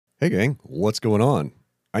Hey gang, what's going on?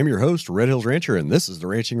 I'm your host, Red Hills Rancher, and this is the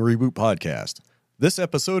Ranching Reboot Podcast. This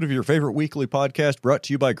episode of your favorite weekly podcast brought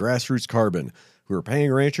to you by Grassroots Carbon, who are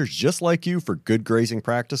paying ranchers just like you for good grazing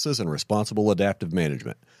practices and responsible adaptive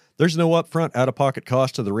management. There's no upfront out-of-pocket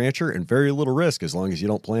cost to the rancher and very little risk as long as you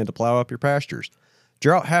don't plan to plow up your pastures.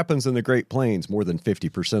 Drought happens in the Great Plains more than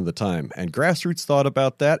 50% of the time, and Grassroots thought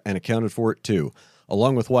about that and accounted for it too,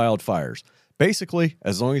 along with wildfires. Basically,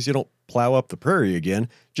 as long as you don't plow up the prairie again,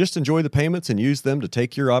 just enjoy the payments and use them to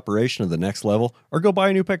take your operation to the next level or go buy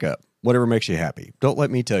a new pickup. Whatever makes you happy. Don't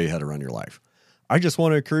let me tell you how to run your life. I just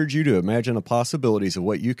want to encourage you to imagine the possibilities of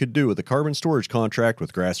what you could do with a carbon storage contract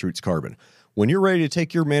with Grassroots Carbon. When you're ready to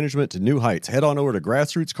take your management to new heights, head on over to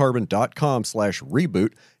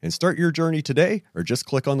grassrootscarbon.com/reboot and start your journey today, or just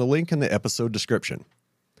click on the link in the episode description.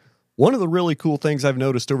 One of the really cool things I've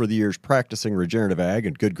noticed over the years practicing regenerative ag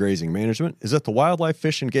and good grazing management is that the wildlife,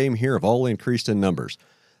 fish, and game here have all increased in numbers.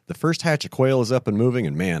 The first hatch of quail is up and moving,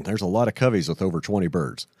 and man, there's a lot of coveys with over 20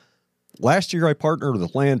 birds. Last year, I partnered with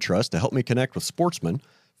the Land Trust to help me connect with sportsmen,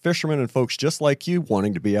 fishermen, and folks just like you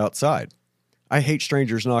wanting to be outside. I hate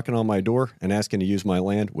strangers knocking on my door and asking to use my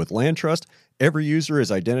land. With Land Trust, every user is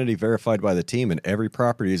identity verified by the team, and every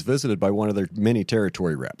property is visited by one of their many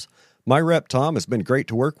territory reps. My rep, Tom, has been great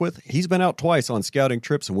to work with. He's been out twice on scouting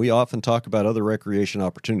trips, and we often talk about other recreation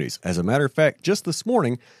opportunities. As a matter of fact, just this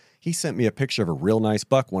morning, he sent me a picture of a real nice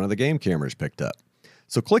buck one of the game cameras picked up.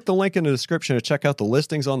 So click the link in the description to check out the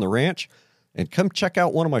listings on the ranch, and come check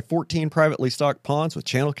out one of my 14 privately stocked ponds with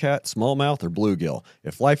channel cat, smallmouth, or bluegill.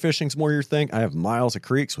 If fly fishing's more your thing, I have miles of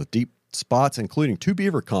creeks with deep spots, including 2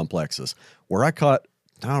 beaver complexes, where I caught,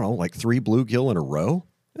 like 3 bluegill in a row.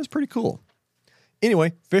 It was pretty cool.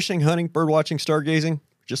 Anyway, fishing, hunting, birdwatching, stargazing,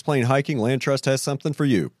 just plain hiking, Land Trust has something for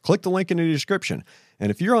you. Click the link in the description.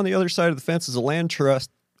 And if you're on the other side of the fence as a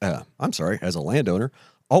as a landowner,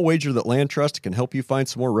 I'll wager that Land Trust can help you find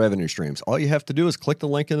some more revenue streams. All you have to do is click the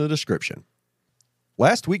link in the description.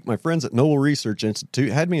 Last week, my friends at Noble Research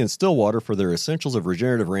Institute had me in Stillwater for their Essentials of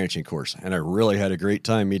Regenerative Ranching course, and I really had a great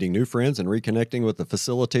time meeting new friends and reconnecting with the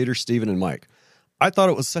facilitators, Stephen and Mike. I thought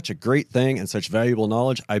it was such a great thing and such valuable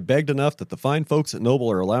knowledge, I begged enough that the fine folks at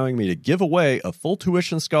Noble are allowing me to give away a full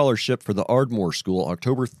tuition scholarship for the Ardmore School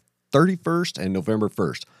October 31st and November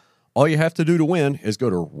 1st. All you have to do to win is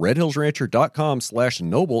go to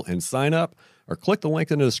redhillsrancher.com/Noble and sign up, or click the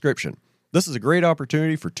link in the description. This is a great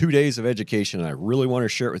opportunity for 2 days of education, and I really want to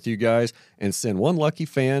share it with you guys and send one lucky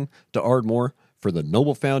fan to Ardmore for the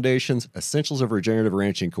Noble Foundation's Essentials of Regenerative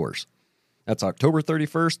Ranching course. That's October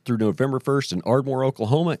 31st through November 1st in Ardmore,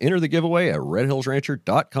 Oklahoma. Enter the giveaway at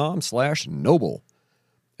redhillsrancher.com/Noble.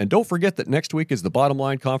 And don't forget that next week is the Bottom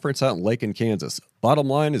Line Conference out in Lake, Kansas. Bottom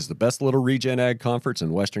Line is the best little regen ag conference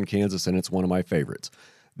in western Kansas, and it's one of my favorites.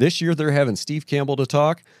 This year they're having Steve Campbell to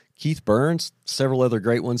talk, Keith Burns, several other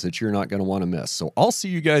great ones that you're not going to want to miss. So I'll see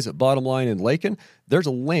you guys at Bottom Line in Lakin. There's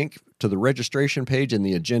a link to the registration page and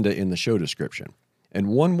the agenda in the show description. And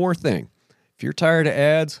one more thing, if you're tired of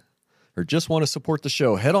ads or just want to support the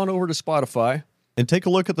show, head on over to Spotify and take a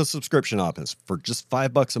look at the subscription options. For just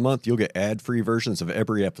 $5 a month, you'll get ad-free versions of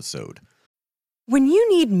every episode. When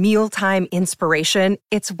you need mealtime inspiration,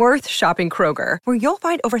 it's worth shopping Kroger, where you'll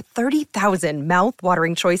find over 30,000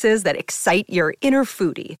 mouth-watering choices that excite your inner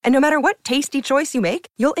foodie. And no matter what tasty choice you make,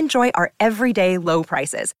 you'll enjoy our everyday low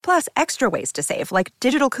prices, plus extra ways to save, like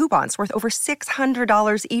digital coupons worth over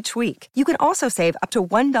 $600 each week. You can also save up to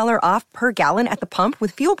 $1 off per gallon at the pump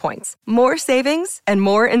with fuel points. More savings and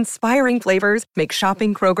more inspiring flavors make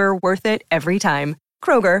shopping Kroger worth it every time.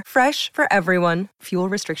 Kroger, fresh for everyone. Fuel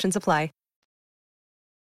restrictions apply.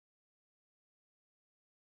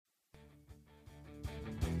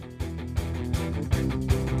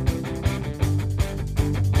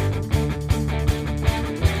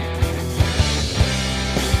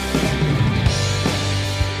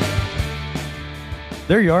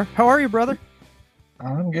 There you are. How are you, brother?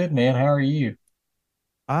 I'm good, man. How are you?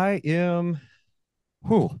 I am.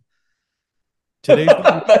 Today's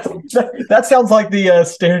that sounds like the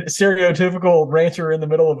stereotypical rancher in the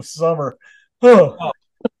middle of summer. Well,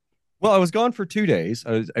 I was gone for 2 days.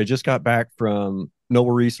 I just got back from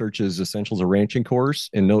Noble Research's Essentials of Ranching course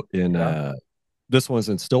this one's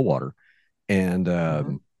in Stillwater.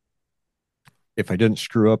 And if I didn't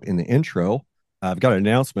screw up in the intro, I've got an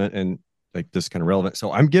announcement, and like this kind of relevant.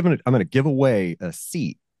 So I'm going to give away a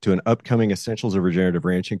seat to an upcoming Essentials of Regenerative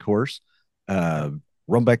Ranching course.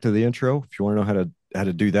 Run back to the intro if you want to know how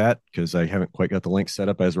to do that, because I haven't quite got the link set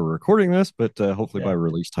up as we're recording this, but hopefully by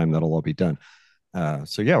release time that'll all be done.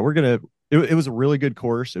 It was a really good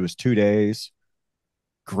course. It was 2 days.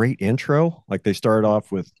 great intro. Like they started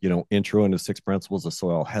off with, intro into 6 principles of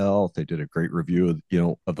soil health. They did a great review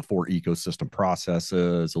of, of the 4 ecosystem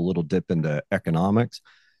processes, a little dip into economics.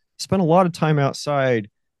 Spent a lot of time outside,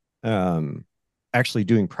 um, actually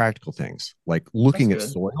doing practical things like That's looking at good.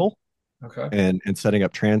 soil Okay. and setting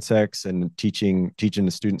up transects and teaching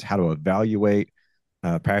the students how to evaluate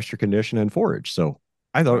pasture condition and forage. So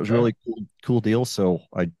I thought it was a Okay. really cool deal. So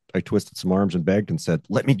I twisted some arms and begged and said,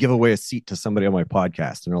 "Let me give away a seat to somebody on my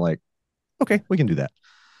podcast." And they're like, "Okay, we can do that."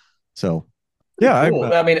 So Pretty yeah, I'm cool.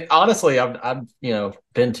 I mean, honestly, I've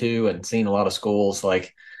been to and seen a lot of schools.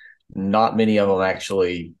 Like, not many of them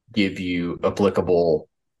actually give you applicable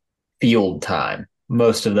field time.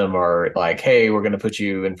 Most of them are like, hey, we're going to put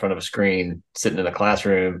you in front of a screen, sitting in a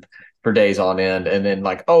classroom for days on end. And then,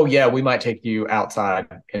 like, oh, yeah, we might take you outside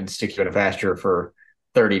and stick you in a pasture for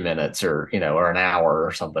 30 minutes or an hour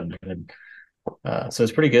or something. And so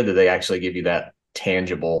it's pretty good that they actually give you that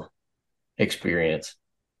tangible experience.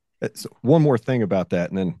 it's one more thing about that,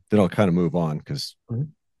 and then I'll kind of move on because Mhm.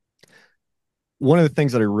 one of the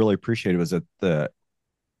things that I really appreciated was that the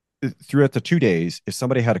throughout the 2 days, if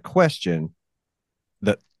somebody had a question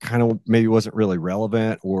that kind of maybe wasn't really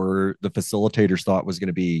relevant or the facilitators thought was going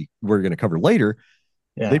to be we're going to cover later,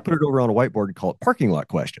 they Yeah. put it over on a whiteboard and call it parking lot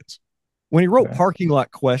questions. When he wrote Okay. parking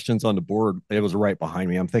lot questions on the board, it was right behind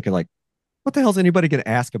me. I'm thinking like, what the hell is anybody going to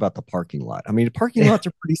ask about the parking lot? I mean, parking Yeah. lots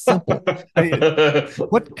are pretty simple. I mean,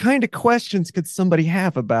 what kind of questions could somebody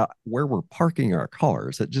have about where we're parking our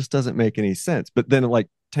cars? It just doesn't make any sense. But then, like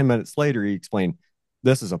 10 minutes later, he explained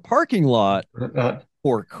this is a parking lot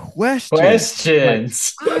for questions. Like,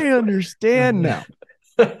 Questions. I understand now.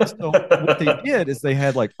 So, what they did is they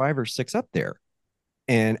had like 5 or 6 up there.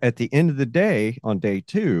 And at the end of the day, on day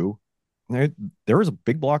two, there was a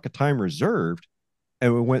big block of time reserved.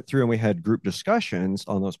 And we went through and we had group discussions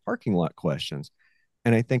on those parking lot questions.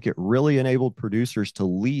 And I think it really enabled producers to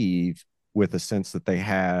leave with a sense that they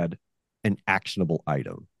had an actionable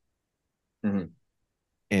item. Mhm.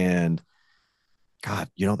 And God,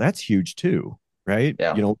 that's huge too, right?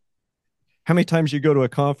 Yeah. How many times you go to a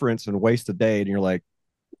conference and waste a day and you're like,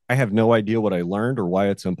 I have no idea what I learned or why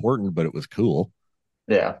it's important, but it was cool.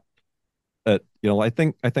 Yeah. But I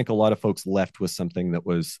think a lot of folks left with something that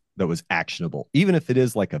was actionable, even if it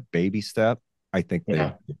is like a baby step. I think they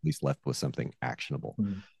Yeah. at least left with something actionable.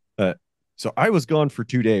 Mhm. Uh, so I was gone for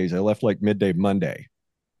 2 days. I left like midday Monday.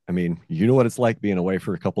 I mean, you know what it's like being away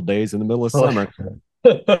for a couple days in the middle of summer.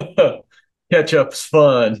 Catch up's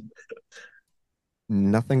fun.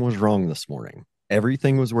 Nothing was wrong this morning.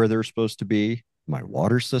 Everything was where they're supposed to be. My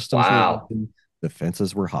water systems were Wow. working. The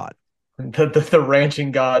fences were hot. The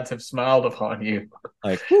ranching gods have smiled upon you.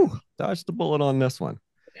 Like, whew, dodged the bullet on this one.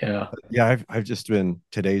 Yeah. Yeah, I've just been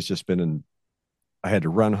today's just been in. I had to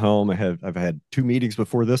run home. I've had 2 meetings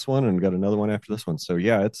before this one and got another one after this one. So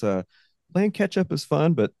yeah, it's playing catch up is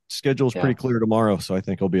fun, but schedule's pretty Yeah. clear tomorrow. So I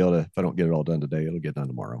think I'll be able to, if I don't get it all done today, it'll get done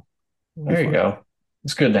tomorrow. Be There you fun. go.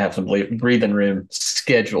 It's good to have some breathing room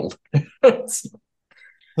scheduled.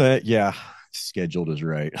 Yeah, scheduled is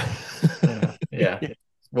right. Yeah. Yeah. it's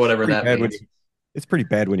Whatever pretty that bad when means. you it's pretty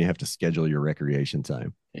bad when you have to schedule your recreation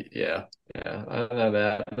time. Yeah. Yeah. I know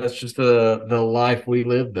that. That's just the life we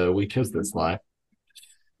live, though. We chose this life.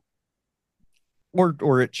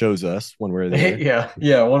 Or it shows us one way or the other. Yeah.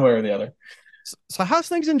 Yeah. One way or the other. So how's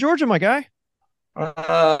things in Georgia, my guy?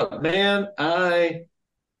 Man, I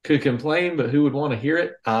could complain, but who would want to hear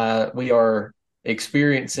it? We are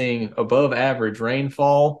experiencing above average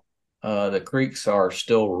rainfall. The creeks are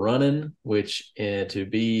still running, which to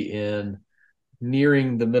be in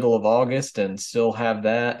nearing the middle of August and still have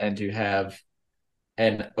that and to have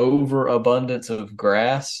an overabundance of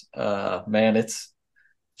grass, man, it's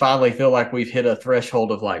finally feel like we've hit a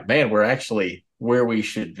threshold of like, man, we're actually where we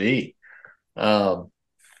should be. Um,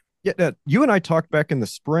 Yeah, you and I talked back in the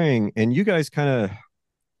spring, and you guys kind of,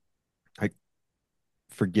 I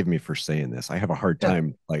forgive me for saying this. I have a hard yeah.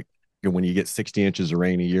 time like when you get 60 inches of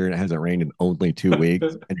rain a year and it hasn't rained in only 2 weeks,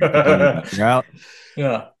 and you're complaining about drought.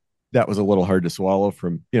 Yeah. That was a little hard to swallow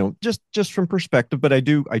from just from perspective, but I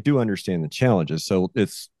do understand the challenges. So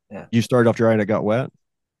it's Yeah. you started off dry and it got wet.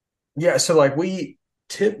 Yeah, so like we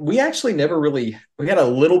actually never really we had a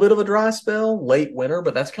little bit of a dry spell late winter,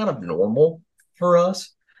 but that's kind of normal for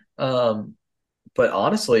us. Um, but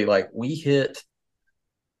honestly, like we hit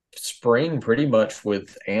spring pretty much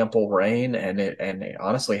with ample rain and it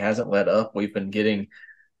honestly hasn't let up. We've been getting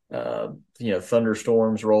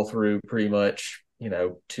thunderstorms roll through pretty much,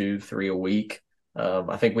 2, 3 a week.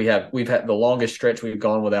 I think we've had the longest stretch we've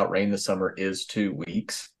gone without rain this summer is 2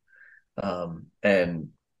 weeks. And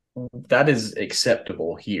that is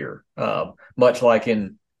acceptable here. Much like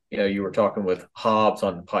in you were talking with Hobbs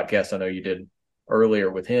on the podcast. I know you did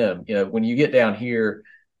earlier with him. When you get down here,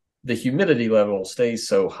 the humidity level stays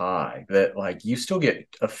so high that like you still get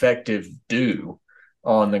effective dew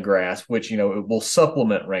on the grass, which it will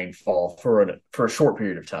supplement rainfall for a short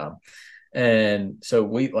period of time. And so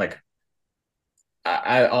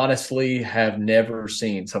I honestly have never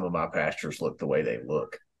seen some of my pastures look the way they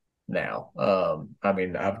look now. I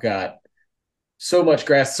mean, I've got so much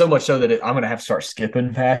grass, so much so that I'm going to have to start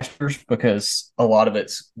skipping pastures because a lot of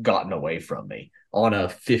it's gotten away from me on a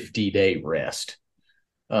 50-day rest.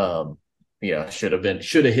 Should have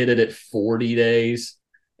hit it at 40 days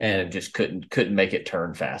and just couldn't make it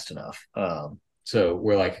turn fast enough. So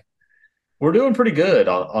we're doing pretty good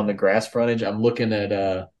on the grass frontage. I'm looking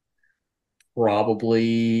at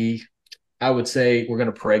probably, I would say we're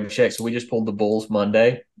going to preg check. So we just pulled the bulls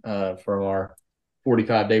Monday from our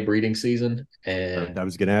 45-day breeding season. And I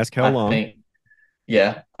was going to ask how long.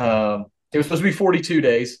 Yeah. It was supposed to be 42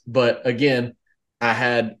 days, but again, I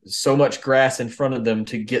had so much grass in front of them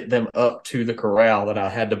to get them up to the corral that I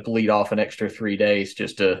had to bleed off an extra 3 days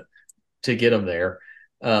just to get them there.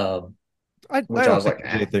 I don't think there's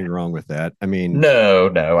anything wrong with that. I mean, no,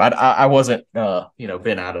 I wasn't,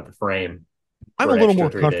 been out of the frame. I'm a little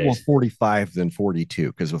more comfortable with 45 than 42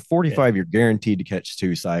 because with 45, you're guaranteed to catch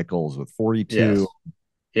 2 cycles. With 42,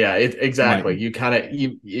 yeah, exactly. You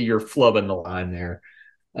you're flubbing the line there.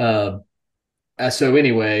 So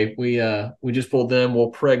anyway, we just pulled them.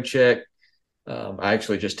 We'll preg check. I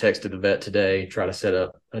actually just texted the vet today, try to set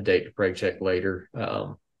up a date to preg check later.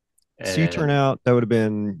 So you turn out what,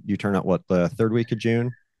 the 3rd week of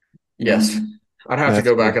June? Yes. I'd have to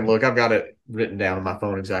go back and look. I've got it written down on my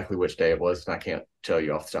phone exactly which day it was, and I can't tell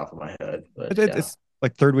you off the top of my head. But it's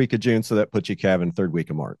like 3rd week of June, so that puts you calving 3rd week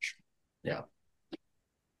of March. Yeah.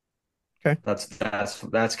 Okay.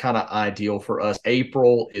 That's kind of ideal for us.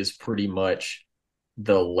 April is pretty much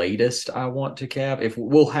the latest I want to calve. If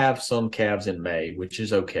we'll have some calves in May, which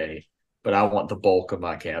is okay, but I want the bulk of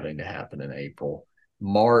my calving to happen in April.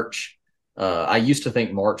 March, I used to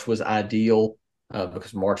think March was ideal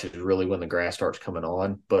because March is really when the grass starts coming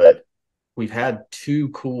on, but we've had 2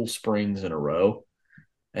 cool springs in a row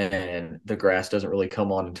and the grass doesn't really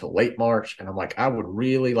come on until late March. And I'm like, I would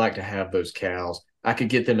really like to have those cows. I could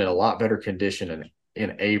get them in a lot better condition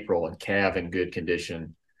in April and calve in good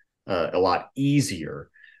condition a lot easier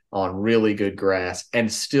on really good grass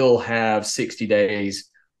and still have 60 days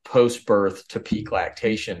post-birth to peak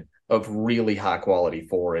lactation of really high quality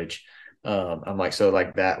forage. I'm like, so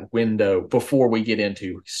like that window before we get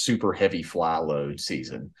into super heavy fly load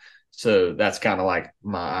season. So that's kind of like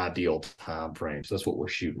my ideal time frame. So that's what we're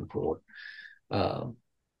shooting for.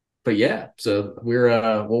 But yeah, so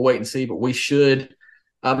we'll wait and see, but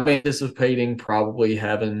I'm anticipating probably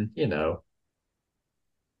having,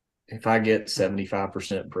 if I get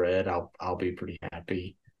 75% bred, I'll be pretty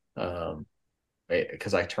happy.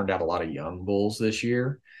 Because I turned out a lot of young bulls this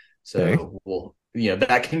year. So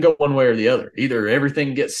that can go one way or the other. Either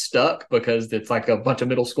everything gets stuck because it's like a bunch of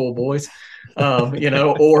middle school boys, or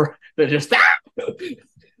they're just, it could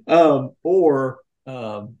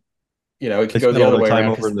go the other way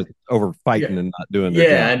around over fighting and not doing their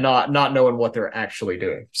job. And not knowing what they're actually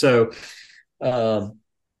doing. So,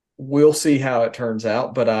 we'll see how it turns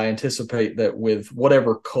out, but I anticipate that with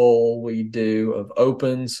whatever cull we do of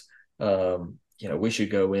opens, we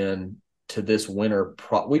should go in to this winter.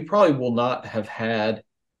 We probably will not have had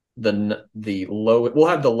the low. We'll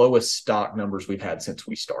have the lowest stock numbers we've had since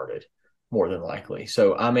we started, more than likely.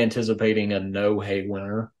 So I'm anticipating a no hay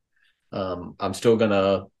winter. I'm still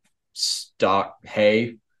gonna stock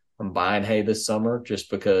hay. I'm buying hay this summer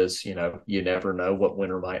just because you never know what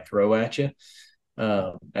winter might throw at you.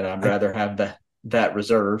 And I'd rather have that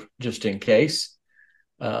reserve just in case.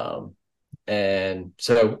 And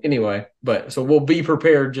so anyway, so we'll be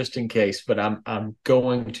prepared just in case, but I'm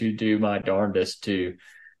going to do my darndest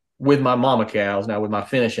with my mama cows. Now with my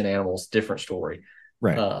finishing animals, different story.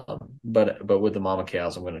 Right. But with the mama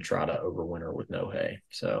cows, I'm going to try to overwinter with no hay.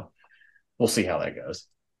 So we'll see how that goes.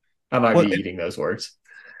 I might be eating those words.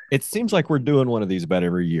 It seems like we're doing one of these about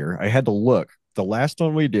every year. I had to look. The last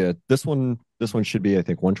one we did, this one should be, I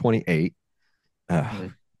think, 128.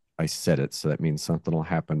 I said it, so that means something will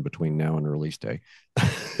happen between now and release day.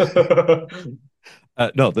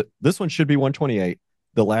 No, this one should be 128.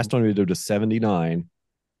 The last one we did was 79,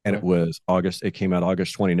 and it was August. It came out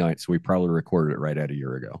August 29th, so we probably recorded it right at a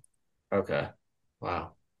year ago. Okay.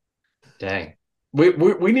 Wow. Dang.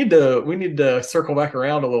 We need to circle back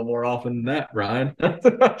around a little more often than that, Ryan.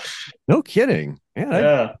 No kidding.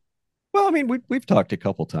 Yeah. Well, I mean, we've talked a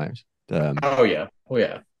couple times. Oh yeah.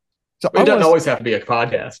 So It doesn't always have to be a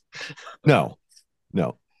podcast. no,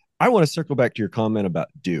 no. I want to circle back to your comment about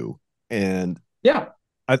dew. And Yeah.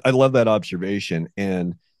 I love that observation.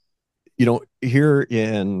 And, here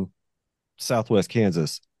in Southwest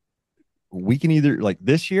Kansas, we can either, like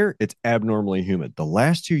this year, it's abnormally humid. The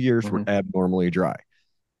last 2 years were abnormally dry.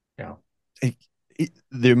 Yeah.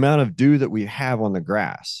 The amount of dew that we have on the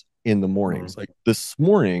grass in the mornings, like this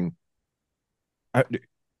morning, I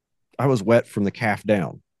was wet from the calf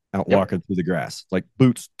down out walking through the grass, like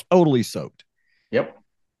boots totally soaked. Yep.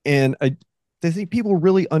 And I think people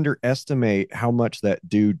really underestimate how much that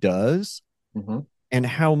dew does and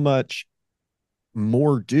how much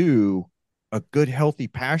more dew a good healthy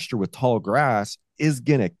pasture with tall grass is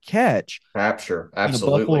going to catch Capture. in a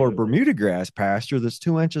Absolutely. buffalo or Bermuda grass pasture that's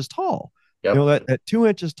 2 inches tall. Yep. That 2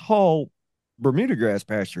 inches tall Bermuda grass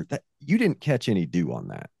pasture, that you didn't catch any dew on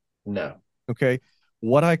that. No. Okay.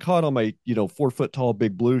 What I caught on my, 4 foot tall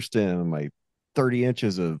big blue stem, my 30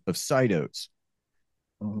 inches of side oats,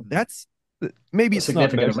 that's maybe it's not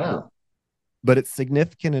significant measurable, amount, but it's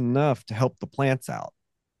significant enough to help the plants out.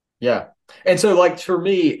 Yeah. And so like for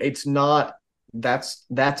me, it's not that's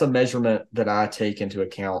a measurement that I take into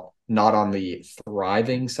account, not on the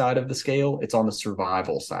thriving side of the scale, it's on the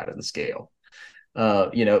survival side of the scale.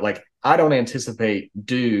 Like I don't anticipate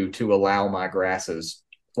dew to allow my grasses,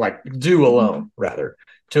 like dew alone rather,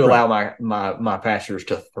 to allow my pastures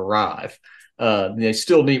to thrive. We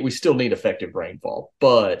still need effective rainfall,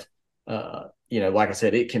 but like I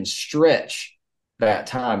said, it can stretch that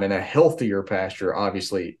time, and a healthier pasture,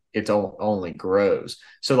 obviously, it only grows.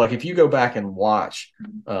 So like if you go back and watch,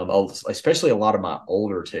 especially a lot of my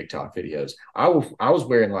older TikTok videos, I was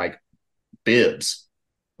wearing like bibs,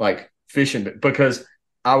 like fishing, because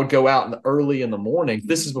I would go out early in the morning.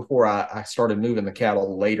 This is before I started moving the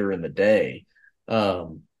cattle later in the day.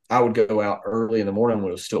 I would go out early in the morning when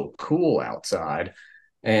it was still cool outside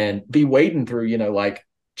and be wading through, like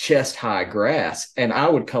chest high grass, and I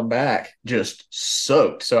would come back just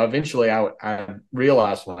soaked. So eventually I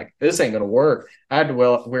realized, like, this ain't gonna work. I had to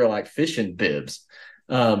wear like fishing bibs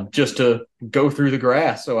just to go through the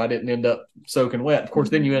grass so I didn't end up soaking wet. Of course,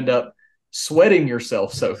 then you end up sweating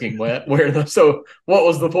yourself soaking wet. So what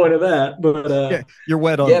was the point of that? But you're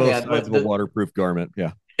wet on both sides of a waterproof garment.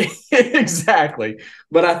 Yeah. Exactly.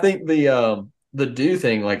 But I think the dew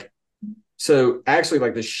thing, like, so actually,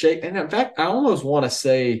 like the shape, and in fact, I almost want to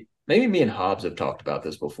say maybe me and Hobbs have talked about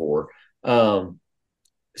this before. So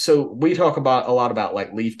we talk about a lot about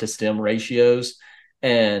like leaf to stem ratios,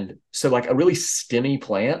 and so like a really stemmy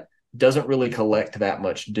plant doesn't really collect that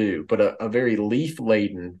much dew, but a very leaf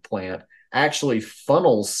laden plant actually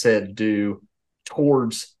funnels said dew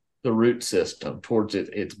towards the root system, towards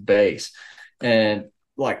its base, and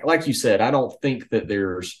like you said, I don't think that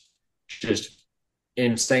there's just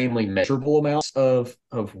insanely measurable amounts of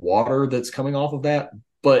water that's coming off of that,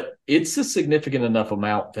 but it's a significant enough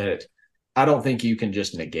amount that I don't think you can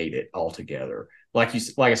just negate it altogether. Like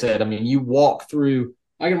I said, I mean,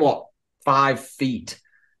 I can walk 5 feet,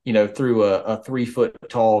 through a 3 foot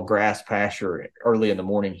tall grass pasture early in the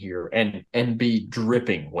morning here and be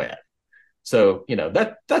dripping wet. So,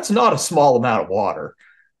 that's not a small amount of water.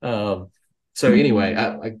 So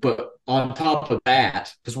anyway, but on top of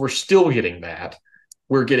that, because we're still getting that,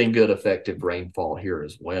 we're getting good effective rainfall here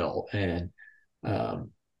as well. And I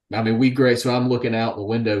mean, we graze. So I'm looking out the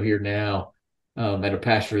window here now at a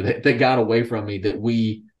pasture that got away from me that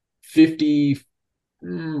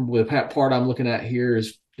the part I'm looking at here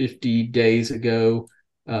is 50 days ago,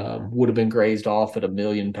 would have been grazed off at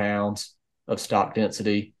 1,000,000 pounds of stock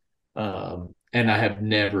density. And I have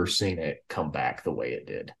never seen it come back the way it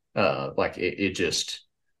did. Like it just,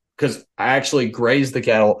 because I actually grazed the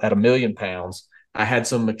cattle at 1,000,000 pounds. I had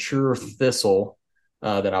some mature thistle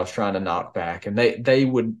that I was trying to knock back, and they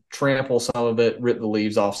would trample some of it, rip the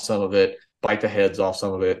leaves off some of it, bite the heads off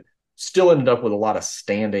some of it. Still ended up with a lot of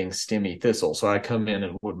standing stemmy thistle. So I come in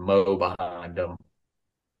and would mow behind them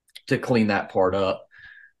to clean that part up.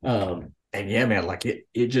 And yeah, man, like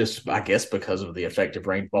it just, I guess because of the effective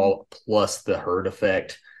rainfall plus the herd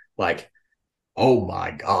effect, like, oh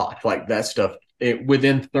my God, like that stuff,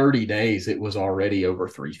 within 30 days, it was already over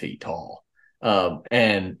 3 feet tall.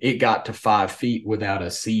 And it got to 5 feet without a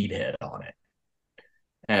seed head on it.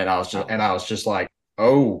 And I was just like,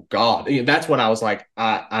 oh God. That's when I was like,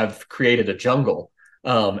 I've created a jungle.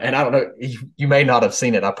 And I don't know, you may not have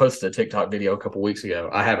seen it. I posted a TikTok video a couple weeks ago.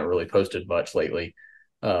 I haven't really posted much lately.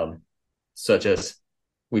 Such as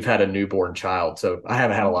we've had a newborn child, so I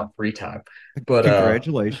haven't had a lot of free time. But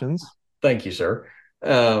congratulations. Thank you, sir.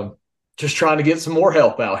 Just trying to get some more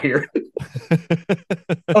help out here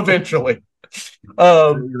eventually.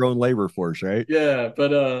 Grow Um, your own labor force, right? yeah,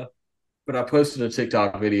 but I posted a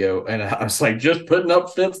TikTok video and I was like, just putting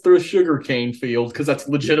up fence through a sugarcane field because that's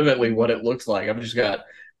legitimately what it looks like. I've just got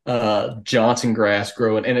Johnson grass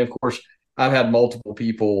growing, and of course, I've had multiple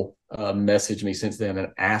people message me since then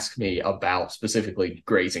and ask me about specifically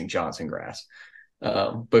grazing Johnson grass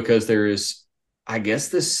because there is, I guess,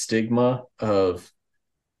 this stigma of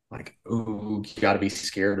like, ooh, you got to be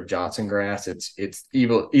scared of Johnson grass. It's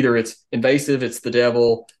evil. Either it's invasive, it's the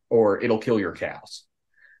devil, or it'll kill your cows.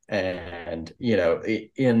 And,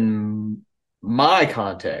 in my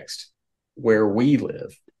context where we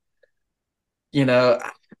live,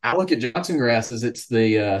 I look at Johnson grass as it's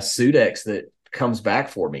the Sudex that comes back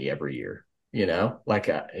for me every year. Like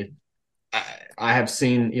I have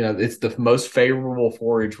seen, it's the most favorable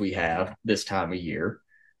forage we have this time of year,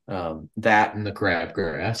 that and the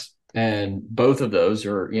crabgrass. And both of those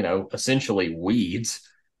are, essentially weeds,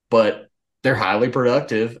 but they're highly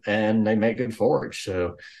productive and they make good forage.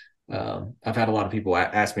 So I've had a lot of people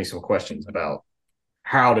ask me some questions about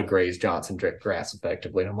how to graze Johnson grass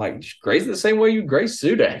effectively. And I'm like, just graze it the same way you graze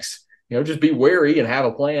Sudex. Just be wary and have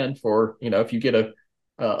a plan for, if you get a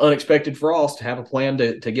unexpected frost, to have a plan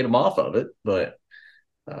to get them off of it. But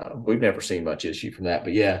we've never seen much issue from that.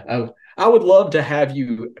 But yeah, I would love to have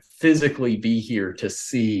you physically be here to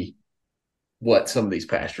see what some of these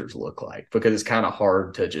pastures look like, because it's kind of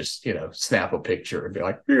hard to just, snap a picture and be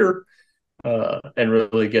like, here, and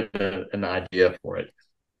really get an idea for it.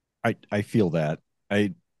 I feel that.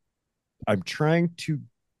 I I'm trying to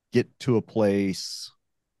get to a place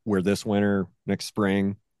where this winter, next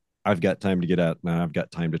spring, I've got time to get out and I've got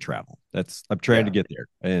time to travel. I'm trying to Yeah. get there.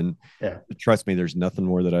 And Yeah. trust me, there's nothing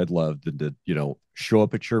more that I'd love than to, show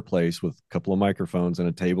up at your place with a couple of microphones and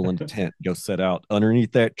a table and a tent, go set out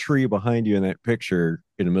underneath that tree behind you in that picture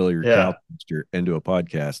in the middle of your cow Yeah. pasture and do a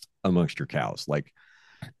podcast amongst your cows. Like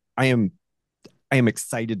I am I am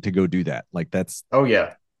excited to go do that. Like Oh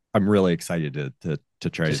yeah. I'm really excited to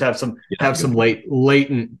try Just to have some get out and go do that.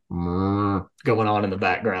 latent going on in the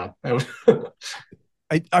background.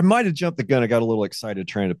 I might have jumped the gun. I got a little excited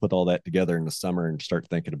trying to put all that together in the summer and start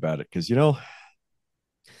thinking about it because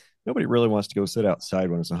nobody really wants to go sit outside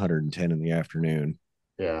when it's 110 in the afternoon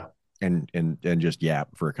Yeah. and just yap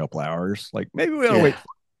for a couple hours. Like Yeah.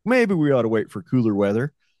 maybe we ought to wait for cooler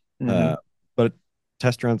weather. Uh, Hmm. but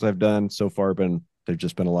test runs I've done so far they've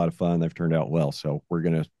just been a lot of fun. They've turned out well. So we're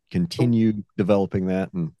gonna continue developing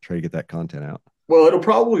that and try to get that content out. Well, it'll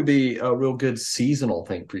probably be a real good seasonal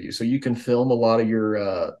thing for you. So you can film a lot of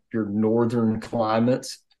your northern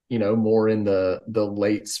climates, more in the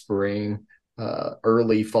late spring,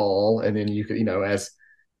 early fall, and then you could,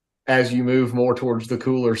 as you move more towards the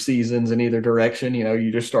cooler seasons in either direction,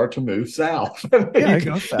 you just start to move south. Yeah, you I can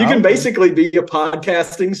go you can south. basically be a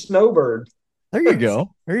podcasting snowbird. There you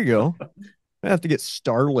go. There you go. I have to get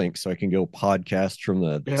Starlink so I can go podcast from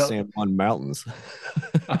the Yeah, San Juan Mountains.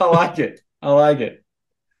 I like it. I like it.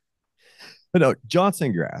 But no,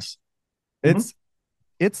 Johnson grass. Mm-hmm. It's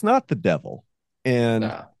it's not the devil. And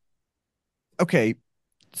Nah. okay,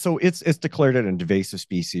 so it's declared an invasive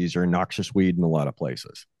species or a noxious weed in a lot of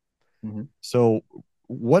places. Mm-hmm. So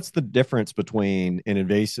what's the difference between an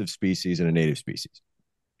invasive species and a native species?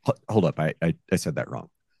 Hold up, I said that wrong.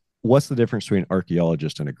 What's the difference between an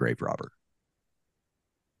archaeologist and a grave robber?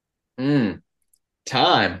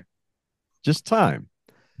 Time. Just time.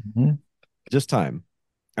 Mm-hmm. Just time.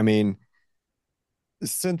 I mean,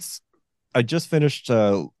 since I just finished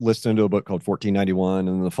listening to a book called 1491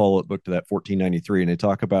 and the follow-up book to that 1493, and they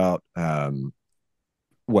talk about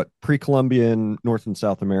what pre-Columbian North and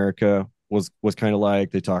South America was kind of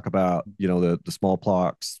like. They talk about the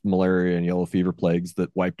smallpox, malaria, and yellow fever plagues that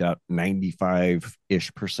wiped out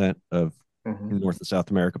 95-ish% of Mm-hmm. North and South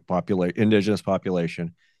America indigenous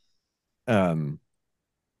population. Um,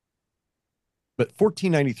 but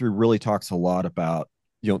 1493 really talks a lot about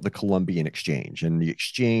the Columbian exchange and the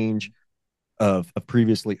exchange of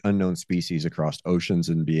previously unknown species across oceans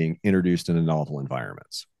and being introduced into novel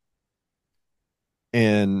environments.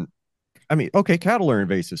 And I mean, okay, cattle are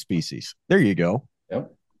invasive species. There you go.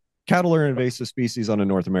 Yep. Cattle are an invasive species on the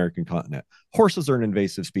North American continent. Horses are an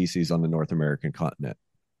invasive species on the North American continent.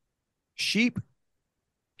 Sheep,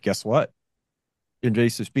 guess what?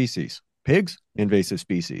 Invasive species. Pigs, invasive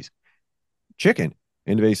species. Chicken,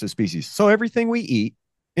 invasive species. So everything we eat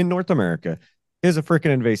in North America is a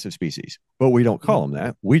freaking invasive species, but we don't call them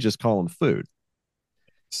that. We just call them food.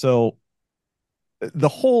 So the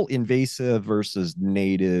whole invasive versus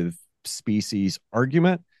native species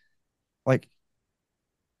argument, like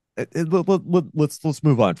let's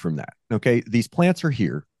move on from that. Okay, these plants are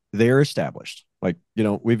here, they're established. Like,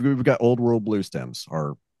 we've got old world blue stems,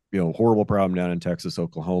 our, horrible problem down in Texas,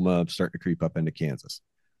 Oklahoma, starting to creep up into Kansas.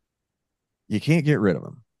 You can't get rid of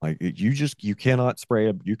them. Like, you cannot spray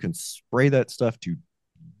them. You can spray that stuff to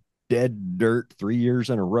dead dirt 3 years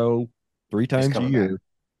in a row, three It's times a coming back. year,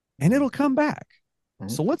 and it'll come back. Mm-hmm.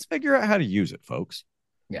 So let's figure out how to use it, folks.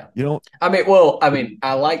 Yeah. I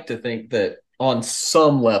I like to think that on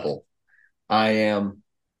some level, I am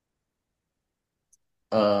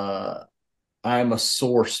I'm a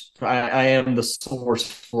source. I am the source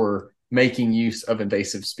for making use of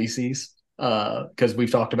invasive species. Because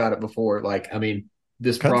we've talked about it before.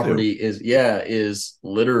 This kudzu. property is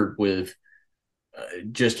littered with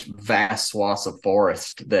just vast swaths of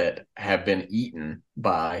forest that have been eaten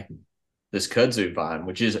by this kudzu vine,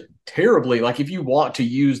 which is terribly, like, if you want to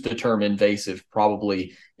use the term invasive,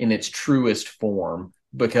 probably in its truest form,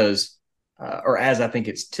 because, or as I think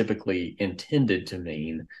it's typically intended to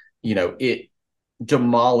mean, it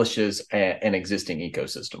demolishes an existing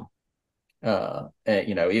ecosystem.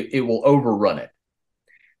 It will overrun it.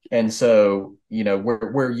 And so,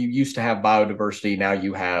 where you used to have biodiversity, now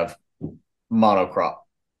you have monocrop,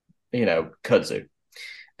 kudzu.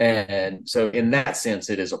 And so in that sense,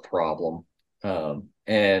 it is a problem.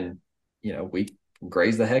 And, we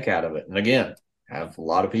graze the heck out of it. And again, have a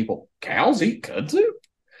lot of people, cows eat kudzu?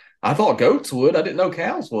 I thought goats would. I didn't know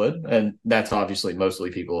cows would. And that's obviously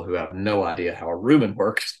mostly people who have no idea how a rumen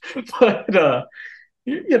works. But, to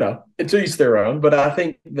each their own. But I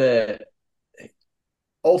think that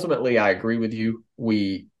ultimately, I agree with you.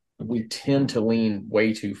 We tend to lean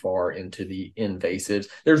way too far into the invasives.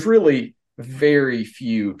 There's really very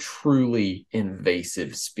few truly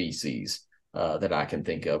invasive species that I can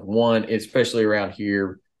think of. One, especially around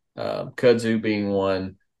here, kudzu being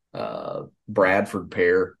one, Bradford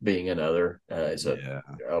pear being another, is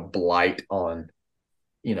a blight on,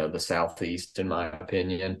 the Southeast, in my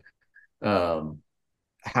opinion.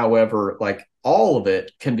 However, like, all of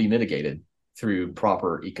it can be mitigated through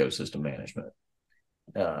proper ecosystem management.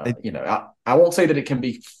 I won't say that it can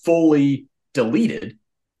be fully deleted,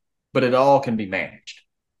 but it all can be managed.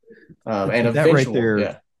 And that right eventually,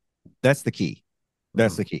 there, that's the key.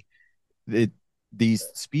 That's the key. These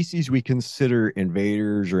species we consider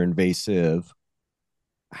invaders or invasive,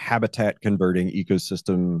 habitat converting,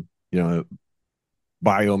 ecosystem,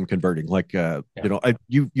 biome converting. Like,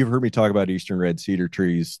 you've heard me talk about eastern red cedar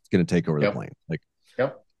trees. It's going to take over the plain. Like,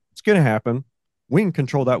 it's going to happen. We can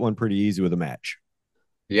control that one pretty easy with a match.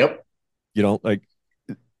 Yep. Like,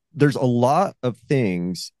 there's a lot of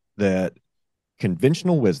things that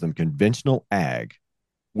conventional wisdom, conventional ag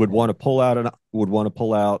would want to pull out,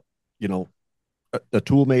 a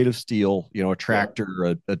tool made of steel, a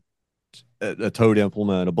tractor, a towed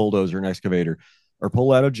implement, a bulldozer, an excavator, or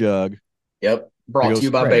pull out a jug. Yep. Brought to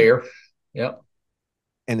you by Bayer. Yep.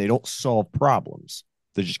 And they don't solve problems.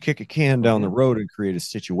 They just kick a can down the road and create a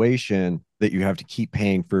situation that you have to keep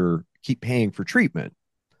paying for treatment.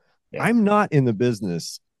 Yeah. I'm not in the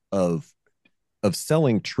business of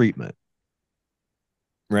selling treatment,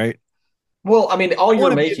 right? Well, all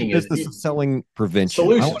you're making is selling prevention.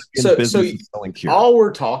 Solutions. So selling cure. All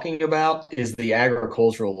we're talking about is the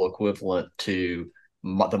agricultural equivalent to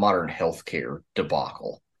the modern healthcare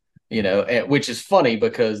debacle, which is funny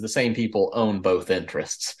because the same people own both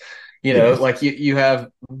interests. Like you have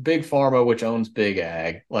big pharma, which owns big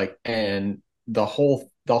ag, and the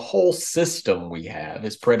whole system we have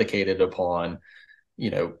is predicated upon,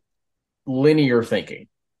 linear thinking,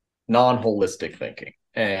 non-holistic thinking.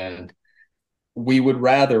 And we would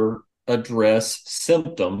rather address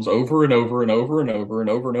symptoms over and over and over and over and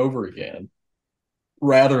over and over again,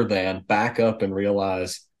 rather than back up and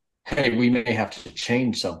realize, hey, we may have to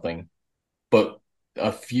change something, but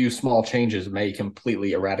a few small changes may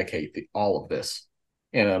completely eradicate all of this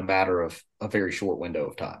in a matter of a very short window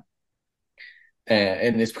of time.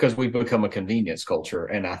 And it's because we've become a convenience culture.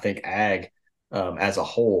 And I think ag as a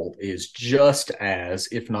whole is just as,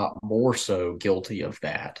 if not more so, guilty of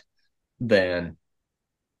that than,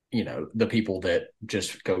 the people that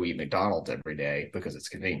just go eat McDonald's every day because it's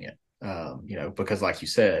convenient. Because like you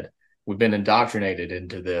said, we've been indoctrinated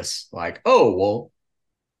into this, like, oh, well,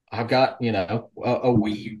 I've got, a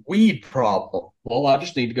weed problem. Well, I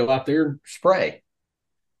just need to go out there and spray.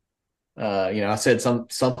 I said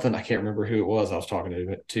something, I can't remember who it was I was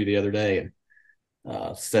talking to the other day,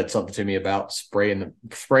 and said something to me about spraying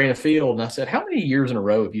a field. And I said, how many years in a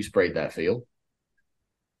row have you sprayed that field?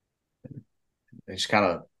 It's kind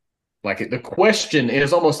of like the question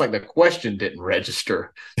is almost like the question didn't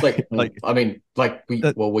register. Like,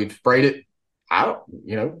 we've sprayed it. I don't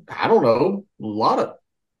know, a lot of,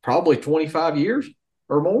 probably 25 years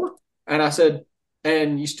or more. And I said,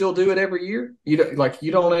 and you still do it every year. You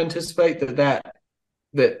don't anticipate that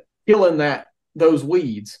killing those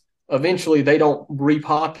weeds, eventually they don't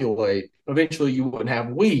repopulate. Eventually you wouldn't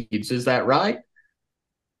have weeds. Is that right?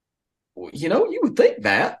 You would think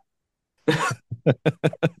that.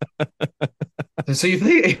 So you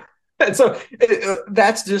think, and so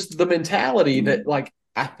that's just the mentality that, like,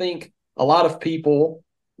 I think a lot of people,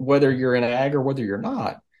 whether you're in ag or whether you're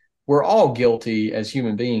not, we're all guilty as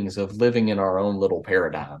human beings of living in our own little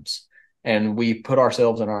paradigms. And we put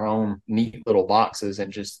ourselves in our own neat little boxes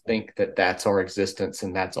and just think that that's our existence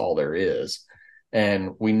and that's all there is.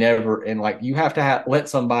 And we never, and like, you have to let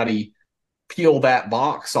somebody peel that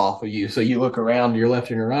box off of you. So you look around your left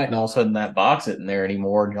and your right, and all of a sudden that box isn't there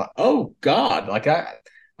anymore. And you're like, oh God, like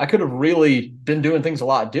I could have really been doing things a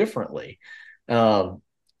lot differently. And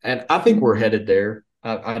I think we're headed there.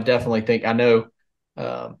 I definitely think, I know,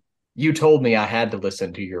 you told me I had to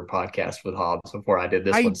listen to your podcast with Hobbs before I did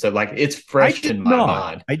this one. So like, it's I fresh did in my not.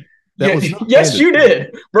 mind. That was not Yes, you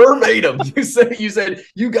did. Verbatim. You said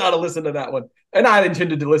you got to listen to that one. And I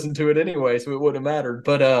intended to listen to it anyway, so it wouldn't have mattered.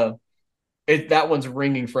 But that one's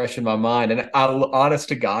ringing fresh in my mind. And honest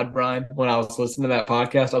to God, Brian, when I was listening to that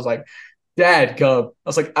podcast, I was like, Dad, come. I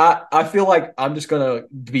was like, I feel like I'm just gonna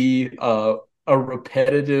be a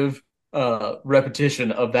repetitive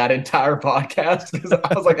repetition of that entire podcast. Because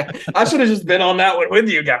I was like, I should have just been on that one with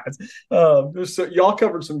you guys. So y'all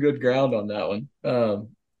covered some good ground on that one.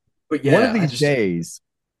 But yeah, one of these days,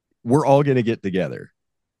 we're all going to get together.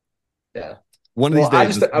 Yeah. One of these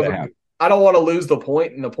days, I don't want to lose the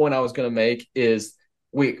point, and the point I was going to make is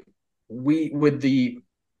we with the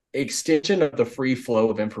extension of the free flow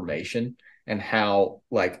of information and how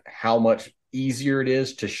much easier it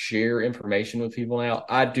is to share information with people now.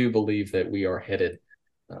 I do believe that we are headed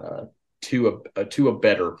to a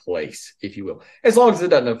better place, if you will, as long as it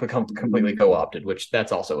doesn't become completely co-opted, which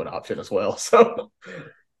that's also an option as well. So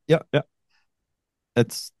yeah,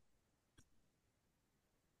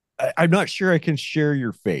 I'm not sure I can share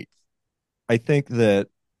your faith. I think that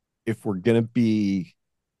if we're going to be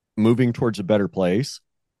moving towards a better place,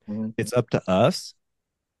 it's up to us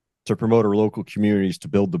to promote our local communities to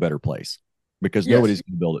build the better place, because nobody's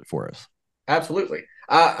going to build it for us. Absolutely.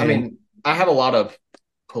 I mean, I have a lot of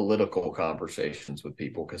political conversations with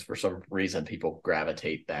people because for some reason people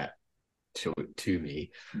gravitate that to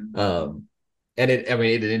me. And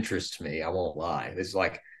it interests me. I won't lie. It's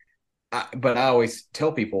like, but I always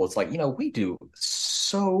tell people, it's like, we do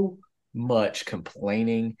so much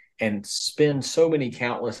complaining and spend so many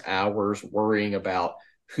countless hours worrying about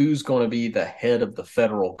who's going to be the head of the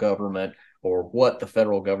federal government or what the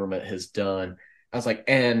federal government has done. I was like,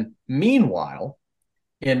 and meanwhile,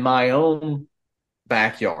 in my own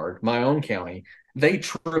backyard, my own county, they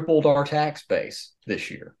tripled our tax base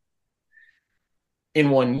this year in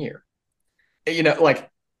 1 year.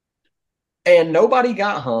 And nobody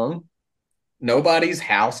got hung. Nobody's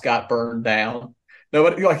house got burned down.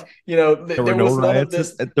 Nobody, there was none of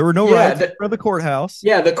this. There were no riots in front of the courthouse.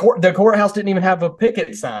 Yeah, the courthouse didn't even have a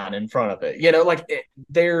picket sign in front of it.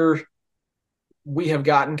 We have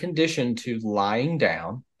gotten conditioned to lying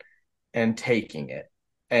down and taking it,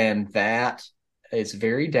 and that is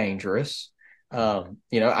very dangerous. I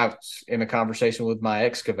was in a conversation with my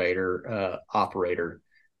excavator operator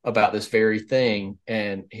about this very thing,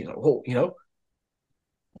 and he's like, "Well,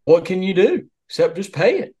 what can you do except just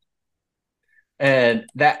pay it?" And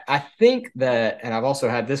that, I think that, and I've also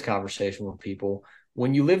had this conversation with people,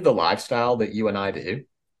 when you live the lifestyle that you and I do,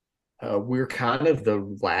 we're kind of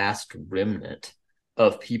the last remnant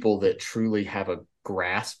of people that truly have a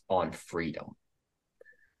grasp on freedom.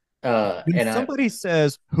 When somebody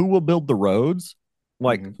says, who will build the roads?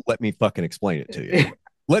 Like, let me fucking explain it to you.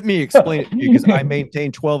 Let me explain it to you, because I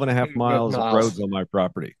maintain 12 and a half miles of roads on my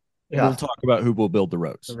property. Yeah. We'll talk about who will build the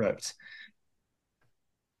roads. The roads.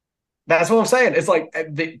 That's what I'm saying. It's like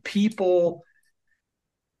the people,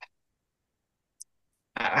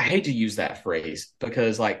 I hate to use that phrase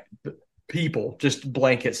because like people, just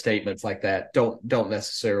blanket statements like that don't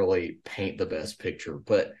necessarily paint the best picture.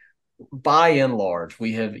 But by and large,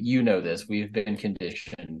 we've been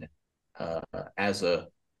conditioned as a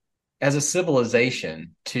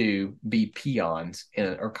civilization to be peons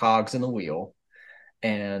or cogs in the wheel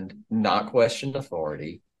and not question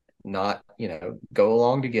authority, not go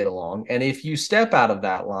along to get along. And if you step out of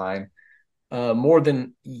that line, more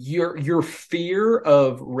than your fear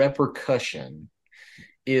of repercussion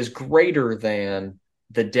is greater than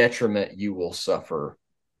the detriment you will suffer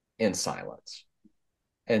in silence.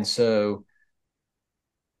 And so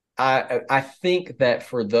I think that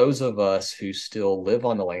for those of us who still live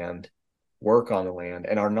on the land work on the land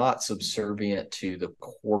and are not subservient to the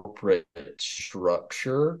corporate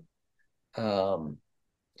structure,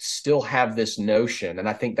 still have this notion. And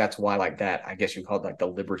I think that's why, like that, I guess you call it like the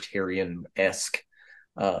libertarian-esque,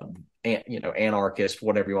 anarchist,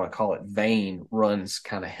 whatever you want to call it, vein runs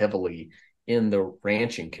kind of heavily in the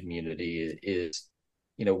ranching community is,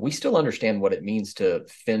 we still understand what it means to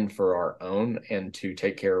fend for our own and to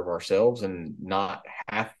take care of ourselves and not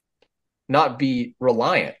be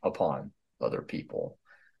reliant upon other people.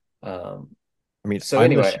 I'm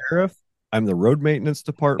Anyway, the sheriff. I'm the road maintenance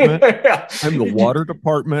department. I'm the water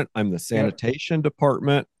department. I'm the sanitation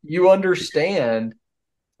department. You understand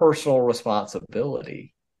personal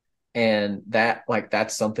responsibility, and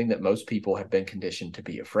that's something that most people have been conditioned to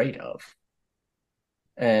be afraid of.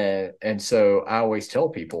 And so I always tell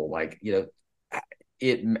people, like,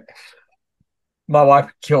 my wife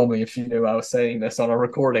would kill me if she knew I was saying this on a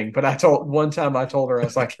recording, but I told her, I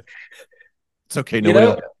was like, it's okay.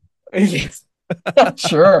 Nobody yes,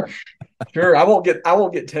 sure. I won't get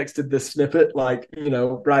texted this snippet, like,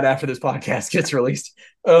 right after this podcast gets released.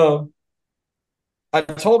 I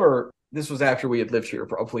told her, this was after we had lived here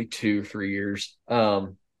probably 2-3 years. I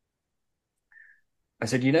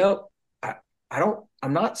said,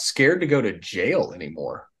 I'm not scared to go to jail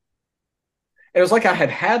anymore. It was like I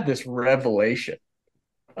had this revelation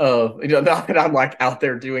of, not that I'm like out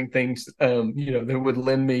there doing things, that would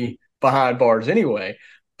lend me behind bars anyway,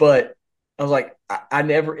 but I was like,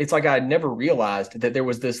 it's like I never realized that there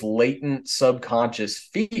was this latent subconscious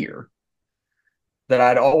fear that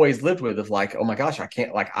I'd always lived with, of like, oh my gosh, I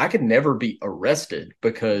could never be arrested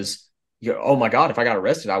because, oh my God, if I got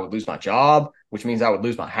arrested, I would lose my job, which means I would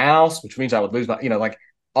lose my house, which means I would lose my, like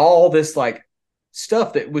all this like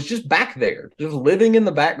stuff that was just back there, just living in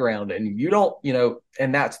the background. And you don't,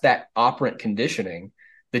 and that's that operant conditioning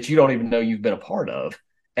that you don't even know you've been a part of.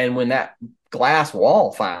 And when that glass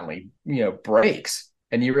wall finally, breaks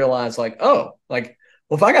and you realize like, oh, like,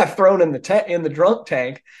 well, if I got thrown in the drunk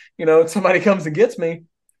tank, somebody comes and gets me,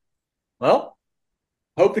 well,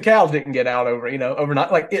 hope the cows didn't get out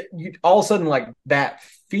overnight. Like all of a sudden, like that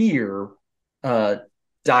fear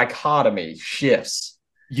dichotomy shifts.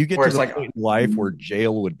 You get to the point in life where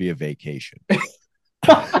jail would be a vacation.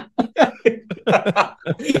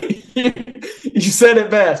 You said it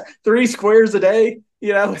best. 3 squares a day,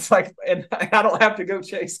 it's like, and I don't have to go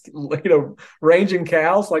chase, ranging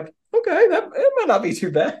cows. Like, okay, it might not be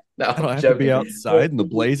too bad. No, I don't have to be outside in the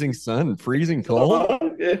blazing sun and freezing cold.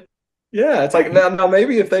 Yeah, it's like now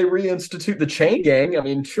maybe if they reinstitute the chain gang, I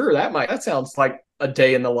mean, sure, that sounds like a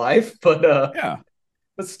day in the life, but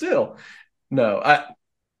but still, no,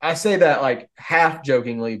 I say that like half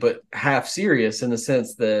jokingly, but half serious, in the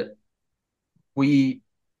sense that we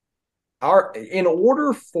are, in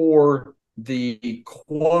order for the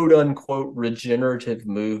quote unquote regenerative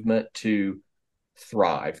movement to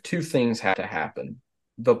thrive, 2 things have to happen.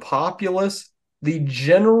 The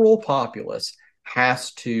general populace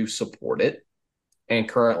has to support it. And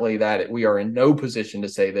currently we are in no position to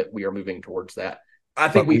say that we are moving towards that. I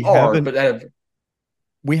think we are, but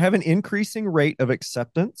we have an increasing rate of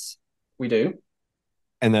acceptance. We do.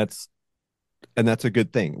 And that's a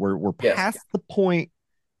good thing. We're past the point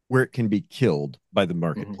where it can be killed by the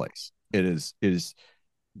marketplace. Mm-hmm. It is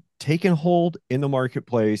taken hold in the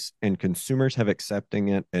marketplace, and consumers have accepting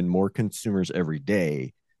it, and more consumers every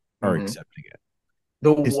day are accepting it.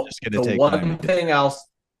 The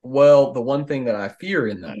one thing that I fear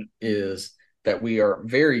in that is that we are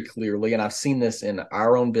very clearly, and I've seen this in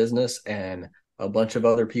our own business and a bunch of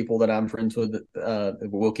other people that I'm friends with.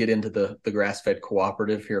 We'll get into the grass-fed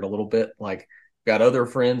cooperative here in a little bit. Like, got other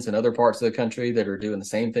friends in other parts of the country that are doing the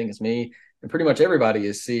same thing as me. And pretty much everybody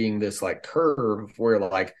is seeing this like curve where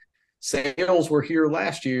like sales were here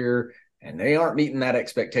last year and they aren't meeting that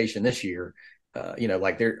expectation this year. And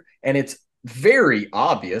it's very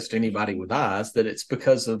obvious to anybody with eyes that it's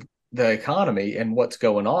because of the economy and what's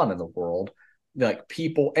going on in the world. Like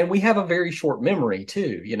people, and we have a very short memory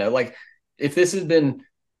too, like if this had been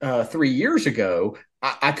 3 years ago,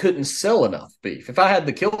 I couldn't sell enough beef. If I had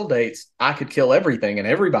the kill dates, I could kill everything and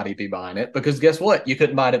everybody'd be buying it, because guess what? You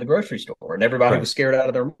couldn't buy it at the grocery store and everybody was scared out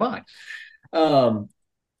of their mind. And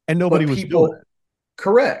nobody was doing it.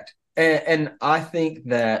 Correct. And I think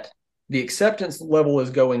that the acceptance level is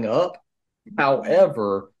going up.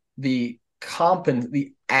 However, the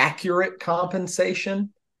accurate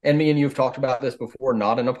compensation, and me and you have talked about this before,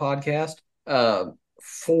 not in a podcast,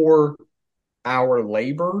 for our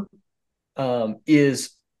labor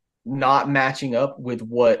is not matching up with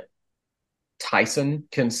what Tyson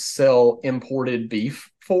can sell imported beef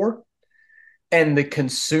for. And the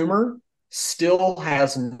consumer still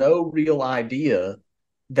has no real idea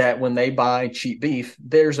that when they buy cheap beef,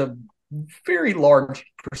 there's a very large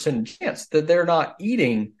percentage chance that they're not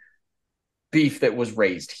eating beef that was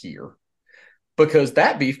raised here, because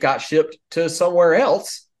that beef got shipped to somewhere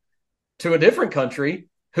else, to a different country,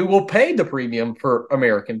 who will pay the premium for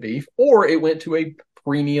American beef, or it went to a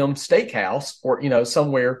premium steakhouse, or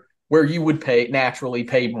somewhere where you would naturally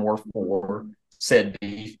pay more for said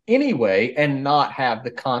beef anyway, and not have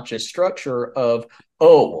the conscious structure of,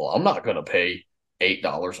 oh, well, I'm not going to pay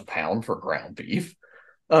 $8 a pound for ground beef.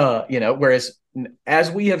 Whereas, as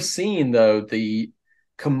we have seen, though, the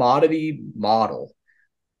commodity model,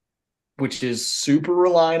 which is super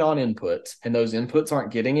reliant on inputs, and those inputs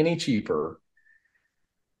aren't getting any cheaper,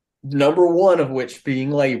 number one of which being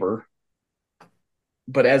labor.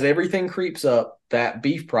 But as everything creeps up, that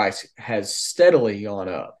beef price has steadily gone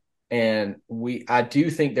up. And I do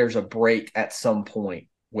think there's a break at some point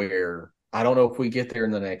where, I don't know if we get there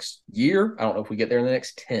in the next year. I don't know if we get there in the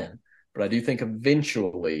next 10, but I do think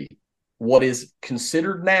eventually what is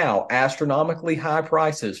considered now astronomically high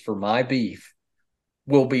prices for my beef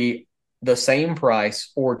will be the same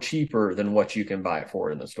price or cheaper than what you can buy it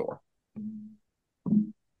for in the store.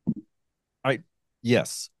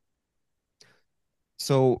 Yes.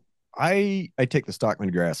 So I take the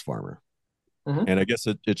Stockman grass farmer, and I guess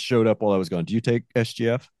it showed up while I was gone. Do you take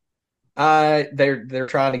SGF? They're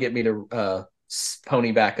trying to get me to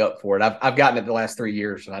pony back up for it. I've gotten it the last 3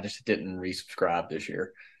 years, and I just didn't resubscribe this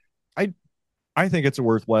year. I think it's a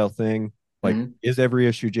worthwhile thing. Like, is every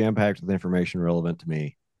issue jam packed with information relevant to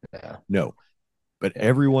me? Yeah. No, but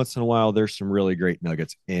every once in a while, there's some really great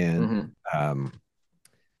nuggets, and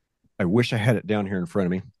I wish I had it down here in front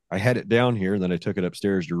of me. I had it down here, and then I took it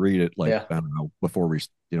upstairs to read it, I don't know, before we,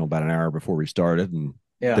 about an hour before we started, and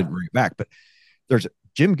didn't bring it back. But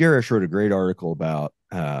Jim Garish wrote a great article about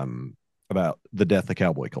the death of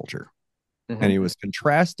cowboy culture. And he was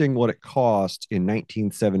contrasting what it cost in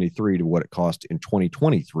 1973 to what it cost in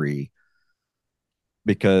 2023,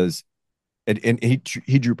 because and he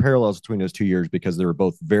drew parallels between those 2 years, because they were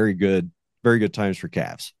both very good times for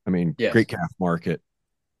calves. I mean, great calf market.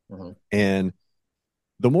 And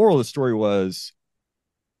the moral of the story was,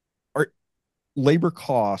 our labor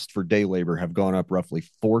cost for day labor have gone up roughly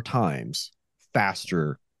 4 times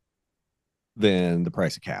faster than the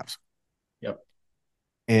price of calves. Yep.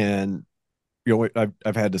 And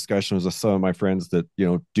I've had discussions with some of my friends that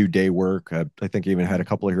do day work. I think I even had a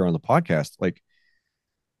couple here on the podcast. Like,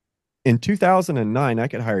 in 2009, I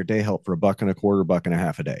could hire day help for $1.25,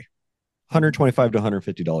 $1.50 a day, $125 to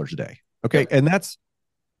 $150 a day. Okay, and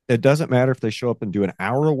it doesn't matter if they show up and do an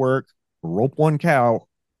hour of work, rope one cow,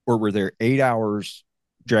 or were there 8 hours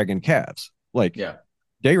dragging calves. Like,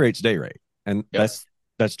 day rate's day rate, and that's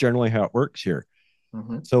generally how it works here.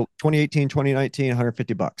 So 2018, 2019,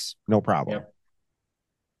 $150, no problem.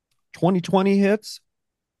 2020 hits,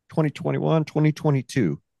 2021,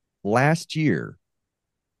 2022. Last year,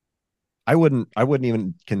 I wouldn't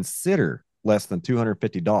even consider less than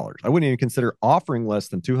 $250. I wouldn't even consider offering less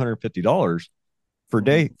than $250 for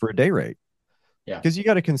a day rate. Because you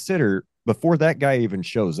got to consider, before that guy even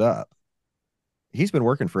shows up, he's been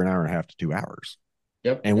working for an hour and a half to 2 hours.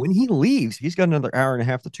 And when he leaves, he's got another hour and a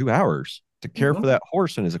half to 2 hours to care for that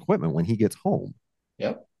horse and his equipment when he gets home.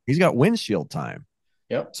 He's got windshield time.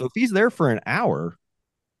 So if he's there for an hour,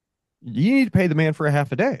 you need to pay the man for a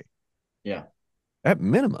half a day. At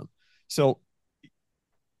minimum. So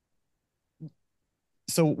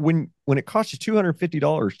when it costs you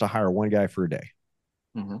 $250 to hire one guy for a day,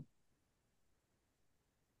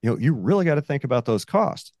 you really got to think about those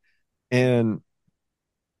costs. And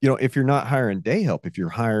if you're not hiring day help, if you're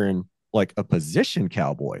hiring like a position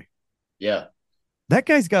cowboy, that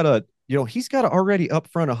guy's got he's got to already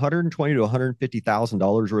upfront $120,000 to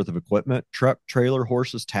 $150,000 worth of equipment, truck, trailer,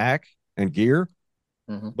 horses, tack, and gear.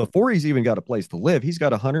 Before he's even got a place to live, he's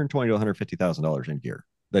got $120,000 to $150,000 in gear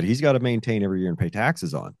that he's got to maintain every year and pay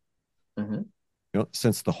taxes on.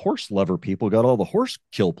 Since the horse lover people got all the horse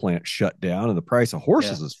kill plants shut down and the price of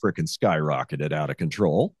horses is freaking skyrocketed out of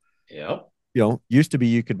control. Used to be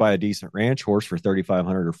you could buy a decent ranch horse for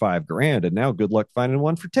 $3,500 or $5,000, and now good luck finding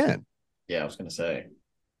one for 10. I was going to say.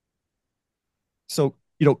 So,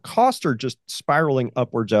 costs are just spiraling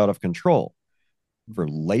upwards out of control. For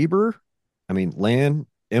labor, I mean, land,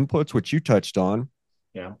 inputs, which you touched on,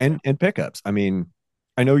 and pickups. I mean,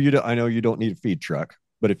 I know you don't need a feed truck,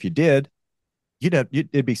 but if you did, it'd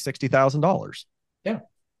be $60,000.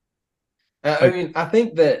 I mean, I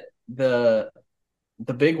think that the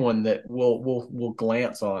big one that we'll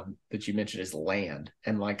glance on that you mentioned is land,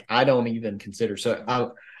 and like, I don't even consider. So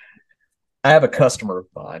I have a customer of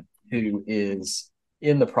mine who is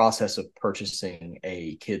in the process of purchasing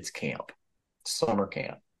a kids camp, summer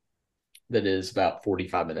camp, that is about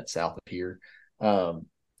 45 minutes south of here.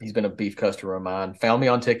 He's been a beef customer of mine, found me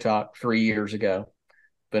on TikTok 3 years ago,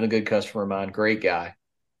 been a good customer of mine, great guy.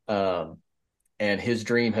 And his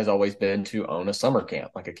dream has always been to own a summer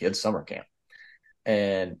camp, like a kid's summer camp.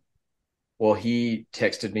 And well, he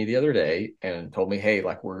texted me the other day and told me, hey,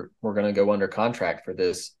 like we're going to go under contract for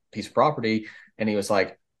this piece of property. And he was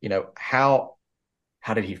like, how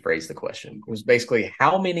did he phrase the question? It was basically,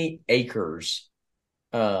 how many acres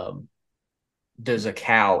does a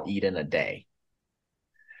cow eat in a day?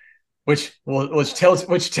 Which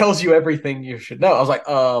tells you everything you should know. I was like,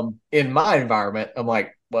 in my environment, I'm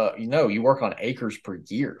like, well, you work on acres per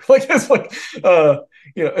year. Like it's like,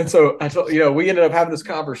 and so I told, we ended up having this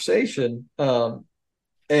conversation,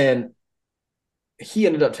 and he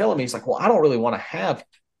ended up telling me, he's like, well, I don't really want to have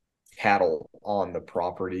cattle on the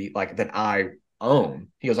property like that I own.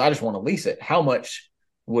 He goes, I just want to lease it. How much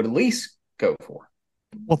would a lease go for?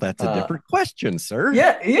 Well, that's a different question, sir.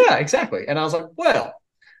 Yeah, exactly. And I was like, well,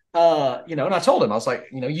 and I told him, I was like,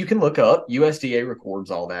 you can look up, USDA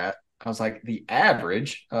records all that. I was like, the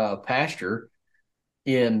average pasture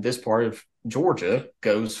in this part of Georgia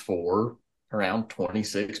goes for around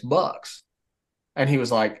 $26. And he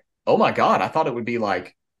was like, oh my God, I thought it would be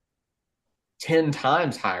like 10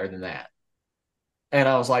 times higher than that. And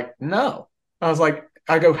I was like, no.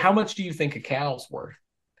 I go, how much do you think a cow's worth?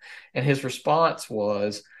 And his response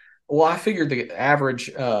was, well, I figured the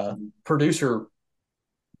average producer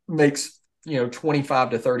makes 25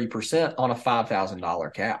 to 30% on a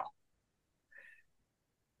 $5,000 cow.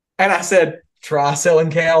 And I said, try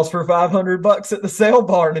selling cows for $500 at the sale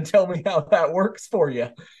barn and tell me how that works for you.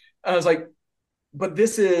 I was like, but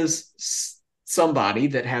this is somebody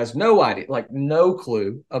that has no idea, like no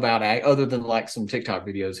clue about ag, other than like some TikTok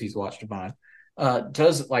videos he's watched of mine.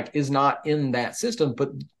 Is not in that system,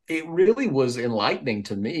 but it really was enlightening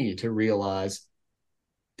to me to realize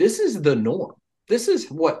this is the norm. This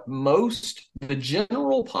is what the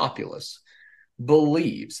general populace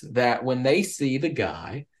believes, that when they see the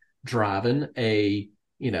guy driving a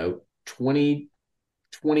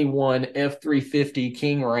 2021 F-350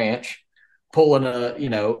 King Ranch, pulling a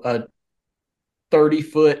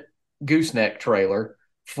 30-foot gooseneck trailer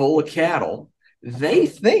full of cattle, they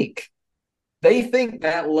think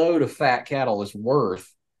that load of fat cattle is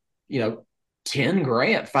worth 10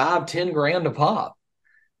 grand, 5-10 grand a pop.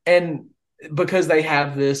 And because they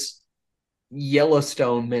have this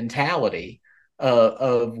Yellowstone mentality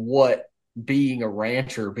of what being a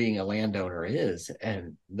rancher, being a landowner is.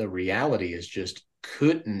 And the reality is just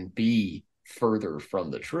couldn't be further from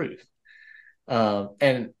the truth.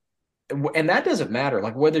 And that doesn't matter.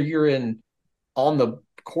 Like whether you're on the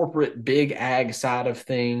corporate big ag side of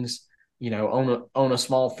things, own a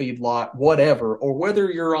small feedlot, whatever, or whether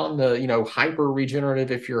you're on the, hyper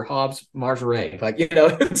regenerative, if you're Hobbs Margeray, like,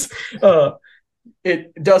 it's,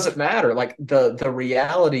 it doesn't matter. Like the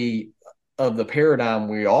reality of the paradigm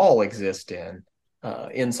we all exist in,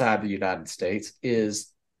 inside the United States,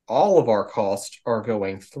 is all of our costs are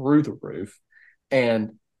going through the roof.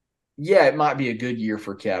 And yeah, it might be a good year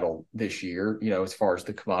for cattle this year, as far as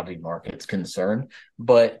the commodity market's concerned.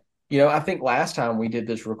 But, I think last time we did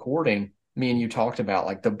this recording, me and you talked about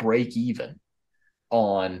like the break even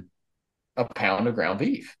on a pound of ground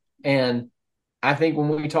beef. And I think when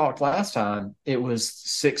we talked last time, it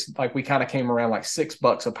was we kind of came around like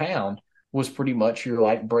 $6 a pound was pretty much your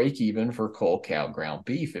like break even for cull cow ground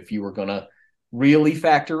beef, if you were going to really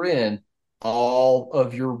factor in all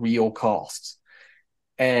of your real costs.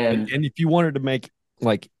 And if you wanted to make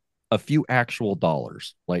like a few actual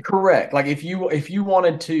dollars, like correct. Like if you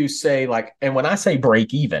wanted to say like, and when I say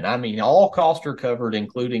break even, I mean all costs are covered,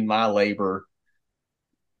 including my labor,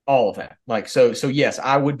 all of that. Like, so yes,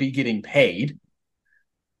 I would be getting paid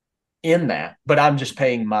in that, but I'm just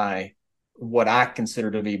paying what I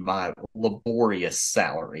consider to be my laborious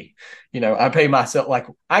salary. I pay myself, like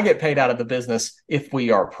I get paid out of the business if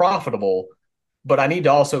we are profitable, but I need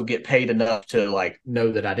to also get paid enough to like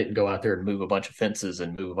know that I didn't go out there and move a bunch of fences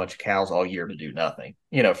and move a bunch of cows all year to do nothing,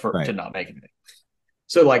 to not make anything.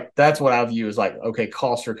 So like, that's what I view as like, okay,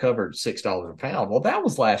 costs are covered $6 a pound. Well, that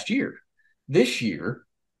was last year. This year,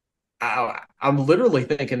 I'm literally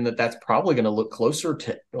thinking that that's probably going to look closer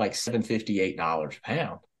to like $7.58 a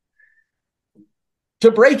pound to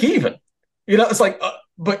break even. It's like,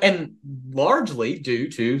 and largely due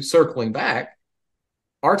to, circling back,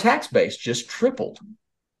 our tax base just tripled.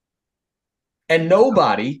 And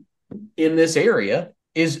nobody in this area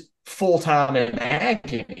is full-time in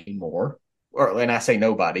ag anymore. and I say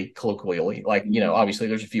nobody colloquially, like, obviously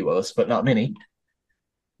there's a few of us, but not many,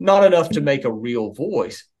 not enough to make a real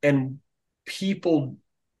voice. And people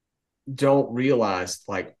don't realize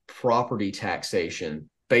like property taxation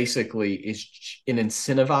basically is an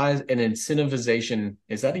incentivization.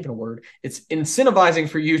 Is that even a word? It's incentivizing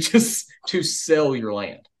for you to sell your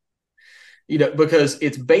land, because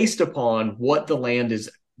it's based upon what the land is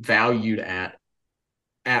valued at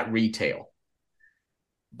retail.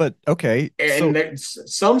 But okay, so And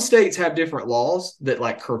some states have different laws that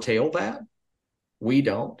like curtail that. We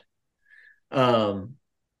don't. Um,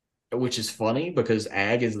 which is funny because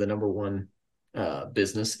ag is the number one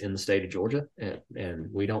business in the state of Georgia, and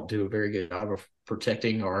we don't do a very good job of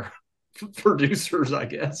protecting our producers, I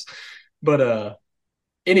guess. But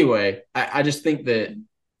anyway, I just think that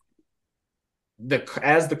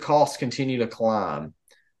as the costs continue to climb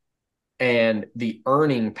and the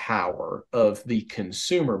earning power of the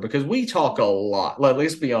consumer, because we talk a lot,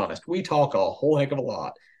 let's be honest, we talk a whole heck of a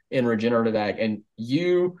lot in regenerative ag, and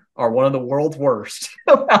you are one of the world's worst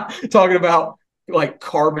talking about like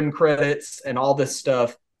carbon credits and all this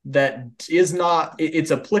stuff that is not,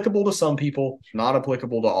 it's applicable to some people, not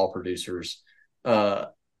applicable to all producers. And,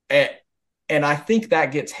 and I think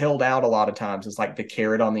that gets held out a lot of times. It's like the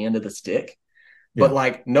carrot on the end of the stick. But yeah.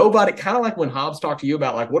 like nobody, kind of like when Hobbs talked to you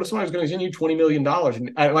about like, what if somebody was going to send you $20 million?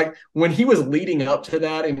 And like when he was leading up to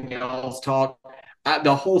that in y'all's talk,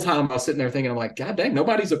 the whole time I was sitting there thinking, I'm like, God dang,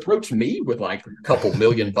 nobody's approached me with like a couple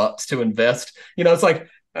 $1,000,000 to invest. It's like,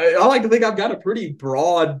 I like to think I've got a pretty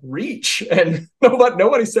broad reach, and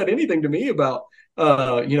nobody said anything to me about,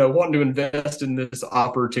 wanting to invest in this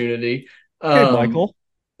opportunity. Okay, Michael,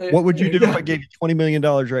 what would you do if Yeah, I gave you $20 million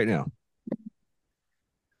right now?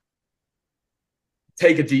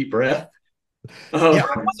 take a deep breath. Yeah,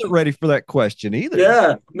 I wasn't ready for that question either.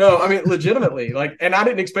 Yeah, no, I mean, legitimately, like, and I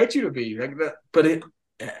didn't expect you to be like that, but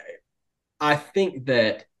I think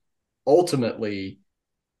that ultimately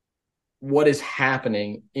what is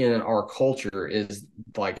happening in our culture is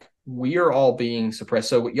like we are all being suppressed.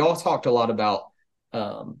 So y'all talked a lot about,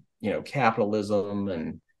 capitalism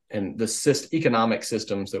and the economic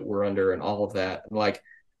systems that we're under and all of that. Like,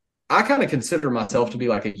 I kind of consider myself to be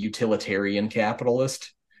like a utilitarian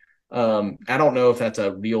capitalist. I don't know if that's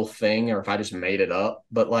a real thing or if I just made it up,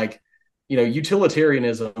 but like,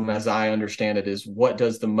 utilitarianism, as I understand it, is what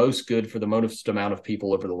does the most good for the most amount of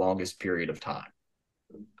people over the longest period of time.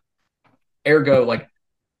 Ergo, like,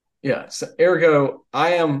 yeah, so ergo,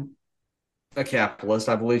 I am a capitalist.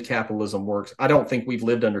 I believe capitalism works. I don't think we've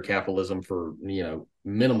lived under capitalism for,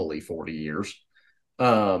 minimally 40 years,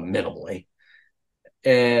 minimally.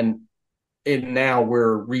 And now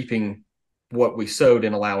we're reaping what we sowed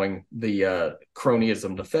in allowing the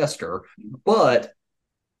cronyism to fester. But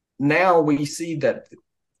now we see that,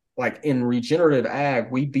 like in regenerative ag,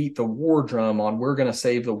 we beat the war drum on we're going to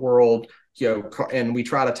save the world, and we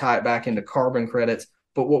try to tie it back into carbon credits.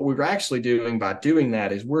 But what we're actually doing by doing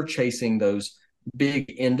that is we're chasing those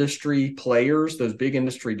big industry players, those big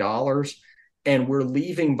industry dollars, and we're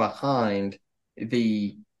leaving behind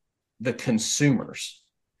the consumers.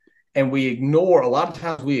 And a lot of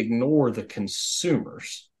times we ignore the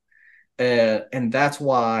consumers. And that's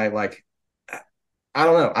why, like, I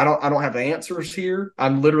don't know. I don't have the answers here.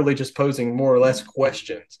 I'm literally just posing more or less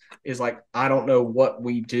questions. Is like, I don't know what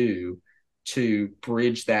we do to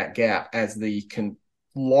bridge that gap as the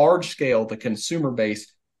large scale, the consumer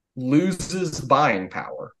base loses buying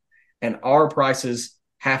power and our prices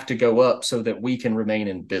have to go up so that we can remain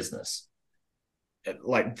in business.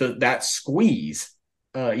 Like that squeeze,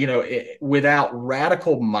 without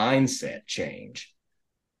radical mindset change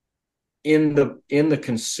in the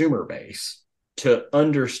consumer base to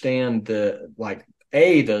understand the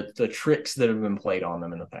tricks that have been played on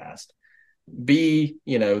them in the past, B,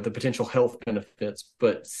 the potential health benefits,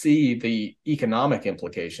 but C, the economic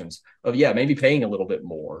implications of, maybe paying a little bit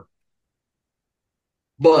more,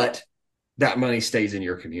 but that money stays in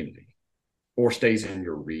your community or stays in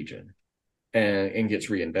your region and gets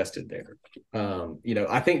reinvested there.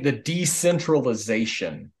 I think the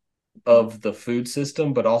decentralization of the food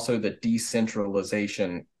system, but also the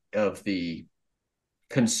decentralization of the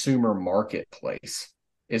consumer marketplace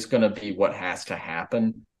is going to be what has to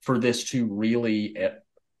happen for this to really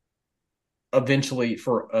eventually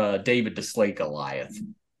for David to slay Goliath,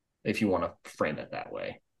 if you want to frame it that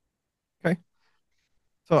way. Okay.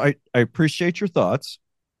 So I appreciate your thoughts.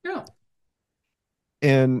 Yeah.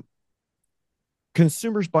 And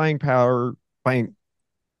consumers' buying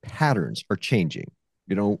patterns are changing.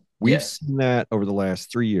 We've Yes. seen that over the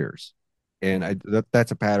last 3 years. And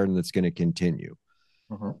that's a pattern that's going to continue.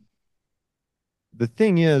 Mm-hmm. The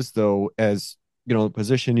thing is, though, as the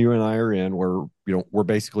position you and I are in, where we're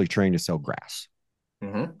basically trained to sell grass.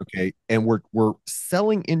 Mm-hmm. Okay. And we're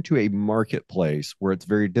selling into a marketplace where it's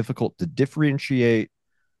very difficult to differentiate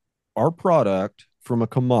our product from a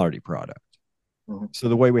commodity product. Mm-hmm. So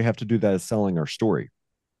the way we have to do that is selling our story.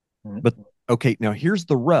 But Mm-hmm. okay, now here's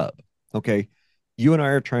the rub. Okay. You and I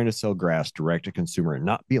are trying to sell grass direct to consumer and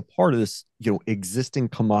not be a part of this, existing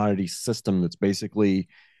commodity system that's basically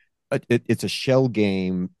it's a shell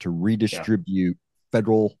game to Yeah. redistribute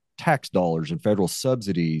federal tax dollars and federal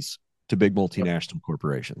subsidies to big Yep. multinational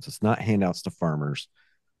corporations. It's not handouts to farmers.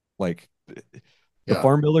 Like the Yeah.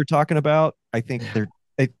 farm bill they're talking about, I think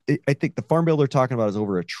the farm bill they're talking about is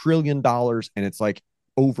over $1 trillion, and it's like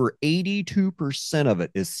over 82% of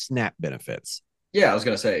it is SNAP benefits. Yeah, I was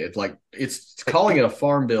gonna say it's like it's calling And, it a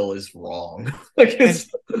farm bill is wrong. Like and it's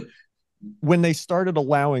when they started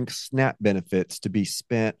allowing SNAP benefits to be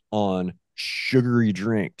spent on sugary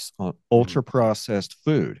drinks, on ultra processed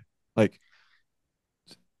food, like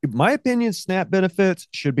in my opinion, SNAP benefits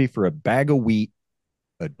should be for a bag of wheat,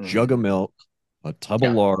 a jug Mhm. of milk, a tub of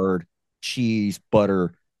Yeah, lard, cheese,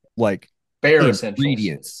 butter, like bare essentials.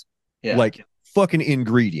 ingredients, Yeah, like fucking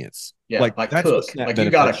ingredients. yeah, Like like that's what cook. SNAP Like you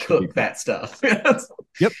got benefits to should be cook for. that stuff.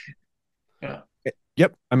 Yep. Yeah,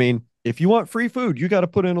 Yep. I mean, if you want free food, you got to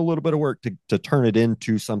put in a little bit of work to turn it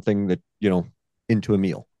into something that, into a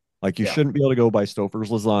meal. Like you yeah. shouldn't be able to go buy Stouffer's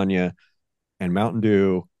lasagna and Mountain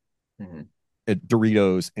Dew Hmm. and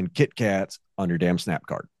Doritos and Kit Kats on your damn Snap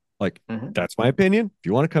card. Like, Hmm. that's my opinion. If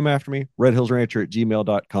you want to come after me,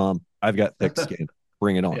 redhillsrancher@gmail.com. I've got thick skin.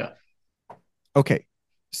 Bring it on. Yeah. Okay.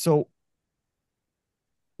 So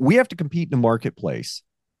we have to compete in a marketplace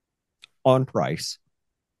on price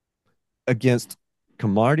against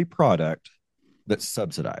commodity product that's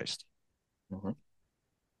subsidized. Hmm.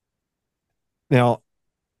 Now,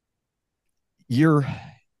 your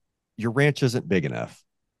your ranch isn't big enough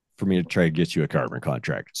for me to try to get you a carbon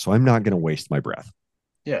contract. So I'm not going to waste my breath.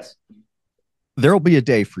 Yes. There'll be a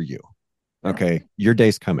day for you. Yeah. Okay. Your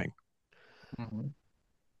day's coming. Hmm.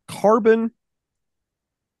 Carbon,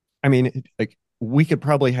 I mean, like we could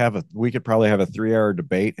probably have a 3 hour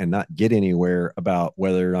debate and not get anywhere about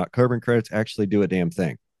whether or not carbon credits actually do a damn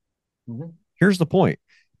thing. Hmm. Here's the point.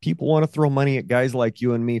 People want to throw money at guys like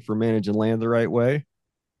you and me for managing land the right way.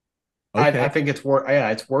 I Okay. think it's worth. Yeah,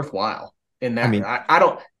 it's worthwhile. In I that, mean, I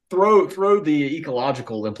don't throw the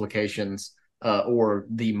ecological implications or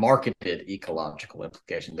the marketed ecological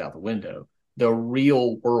implications out the window. The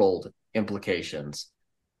real world implications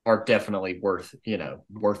are definitely worth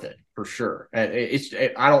it for sure.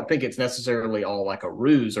 I don't think it's necessarily all like a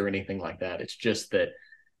ruse or anything like that. It's just that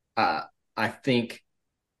uh, I think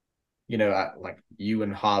like you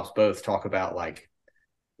and Hobbs both talk about like,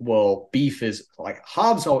 well, beef is like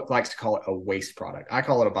Hobbs likes to call it a waste product. I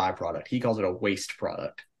call it a byproduct. He calls it a waste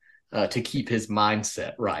product to keep his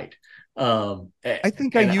mindset right. I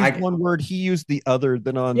think I And used I one word. He used the other.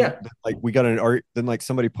 Then on yeah like we got an art. Then like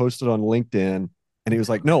somebody posted on LinkedIn, and he was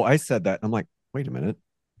like, "No, I said that." And I'm like, "Wait a minute."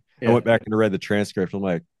 I yeah. went back and read the transcript. I'm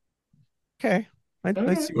like, "Okay, I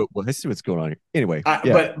Okay. see I see what's going on here." Anyway, I,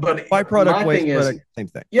 yeah, but byproduct, my thing waste is, product, same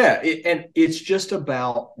thing. yeah, and it's just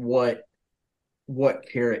about what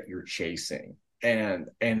carrot you're chasing, and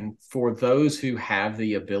for those who have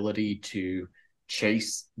the ability to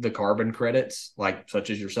chase the carbon credits, like such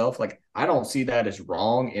as yourself, like I don't see that as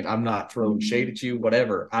wrong, and I'm not throwing shade at you,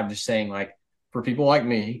 whatever. I'm just saying, like, for people like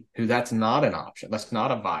me who that's not an option, that's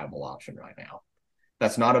not a viable option right now.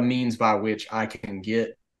 That's not a means by which I can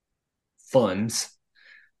get funds.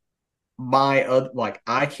 Like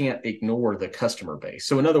I can't ignore the customer base.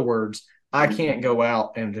 So in other words, I can't go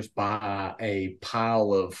out and just buy a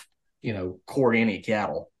pile of Corriente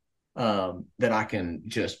cattle that I can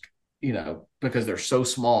just because they're so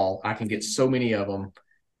small, I can get so many of them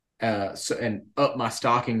and up my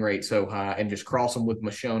stocking rate so high and just cross them with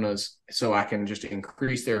Mashonas so I can just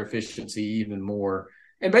increase their efficiency even more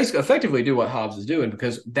and basically effectively do what Hobbs is doing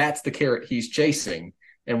because that's the carrot he's chasing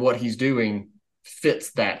and what he's doing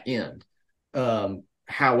fits that end.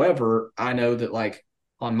 However, I know that like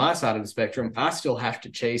on my side of the spectrum, I still have to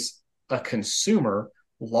chase a consumer,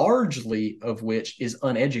 largely of which is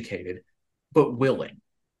uneducated, but willing.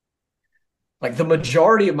 Like the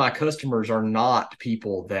majority of my customers are not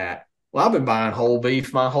people that, well, I've been buying whole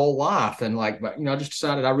beef my whole life. And like, I just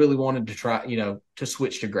decided I really wanted to try, to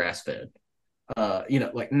switch to grass fed.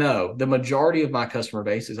 Like, no, the majority of my customer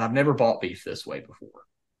base is I've never bought beef this way before.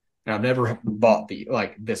 And I've never bought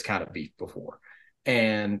like this kind of beef before.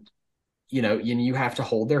 And, you have to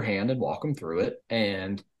hold their hand and walk them through it.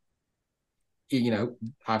 And,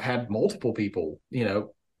 I've had multiple people,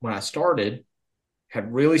 when I started,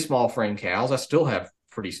 had really small frame cows. I still have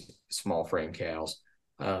pretty small frame cows.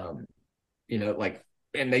 Like,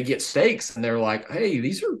 and they get steaks and they're like, hey,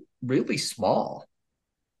 these are really small.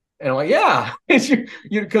 And I'm like, yeah,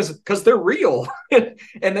 because they're real and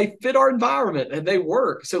they fit our environment and they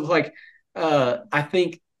work. So like, I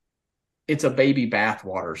think it's a baby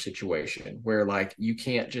bathwater situation where like you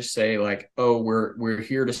can't just say like, oh, we're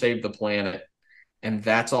here to save the planet and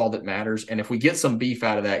that's all that matters. And if we get some beef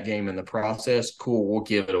out of that game in the process, cool, we'll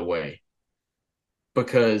give it away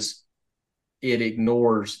because it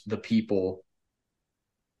ignores the people.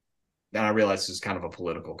 And I realize this is kind of a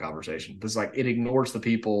political conversation. But it's like it ignores the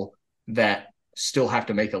people that still have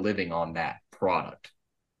to make a living on that product.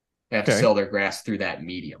 They have to sell their grass through that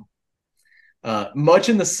medium. Much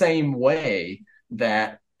in the same way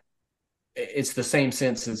that it's the same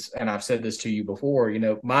sense as, and I've said this to you before,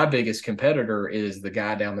 my biggest competitor is the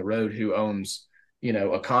guy down the road who owns,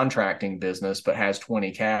 a contracting business, but has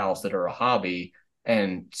 20 cows that are a hobby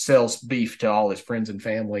and sells beef to all his friends and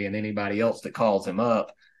family and anybody else that calls him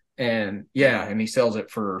up. And he sells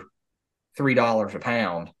it for $3 a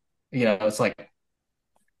pound. It's like,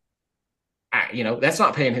 that's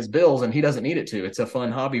not paying his bills and he doesn't need it to. It's a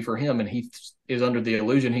fun hobby for him and he is under the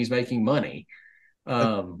illusion he's making money.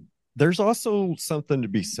 There's also something to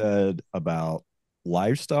be said about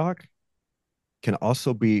livestock can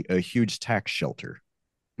also be a huge tax shelter.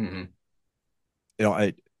 Mm-hmm.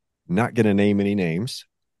 I'm not going to name any names.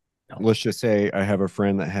 No. Let's just say I have a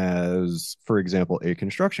friend that has, for example, a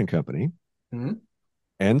construction company and,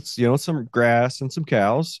 some grass and some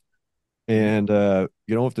cows. And,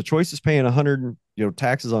 if the choice is paying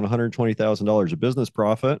taxes on $120,000 of business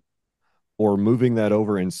profit or moving that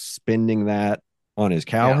over and spending that on his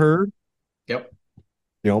cow herd. Yep.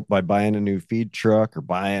 By buying a new feed truck or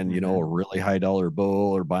buying, a really high dollar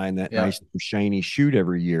bull or buying that nice shiny chute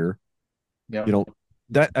every year. Yeah.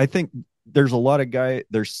 That I think there's a lot of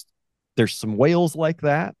there's some whales like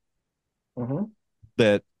that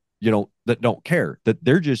that, that don't care, that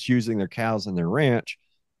they're just using their cows and their ranch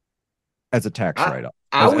as a tax write-off.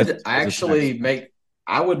 I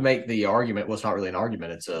would make the argument. Well, it's not really an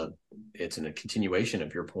argument. It's a continuation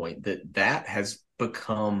of your point that has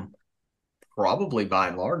become probably by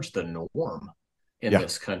and large the norm in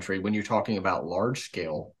this country when you're talking about large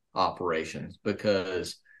scale operations,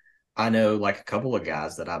 because I know like a couple of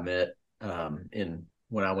guys that I met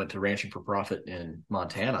when I went to Ranching for Profit in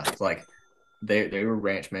Montana. It's like they were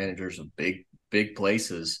ranch managers of big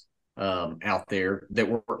places out there that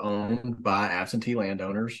were owned by absentee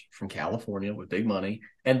landowners from California with big money,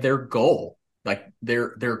 and their goal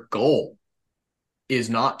is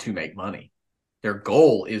not to make money. Their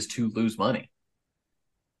goal is to lose money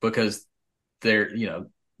because the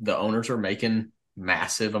owners are making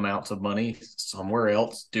massive amounts of money somewhere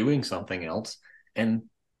else doing something else, and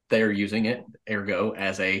they're using it ergo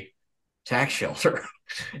as a tax shelter.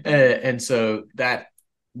 And so that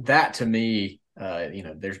to me,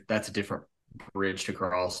 that's a different bridge to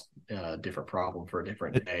cross, different problem for a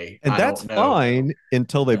different day. And that's fine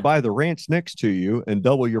until they buy the ranch next to you and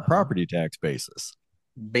double your property tax basis.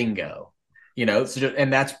 Bingo.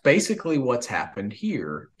 And that's basically what's happened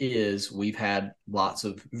here is we've had lots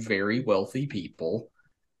of very wealthy people,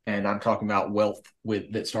 and I'm talking about wealth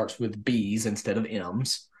that starts with B's instead of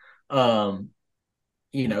M's, come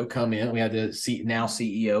in. We had the now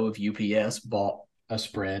CEO of UPS bought a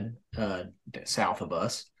spread south of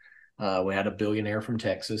us. We had a billionaire from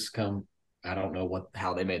Texas come. I don't know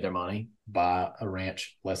how they made their money, buy a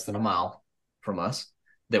ranch less than a mile from us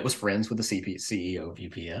that was friends with the CEO of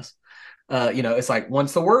UPS. It's like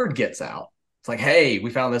once the word gets out, it's like, hey,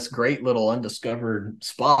 we found this great little undiscovered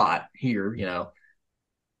spot here.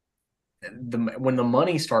 When the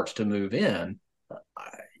money starts to move in,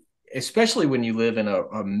 especially when you live in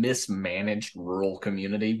a mismanaged rural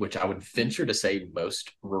community, which I would venture to say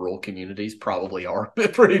most rural communities probably are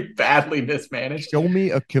pretty badly mismanaged. Show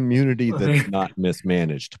me a community that's not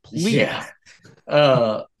mismanaged, please. Yeah.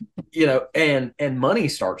 And money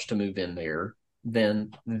starts to move in there,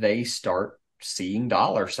 then they start seeing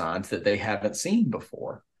dollar signs that they haven't seen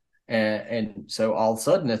before. And so all of a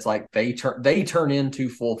sudden it's like they turn into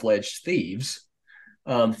full-fledged thieves,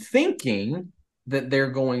 thinking that they're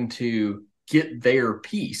going to get their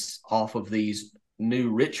piece off of these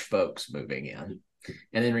new rich folks moving in.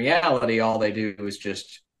 And in reality, all they do is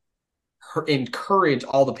just encourage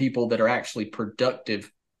all the people that are actually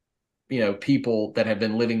productive, people that have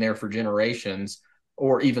been living there for generations,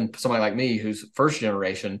 or even somebody like me who's first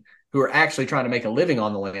generation, who are actually trying to make a living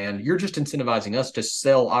on the land. You're just incentivizing us to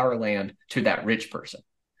sell our land to that rich person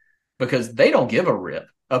because they don't give a rip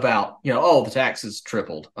about, the taxes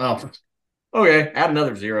tripled. Oh, Okay, add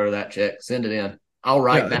another zero to that check, send it in. I'll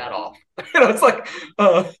write Yeah. that off. It's like,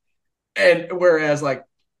 and whereas like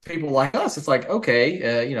people like us, it's like,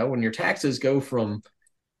 okay, when your taxes go from,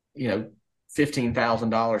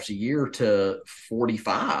 $15,000 a year to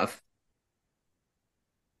 45,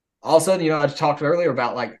 all of a sudden, I talked earlier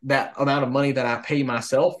about like that amount of money that I pay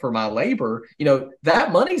myself for my labor,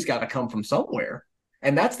 that money's got to come from somewhere.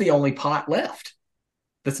 And that's the only pot left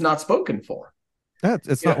that's not spoken for.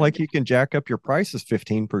 It's not like you can jack up your prices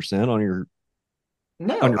 15% on your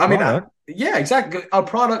No, I mean, product. yeah, exactly. A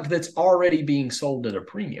product that's already being sold at a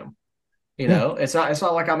premium. Yeah. It's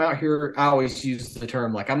not like I'm out here. I always use the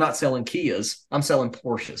term like I'm not selling Kias, I'm selling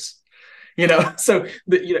Porsches. So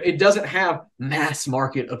it doesn't have mass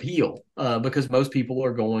market appeal because most people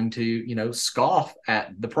are going to scoff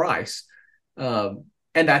at the price, and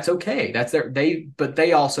that's okay. That's but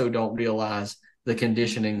they also don't realize the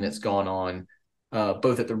conditioning that's gone on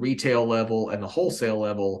both at the retail level and the wholesale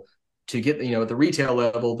level to get at the retail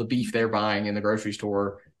level the beef they're buying in the grocery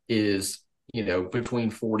store is between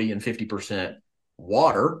 40 and 50%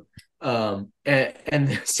 water,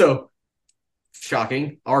 and so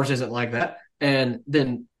shocking. Ours isn't like that. And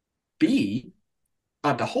then B,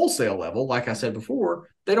 at the wholesale level, like I said before,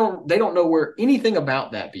 they don't know where anything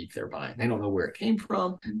about that beef they're buying. They don't know where it came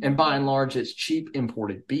from. And by and large, it's cheap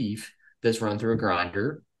imported beef that's run through a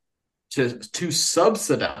grinder to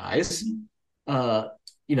subsidize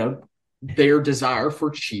their desire for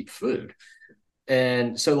cheap food.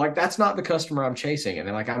 And so like that's not the customer I'm chasing.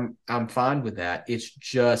 And like I'm fine with that. It's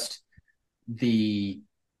just the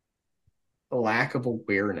lack of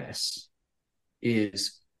awareness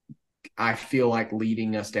is, I feel like,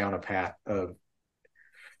 leading us down a path of,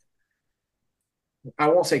 I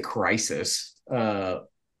won't say crisis, but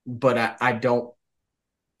I don't,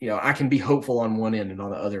 I can be hopeful on one end, and on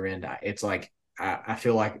the other end, it's like I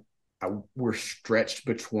feel like we're stretched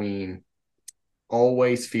between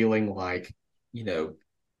always feeling like,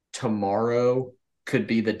 tomorrow could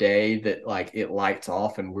be the day that like it lights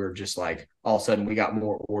off and we're just like all of a sudden we got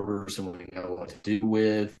more orders and we know what to do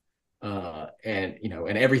with, and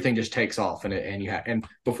everything just takes off, and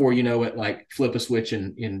before you know it, like flip a switch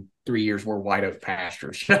in 3 years we're white oak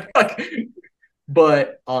pastures.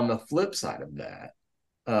 But on the flip side of that,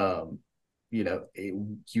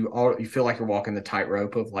 you feel like you're walking the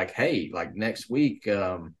tightrope of like, hey, like next week,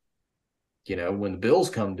 when the bills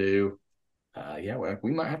come due,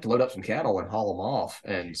 we might have to load up some cattle and haul them off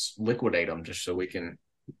and liquidate them just so we can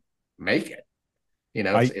make it.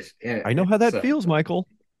 I know how that feels, Michael.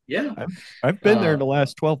 Yeah. I've been there in the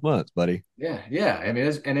last 12 months, buddy. Yeah. I mean,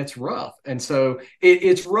 it's rough. And so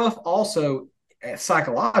it's rough also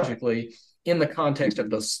psychologically in the context of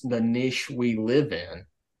the niche we live in,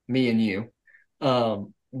 me and you,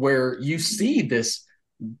 where you see this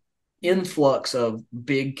influx of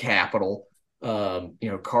big capital,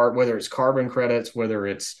 whether it's carbon credits, whether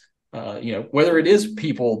it's, whether it is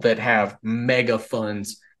people that have mega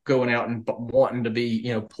funds going out and wanting to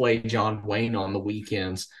be, play John Wayne on the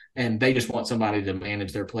weekends, and they just want somebody to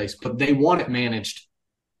manage their place, but they want it managed,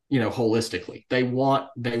 holistically. They want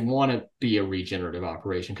to be a regenerative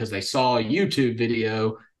operation because they saw a YouTube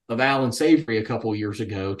video of Alan Savory a couple of years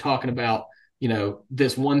ago talking about,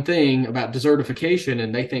 this one thing about desertification,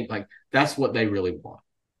 and they think like that's what they really want.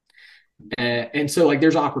 And so like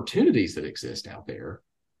there's opportunities that exist out there,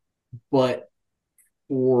 but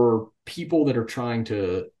for people that are trying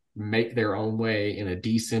to make their own way in a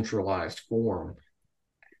decentralized form,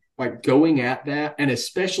 like going at that, and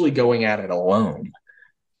especially going at it alone,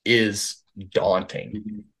 is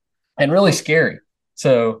daunting and really scary.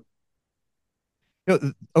 So,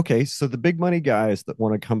 okay, so the big money guys that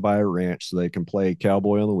want to come buy a ranch so they can play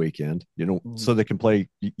cowboy on the weekend, so they can play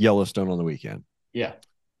Yellowstone on the weekend. Yeah.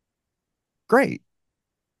 Great.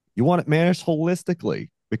 You want it managed holistically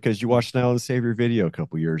because you watched an Alan Savory video a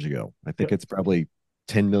couple years ago. I think it's probably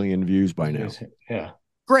 10 million views by now. Yeah.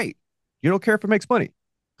 Great. You don't care if it makes money.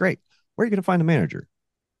 Great. Where are you going to find a manager?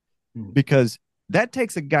 Because that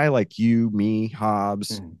takes a guy like you, me,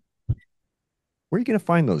 Hobbs. Where are you going to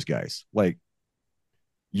find those guys? Like,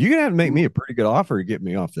 you're going to have to make me a pretty good offer to get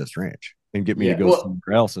me off this ranch and get me to go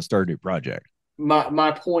somewhere else and start a new project.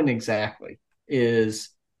 My point exactly is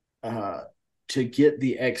to get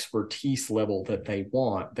the expertise level that they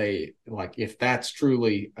want, they like, if that's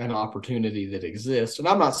truly an opportunity that exists, and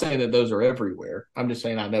I'm not saying that those are everywhere, I'm just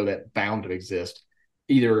saying I know that bound to exist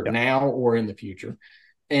either now or in the future.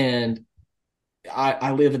 And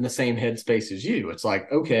I live in the same headspace as you. It's like,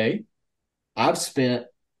 okay, I've spent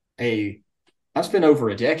over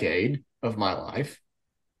a decade of my life,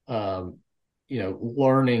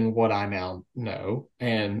 learning what I now know.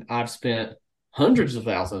 And I've spent hundreds of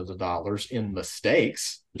thousands of dollars in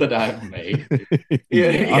mistakes that I've made,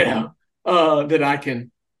 Yeah. that I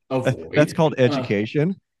can That's avoid. called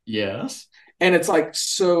education. Yes. And it's like,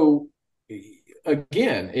 so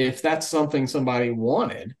again, if that's something somebody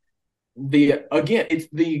wanted, it's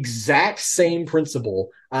the exact same principle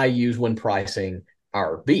I use when pricing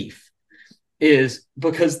our beef, is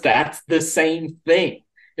because that's the same thing.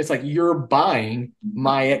 It's like you're buying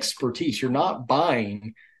my expertise. You're not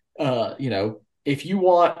buying, if you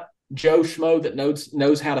want Joe Schmo that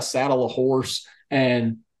knows how to saddle a horse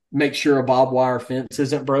and make sure a barbed wire fence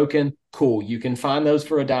isn't broken, cool. You can find those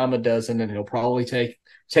for a dime a dozen, and he'll probably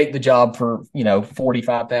take the job for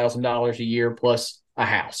 $45,000 a year plus a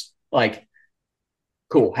house. Like,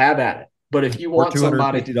 cool, have at it. But if you Or want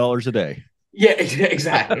somebody, $250 a day. yeah,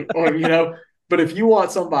 exactly. Or but if you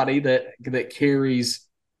want somebody that carries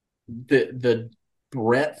the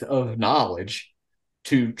breadth of knowledge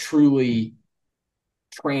to truly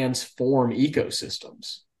transform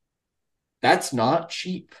ecosystems, that's not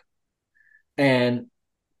cheap. And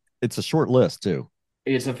It's a short list too.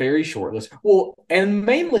 it's a very short list. Well, and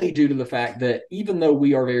mainly due to the fact that even though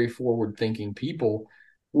we are very forward thinking people,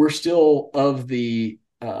 we're still of the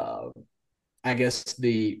I guess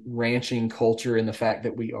the ranching culture, in the fact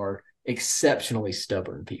that we are exceptionally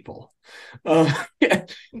stubborn people. I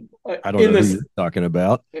don't know who you're talking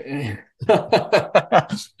about. Like,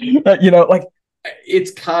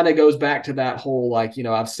 it's kind of goes back to that whole, like,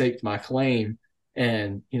 I've staked my claim,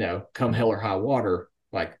 and come hell or high water,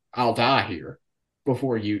 like, I'll die here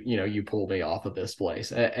before you pull me off of this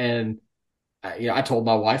place. And I told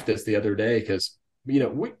my wife this the other day, because we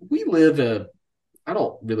live I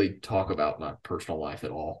don't really talk about my personal life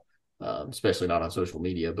at all, especially not on social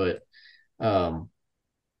media, but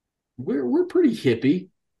we're pretty hippie,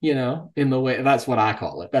 in the way, that's what I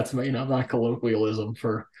call it. That's my colloquialism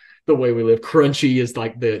for the way we live. Crunchy is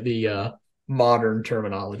like the modern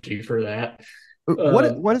terminology for that.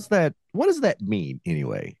 What is that? What does that mean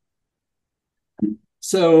anyway?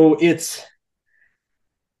 So it's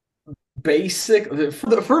basic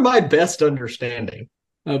for my best understanding,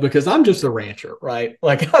 because I'm just a rancher, right?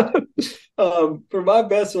 Like, for my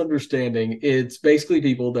best understanding, it's basically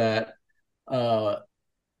people that,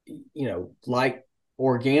 like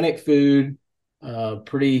organic food,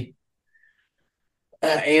 pretty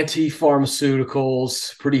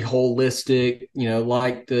anti-pharmaceuticals, pretty holistic,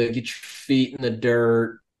 like to get your feet in the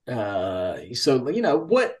dirt. So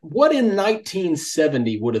what in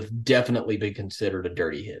 1970 would have definitely been considered a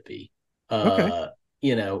dirty hippie. Okay.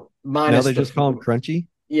 Now Minus they just call them crunchy.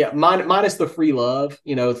 yeah, minus the free love.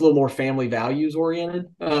 It's a little more family values oriented.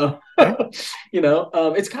 Okay.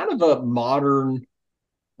 It's kind of a modern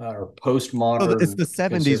or So it's postmodern the 70s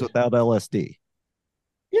conservative. without LSD.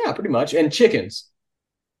 Yeah, pretty much. And chickens.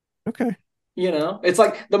 Okay. It's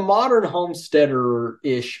like the modern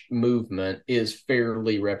homesteader-ish movement is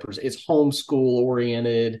fairly represent. It's homeschool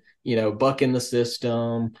oriented. Bucking the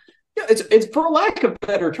system. Yeah, it's for lack of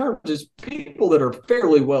better terms, it's people that are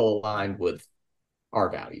fairly well aligned with our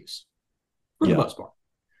values for the Yeah. most part.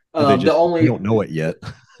 They The they only don't know it yet.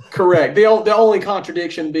 Correct. The only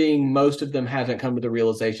contradiction being most of them haven't come to the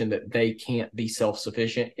realization that they can't be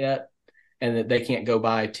self-sufficient yet, and that they can't go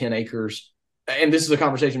buy 10 acres. And this is a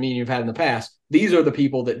conversation me and you've had in the past. These are the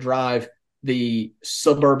people that drive the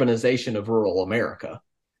suburbanization of rural America.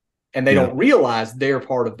 And they Yeah. don't realize they're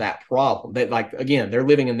part of that problem. That, like, again, they're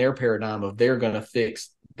living in their paradigm of they're going to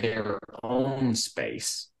fix their own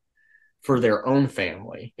space for their own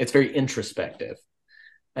family. It's very introspective,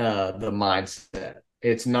 the mindset.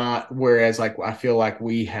 It's not, whereas, like, I feel like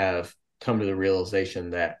we have come to the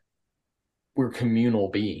realization that we're communal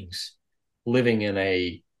beings living in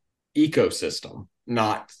a ecosystem,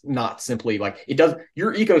 not simply like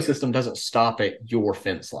your ecosystem doesn't stop at your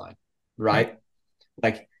fence line, right?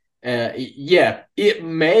 Like, yeah, it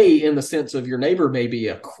may, in the sense of your neighbor may be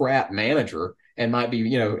a crap manager and might be,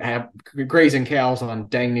 have grazing cows on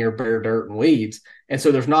dang near bare dirt and weeds. And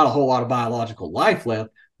so there's not a whole lot of biological life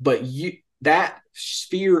left, but that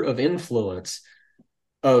sphere of influence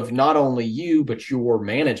of not only you, but your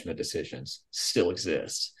management decisions still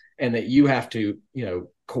exists. And that you have to,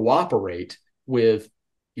 cooperate with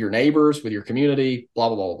your neighbors, with your community, blah,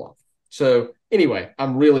 blah, blah, blah. So anyway,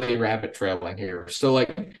 I'm really rabbit trailing here. So,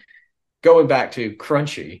 like, going back to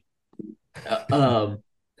crunchy, so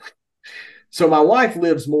my wife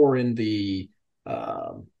lives more in the,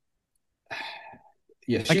 yeah,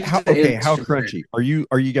 Like she's how crunchy? Are you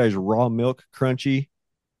guys raw milk crunchy?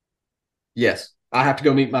 Yes, I have to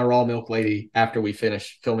go meet my raw milk lady after we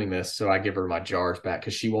finish filming this, so I give her my jars back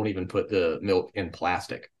because she won't even put the milk in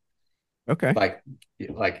plastic. Okay. Like,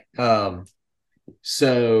 um,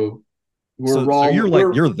 So So you're like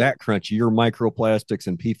we're you're that crunchy. You're microplastics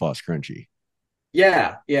and PFAS crunchy.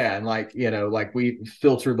 yeah, yeah, and like like we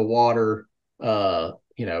filter the water,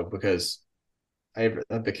 because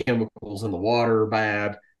the chemicals in the water are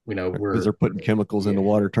bad. Because We're they're putting chemicals in yeah, the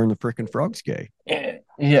water, turn the freaking frogs gay. yeah,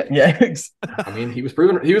 yeah. I mean, he was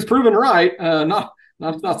proven right.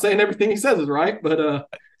 Not saying everything he says is right, but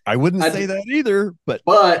I wouldn't I say that either, but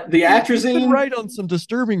the he's been atrazine, right on some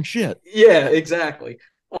disturbing shit. yeah, exactly.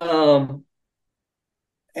 Um,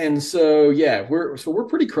 and so yeah, we're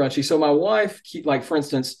pretty crunchy. So my wife, like for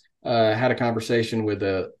instance, had a conversation with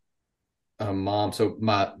a mom. So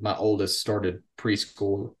my oldest started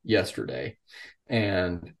preschool yesterday,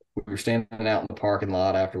 and we were standing out in the parking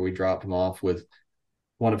lot after we dropped him off with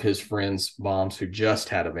one of his friends' moms who just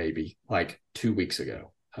had a baby like 2 weeks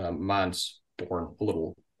ago. Mine's born a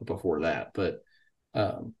little before that, but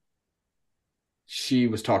um, she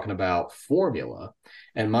was talking about formula,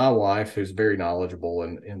 and my wife, who's very knowledgeable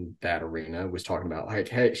in that arena, was talking about like,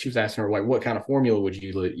 hey, she was asking her like, what kind of formula would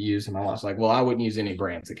you use? And my wife's like, well, I wouldn't use any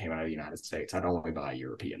brands that came out of the United States. I'd only buy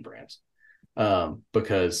European brands,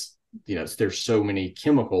 because there's so many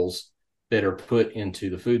chemicals that are put into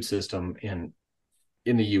the food system in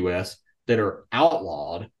the U.S. that are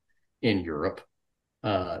outlawed in Europe,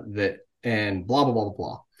 that and blah blah blah blah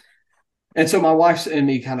blah. And so my wife and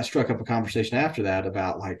me kind of struck up a conversation after that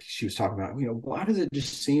about like she was talking about, why does it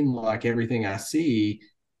just seem like everything I see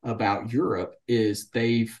about Europe is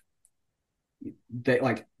like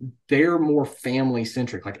they're more family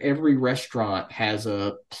centric. Like every restaurant has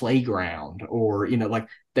a playground, or like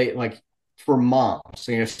they like for moms.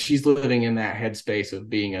 She's living in that headspace of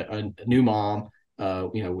being a new mom,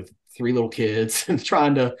 with three little kids and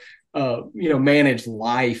trying to, manage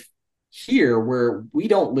life here, where we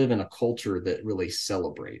don't live in a culture that really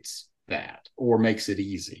celebrates that or makes it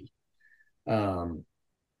easy. Um,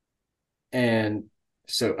 and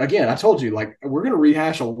so again, I told you, like, we're going to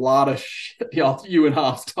rehash a lot of shit you and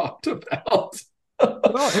Hobbs talked about.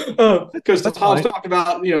 Well, Because that's Hobbs fine. talked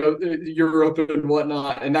about Europe and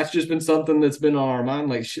whatnot, and that's just been something that's been on our mind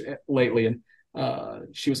like lately.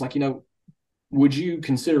 And she was like, would you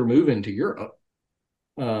consider moving to Europe?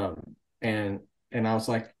 Um, and I was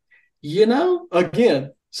like,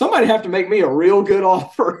 again, somebody have to make me a real good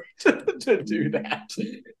offer to do that.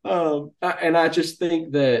 And I just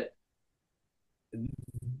think that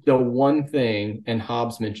the one thing, and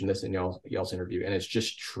Hobbs mentioned this in y'all's interview, and it's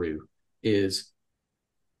just true, is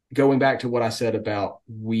going back to what I said about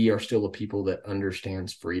we are still a people that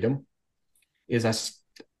understands freedom. Is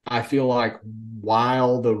I feel like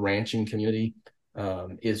while the ranching community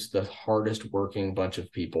is the hardest working bunch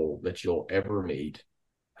of people that you'll ever meet,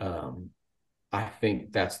 um, I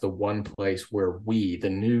think that's the one place where we, the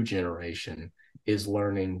new generation, is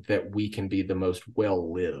learning that we can be the most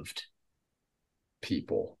well lived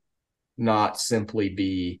people, not simply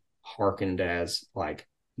be hearkened as like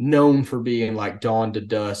known for being like dawn to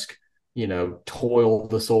dusk, toil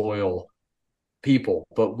the soil people,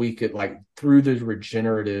 but we could like through the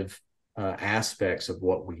regenerative aspects of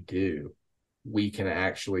what we do, we can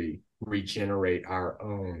actually regenerate our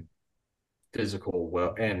own physical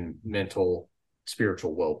well and mental,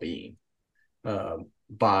 spiritual well-being,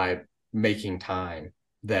 by making time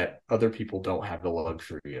that other people don't have the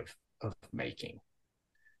luxury of making.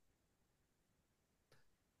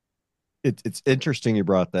 It's interesting you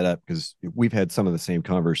brought that up because we've had some of the same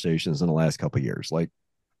conversations in the last couple of years. Like,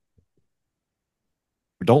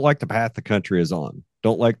 we don't like the path the country is on.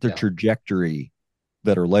 Don't like the Yeah. trajectory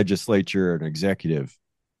that our legislature and executive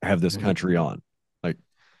have this Mm-hmm. country on. Like,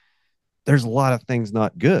 there's a lot of things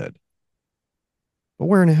not good. But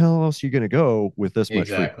where in the hell else are you going to go with this much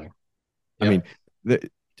freedom? Exactly. I mean, Yep.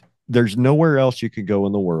 there's nowhere else you can go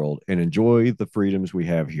in the world and enjoy the freedoms we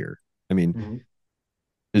have here. I mean, Mm-hmm.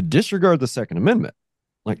 disregard the Second Amendment.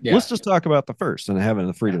 Like, let's Yeah. just talk about the first and having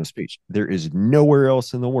the Yeah. freedom of speech. There is nowhere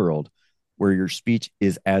else in the world where your speech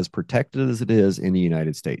is as protected as it is in the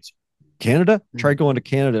United States. Canada, try Mm-hmm. going to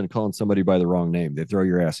Canada and calling somebody by the wrong name. They throw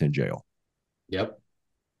your ass in jail. Yep.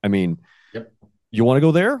 I mean, Yep. you want to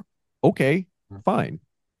go there? Okay, fine.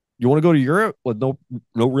 You want to go to Europe with no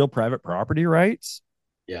real private property rights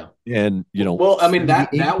Yeah. and Well, I mean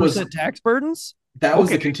 80% tax burdens? that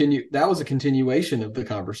was Okay. a continuation of the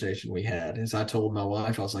conversation we had. As I told my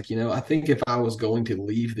wife, I was like, I think if I was going to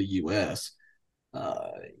leave the US,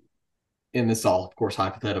 uh and this is all of course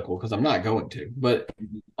hypothetical because I'm not going to, but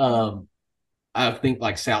um I think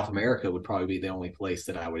like South America would probably be the only place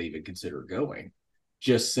that I would even consider going,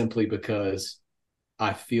 just simply because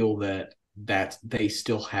I feel that they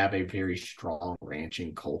still have a very strong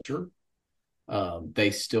ranching culture.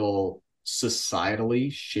 They still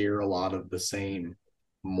societally share a lot of the same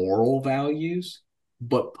moral values,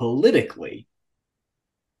 but politically,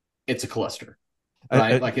 it's a cluster, I,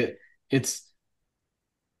 right? I, Like it's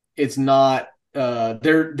not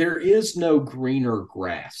there is no greener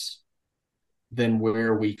grass than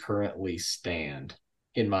where we currently stand,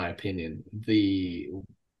 in my opinion. the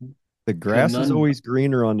grass is Conundrum. always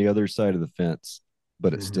greener on the other side of the fence,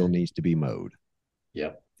 but it still Mm-hmm. needs to be mowed.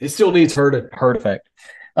 Yep. It still needs herd effect.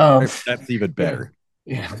 Um, That's even yeah. better.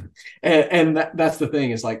 Yeah. And that's the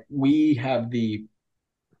thing, is like we have the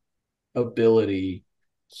ability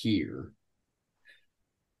here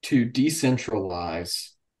to decentralize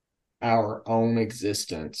our own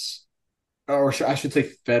existence, or I should say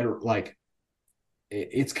federal, like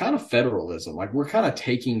it's kind of federalism. Like we're kind of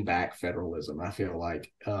taking back federalism, I feel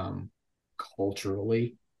like,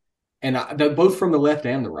 culturally, and both from the left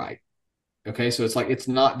and the right. Okay, so it's like it's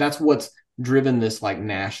not, that's what's driven this like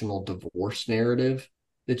national divorce narrative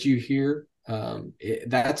that you hear.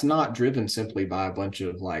 That's not driven simply by a bunch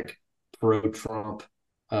of like pro-Trump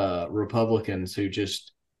Republicans who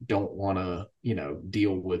just don't want to,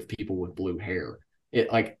 deal with people with blue hair.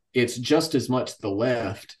 It's just as much the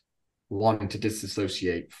left wanting to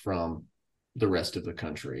disassociate from the rest of the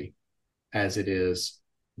country as it is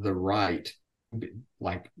the right,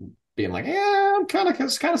 like being like, yeah, I'm kind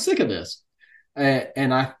of sick of this.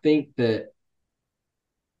 And I think that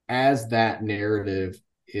as that narrative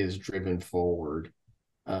is driven forward,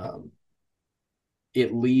 um,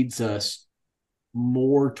 it leads us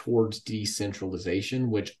more towards decentralization,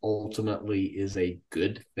 which ultimately is a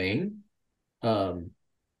good thing. Um,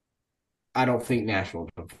 I don't think national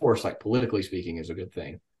divorce, like politically speaking, is a good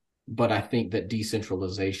thing, but I think that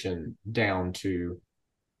decentralization down to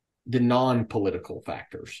the non-political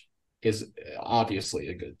factors is obviously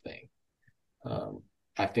a good thing.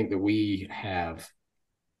 I think that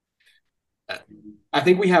I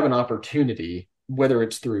think we have an opportunity, whether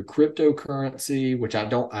it's through cryptocurrency, which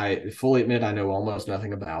I fully admit I know almost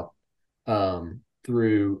nothing about,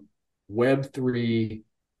 through Web3,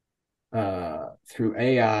 through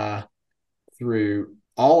AI, through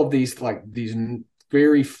all of these, like these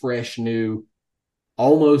very fresh, new,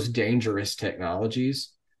 almost dangerous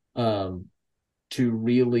technologies, to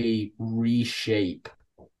really reshape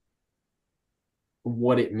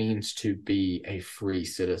what it means to be a free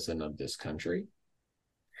citizen of this country.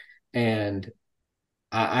 And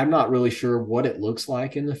I'm not really sure what it looks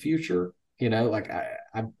like in the future. Like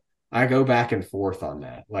I go back and forth on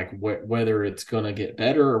that, like whether it's going to get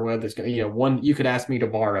better or whether it's going to, one, you could ask me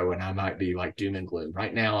tomorrow and I might be like doom and gloom.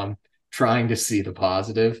 Right now, I'm trying to see the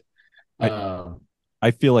positive. I, Um,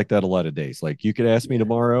 I feel like that a lot of days. Like you could ask me yeah.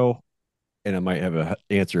 tomorrow and I might have a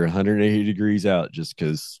answer 180 degrees out just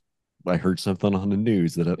because I heard something on the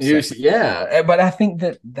news that upset me. Yeah, but I think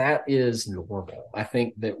that that is normal. I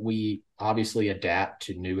think that we obviously adapt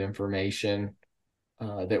to new information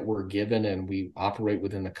that we're given, and we operate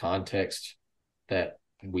within the context that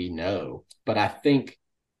we know. But I think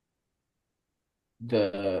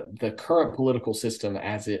the current political system,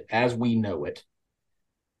 as we know it,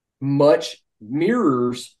 much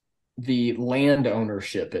mirrors the land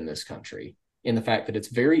ownership in this country, in the fact that it's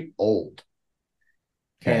very old.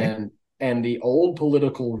 Okay. And the old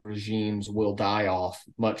political regimes will die off,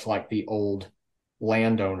 much like the old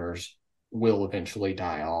landowners will eventually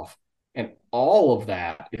die off. And all of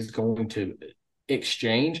that is going to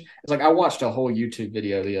exchange. It's like I watched a whole YouTube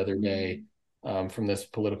video the other day, from this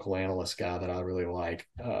political analyst guy that I really like.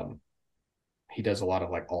 He does a lot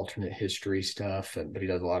of like alternate history stuff, but he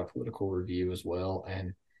does a lot of political review as well.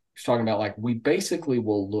 And he's talking about like we basically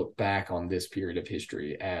will look back on this period of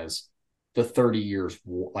history as the 30 years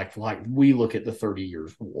war, like we look at the 30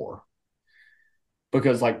 years war,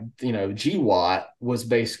 because like GWAT was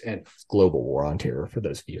based, and global war on terror for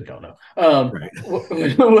those of you who don't know, Right.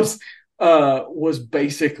 was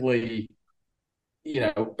basically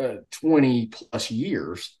 20 plus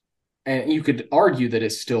years, and you could argue that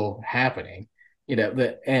it's still happening,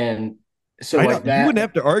 that, and so I don't, like you wouldn't that.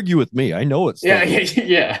 have to argue with me. I know it's Yeah, still.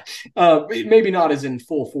 yeah, yeah. Maybe not as in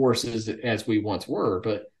full force as we once were,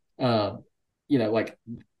 but like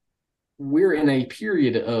we're in a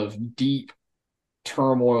period of deep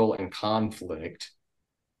turmoil and conflict,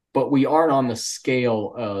 but we aren't on the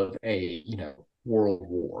scale of a world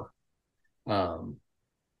war. Um,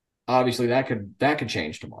 Obviously, that could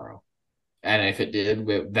change tomorrow, and if it did,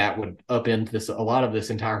 that would upend a lot of this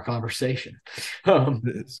entire conversation. Um,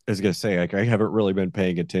 I was gonna say, like, I haven't really been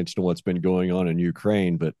paying attention to what's been going on in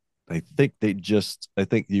Ukraine, but I think the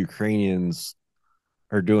Ukrainians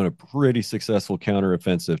are doing a pretty successful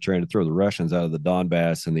counteroffensive trying to throw the Russians out of the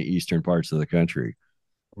Donbass and the eastern parts of the country.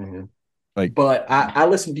 mhm. Like, But I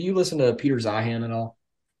listen. Do you listen to Peter Zeihan at all?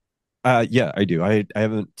 yeah, I do. I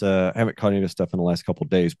haven't caught any of his stuff in the last couple of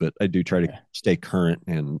days, but I do try to Yeah. stay current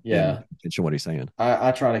and Yeah. attention what he's saying.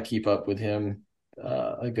 I try to keep up with him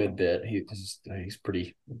a good bit. He's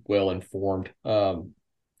pretty well informed.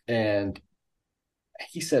 And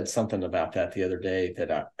he said something about that the other day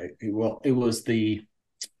that it was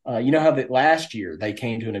you know how that last year they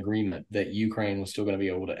came to an agreement that Ukraine was still going to be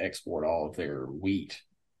able to export all of their wheat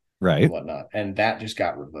and Right. whatnot, and that just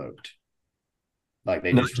got revoked. Like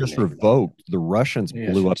they Not just just reneged on revoked, the Russians it.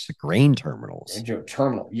 Yes, blew up the it's grain terminals.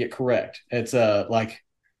 terminal. Yeah, correct. It's like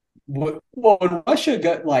well, when Russia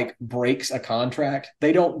got like breaks a contract,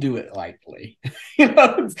 they don't do it lightly.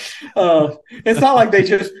 It's not like they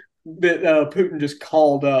just that Putin just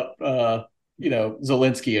called up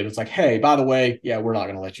Zelensky and it's like, hey, by the way, yeah, we're not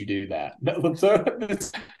going to let you do that. So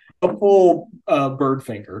it's a full bird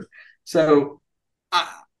finger. So,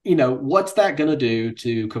 what's that going to do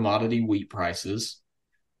to commodity wheat prices?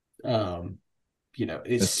 Um,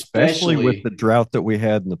 Especially with the especially. drought that we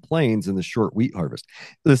had in the plains and the short wheat harvest.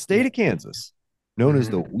 The state Yeah. of Kansas, known as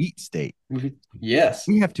the Mhm. wheat state, Yes.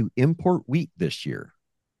 we have to import wheat this year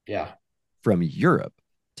Yeah. from Europe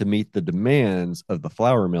to meet the demands of the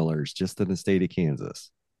flour millers just in the state of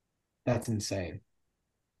Kansas. That's insane.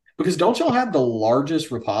 Because don't y'all have the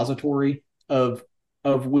largest repository of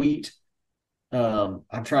wheat?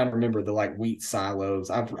 I'm trying to remember the like wheat silos.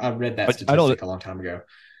 I've read that But I don't statistic a long time ago.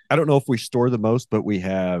 I don't know if we store the most, but we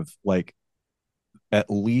have like at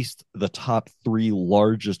least the top three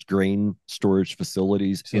largest grain storage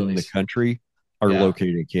facilities in the Facilities. country are Yeah.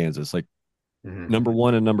 located in Kansas. Like Hmm. number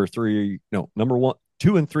one and number three, no, number one,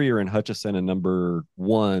 two and three are in Hutchinson, and number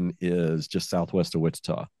one is just southwest of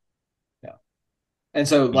Wichita. Yeah. And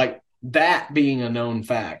so like that being a known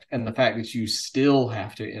fact and the fact that you still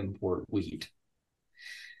have to import wheat,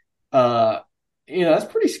 uh, that's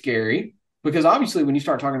pretty scary because obviously when you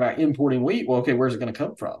start talking about importing wheat, well, okay, where's it going to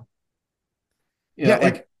come from? Yeah,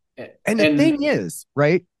 Like, and the and thing is,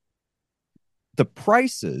 right? The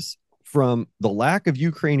prices from the lack of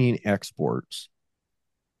Ukrainian exports,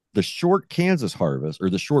 the short Kansas harvest or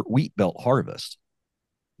the short wheat belt harvest,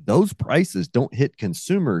 those prices don't hit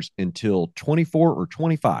consumers until 24 or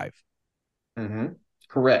 25. Mhm.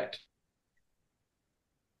 Correct.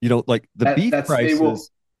 Like the beef That's it will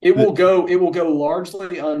prices, the, it will go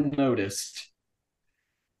largely unnoticed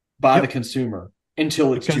by the yep, consumer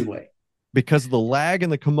until it's because too late. because of the lag in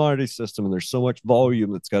the commodity system and there's so much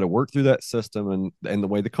volume that's got to work through that system and the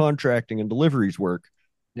way the contracting and deliveries work,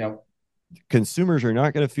 Yep. consumers are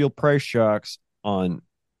not going to feel price shocks on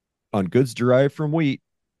goods derived from wheat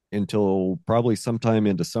until probably sometime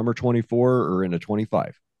into summer 24 or into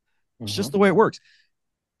 25. It's just the Hmm. way it works.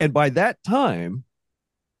 And by that time,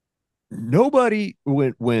 nobody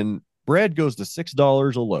when bread goes to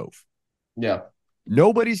 $6 a loaf, Yeah.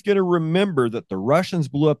 nobody's going to remember that the Russians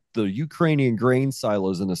blew up the Ukrainian grain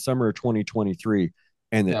silos in the summer of 2023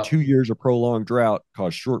 and that Yep. 2 years of prolonged drought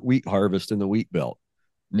caused short wheat harvest in the wheat belt.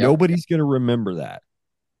 Yep. Nobody's going to remember that.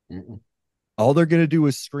 Mm-mm. All they're going to do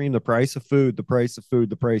is scream the price of food, the price of food,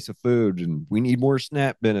 the price of food. And we need more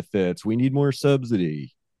SNAP benefits. We need more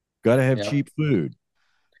subsidy. Got to have Yep. cheap food.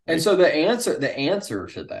 And Like, so the answer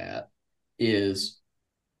to that is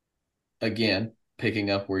again picking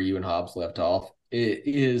up where you and Hobbs left off. It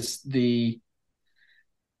is the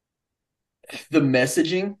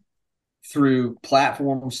messaging through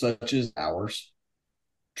platforms such as ours,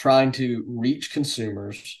 trying to reach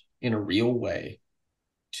consumers in a real way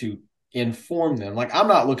to inform them. Like I'm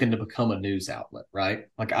not looking to become a news outlet, right?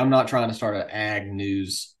 Like I'm not trying to start an ag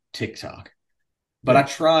news TikTok, but I right.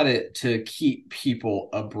 try to keep people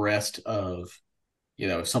abreast of,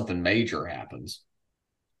 if something major happens.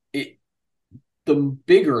 It The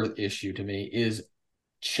bigger issue to me is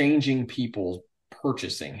changing people's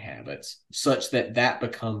purchasing habits such that that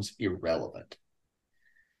becomes irrelevant.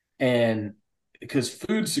 And because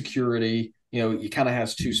food security, it kind of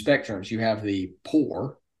has two spectrums. You have the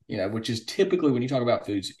poor, which is typically when you talk about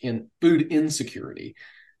food insecurity,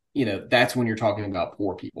 that's when you're talking about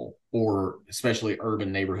poor people or especially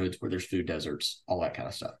urban neighborhoods where there's food deserts, all that kind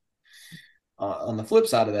of stuff. On the flip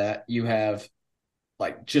side of that, you have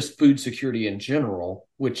like just food security in general,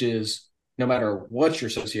 which is no matter what your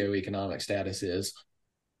socioeconomic status is,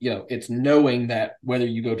 it's knowing that whether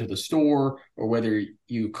you go to the store or whether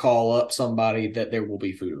you call up somebody, that there will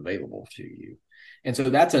be food available to you. And so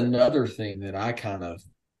that's another thing that I kind of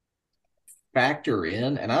factor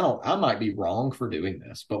in. And I might be wrong for doing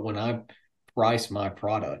this, but when I price my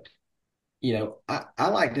product, I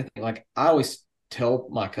like to think like I always tell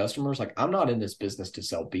my customers, like, I'm not in this business to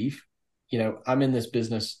sell beef. I'm in this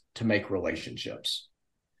business to make relationships.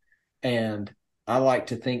 And I like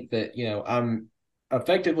to think that, I'm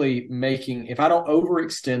effectively making, if I don't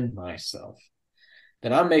overextend myself,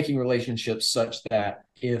 then I'm making relationships such that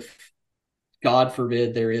if, God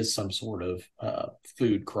forbid, there is some sort of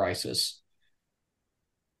food crisis,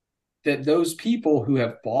 that those people who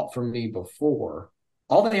have bought from me before,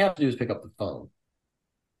 all they have to do is pick up the phone.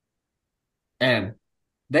 And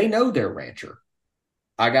they know their rancher.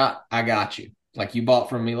 I got you. Like, you bought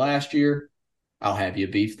from me last year, I'll have you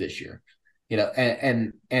beef this year.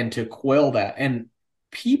 And to quell that, and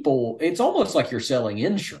people, it's almost like you're selling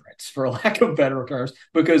insurance, for lack of better terms,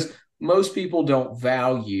 because most people don't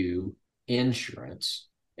value insurance.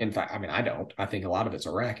 In fact, I mean, I don't. I think a lot of it's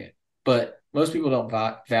a racket, but most people don't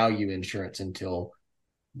value insurance until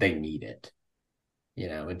they need it,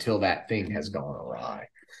 until that thing has gone awry.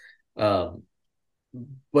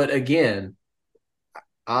 But again,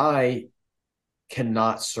 I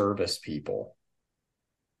cannot service people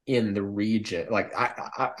in the region. Like,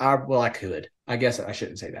 I could. I guess I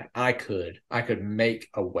shouldn't say that. I could make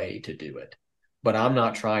a way to do it, but I'm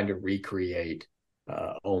not trying to recreate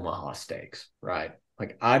Omaha steaks, right?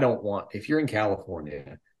 Like, I don't want, if you're in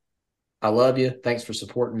California, I love you. Thanks for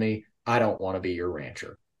supporting me. I don't want to be your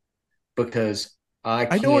rancher, because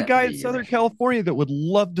I know a can't guy be in your Southern rancher. California that would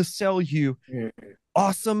love to sell you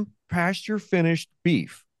awesome pasture finished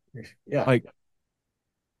beef. Yeah. Like,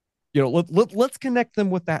 let's connect them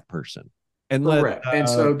with that person, and Correct. And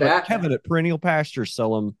so let that, Kevin at Perennial Pasture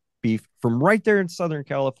sell them beef from right there in Southern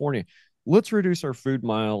California. Let's reduce our food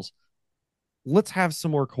miles. Let's have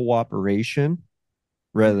some more cooperation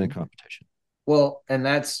rather than competition. well, and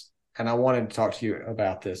I wanted to talk to you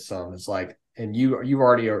about this some. It's like, and you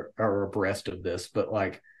already are abreast of this, but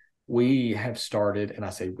like, we have started, and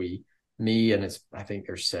I say we, me, and I think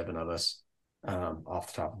there's 7 of us, off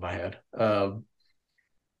the top of my head,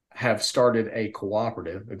 have started a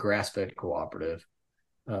cooperative, a grass-fed cooperative,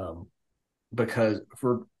 um, because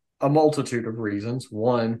for a multitude of reasons.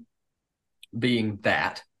 One being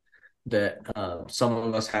that some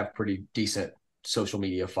of us have pretty decent social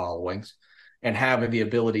media followings and having the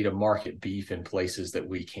ability to market beef in places that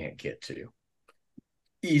we can't get to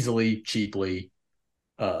easily, cheaply,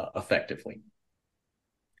 effectively.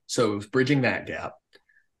 So it was bridging that gap,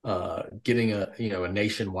 getting a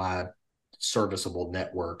nationwide serviceable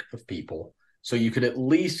network of people, so you could at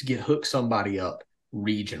least hook somebody up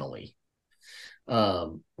regionally,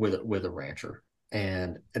 with a rancher.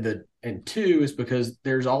 And 2 is because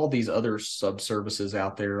there's all these other sub services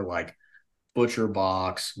out there, like Butcher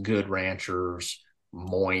Box, Good Ranchers,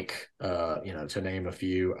 Moink, to name a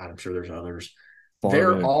few. I'm sure there's others.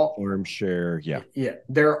 They're all Farm Share. Yeah,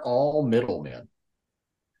 they're all middlemen,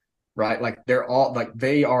 right? Like,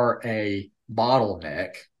 they are a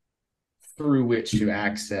bottleneck through which to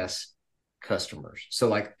access customers. So,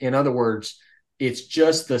 like, in other words, it's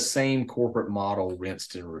just the same corporate model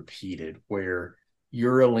rinsed and repeated, where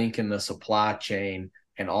you're a link in the supply chain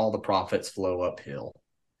and all the profits flow uphill.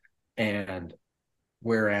 And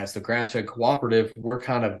whereas the grass-fed cooperative, we're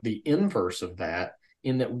kind of the inverse of that,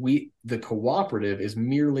 in that the cooperative is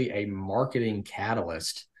merely a marketing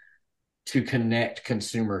catalyst to connect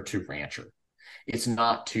consumer to rancher. It's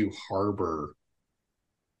not to harbor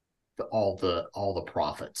all the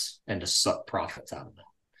profits and to suck profits out of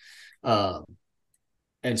them.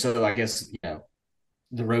 And so I guess,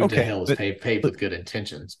 the road to hell is paved with good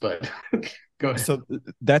intentions, but go ahead. So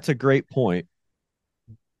that's a great point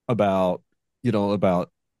about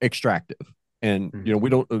extractive. And we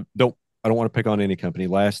don't I don't want to pick on any company.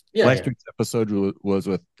 Last week's episode was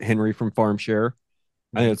with Henry from Farm Share.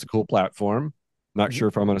 I think it's a cool platform. Not sure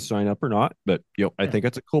if I'm going to sign up or not, but I think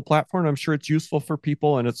it's a cool platform. I'm sure it's useful for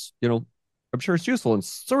people, and it's I'm sure it's useful, and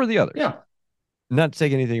so are the others. Yeah. Not to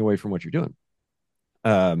take anything away from what you're doing.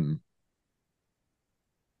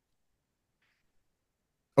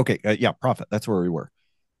 Okay. Profit. That's where we were.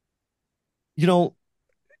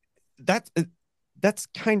 That's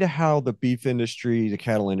kind of how the beef industry, the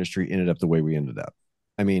cattle industry ended up the way we ended up.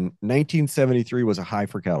 I mean, 1973 was a high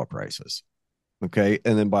for cattle prices. Okay.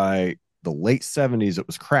 And then by the late 70s, it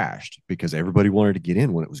was crashed because everybody wanted to get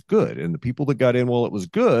in when it was good. And the people that got in while it was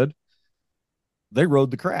good, they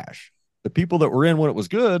rode the crash. The people that were in when it was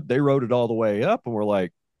good, they rode it all the way up and were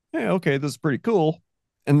like, hey, okay, this is pretty cool.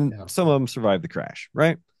 And some of them survived the crash,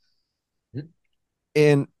 right? Mm-hmm.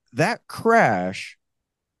 And that crash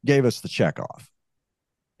gave us the check off.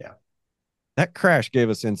 Yeah. That crash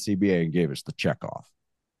gave us NCBA and gave us the check off.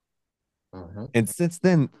 Uh-huh. And since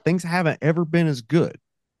then, things haven't ever been as good.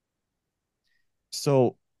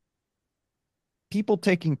 So people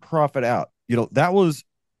taking profit out, that was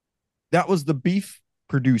that was the beef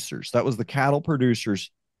producers. That was the cattle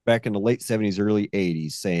producers back in the late 70s, early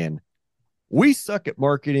 80s saying, we suck at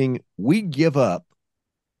marketing. We give up.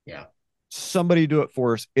 Yeah. Somebody do it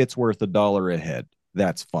for us. It's worth $1 a head.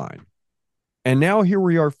 That's fine. And now here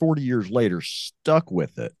we are 40 years later, stuck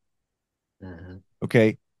with it. Mm-hmm.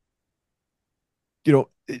 Okay. You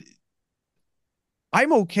know,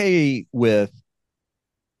 I'm okay with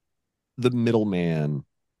the middleman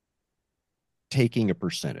taking a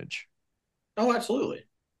percentage. Oh, absolutely.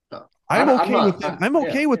 I'm okay with them. I'm Yeah.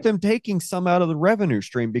 okay with them taking some out of the revenue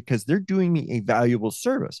stream because they're doing me a valuable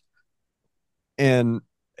service. And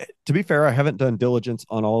to be fair, I haven't done diligence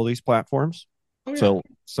on all of these platforms. Oh, yeah. So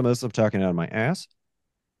some of this I'm talking out of my ass.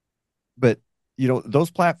 But, you know,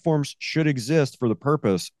 those platforms should exist for the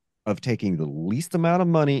purpose of taking the least amount of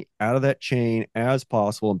money out of that chain as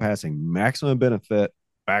possible and passing maximum benefit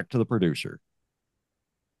back to the producer.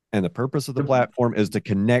 And the purpose of the platform is to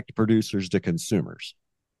connect producers to consumers.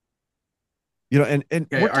 You know, and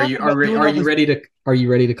Okay, we're talking about doing are all you this.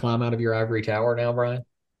 ready to climb out of your ivory tower now, Brian?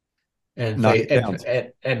 And Knock face it down.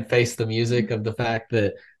 and face the music of the fact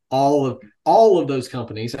that all of those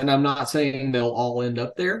companies, and I'm not saying they'll all end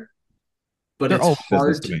up there, but They're it's all in business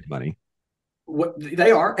hard to make money. what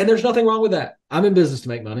they are, and there's nothing wrong with that. I'm in business to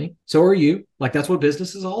make money. So are you. Like, that's what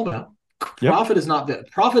business is all about. Yep. Profit is not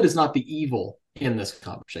the evil in this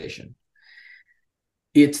conversation.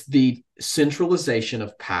 It's the centralization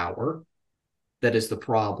of power that is the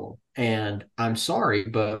problem. And I'm sorry,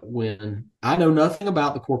 but when I know nothing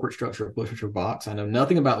about the corporate structure of Butcher Box, I know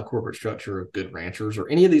nothing about the corporate structure of Good Ranchers or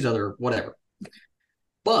any of these other whatever.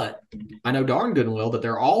 But I know darn good and well that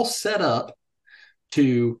they're all set up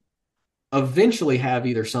to eventually have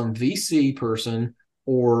either some VC person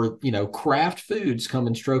or, you know, Kraft Foods come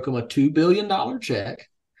and stroke them a $2 billion check.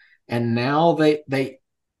 And now they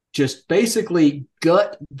just basically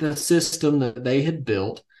gut the system that they had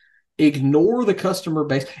built, ignore the customer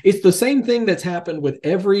base. It's the same thing that's happened with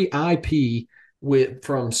every IP, with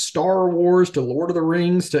from Star Wars to Lord of the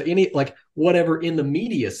Rings to any, like, whatever in the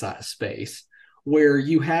media space, where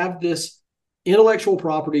you have this intellectual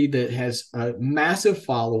property that has a massive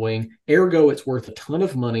following, ergo it's worth a ton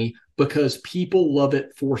of money because people love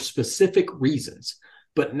it for specific reasons.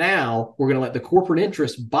 But now we're going to let the corporate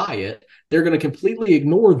interests buy it. They're going to completely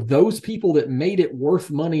ignore those people that made it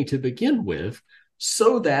worth money to begin with,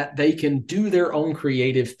 so that they can do their own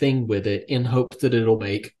creative thing with it in hopes that it'll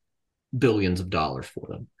make billions of dollars for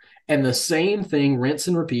them. And the same thing, rinse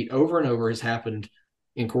and repeat over and over, has happened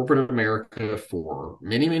in corporate America for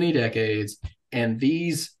many, many decades. And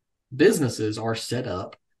these businesses are set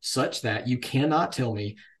up such that you cannot tell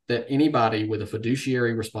me that anybody with a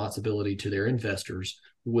fiduciary responsibility to their investors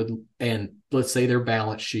would, and let's say their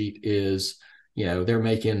balance sheet is, you know, they're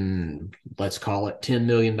making, let's call it $10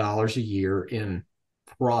 million a year in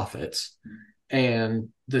profits. And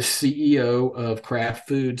the CEO of Kraft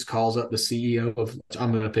Foods calls up the CEO of,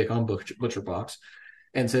 I'm going to pick on Butcher Box,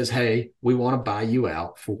 and says, hey, we want to buy you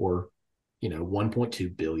out for, you know,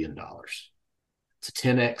 $1.2 billion. It's a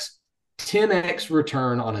 10x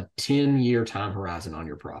return on a 10-year time horizon on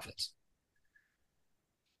your profits.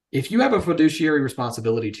 If you have a fiduciary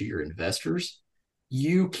responsibility to your investors,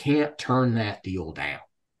 you can't turn that deal down.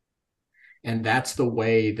 And that's the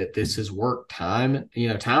way that this has worked time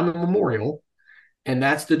immemorial. And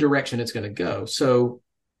that's the direction it's going to go. So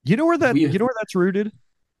you know where that's rooted?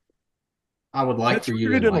 I would like for you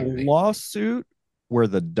to rooted in a enlighten me. lawsuit where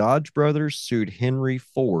the Dodge brothers sued Henry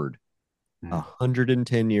Ford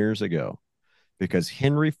 110 years ago because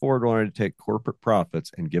Henry Ford wanted to take corporate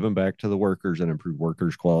profits and give them back to the workers and improve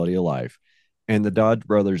workers' quality of life. And the Dodge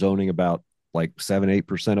brothers, owning about like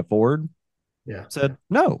 7-8% of Ford, said,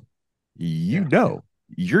 no,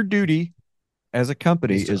 your duty as a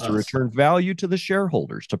company is to return value to the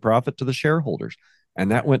shareholders, to profit to the shareholders.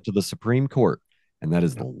 And that went to the Supreme Court. And that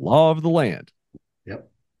is the law of the land. Yep.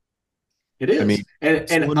 It is. I mean,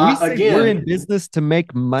 and when we say we're in business to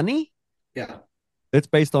make money, it's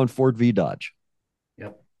based on Ford v. Dodge.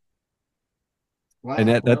 Yep. Wow. And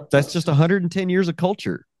that's just 110 years of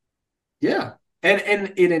culture. Yeah. And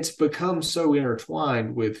it's become so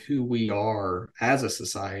intertwined with who we are as a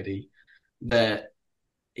society that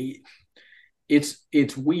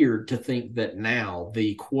it's weird to think that now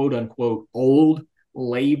the quote unquote old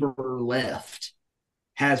labor left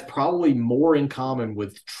has probably more in common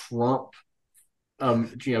with Trump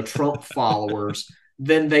followers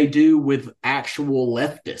than they do with actual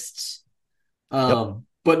leftists.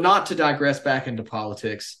 But not to digress back into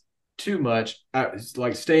politics too much,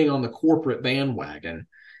 like staying on the corporate bandwagon,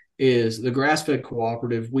 is the grass-fed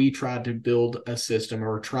cooperative. We tried to build a system,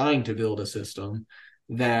 or trying to build a system,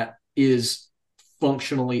 that is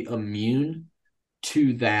functionally immune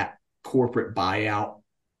to that corporate buyout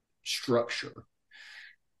structure.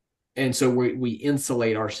 And so we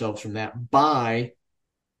insulate ourselves from that by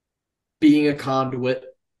being a conduit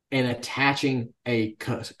and attaching a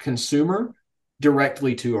consumer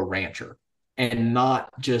directly to a rancher, and not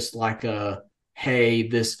just like a, hey,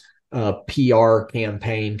 this PR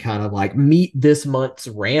campaign kind of like meet this month's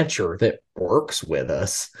rancher that works with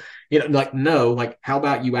us. Like, no, like, how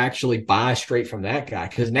about you actually buy straight from that guy?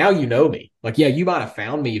 Because now you know me. Like, yeah, you might have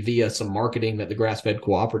found me via some marketing that the grass-fed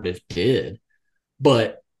cooperative did,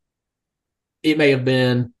 but it may have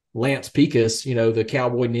been Lance Pecos, the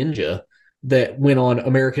cowboy ninja that went on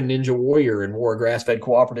American Ninja Warrior and wore a grass-fed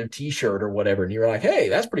cooperative t-shirt or whatever. And you're like, hey,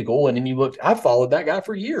 that's pretty cool. And then you looked, I've followed that guy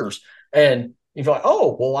for years. And you're like,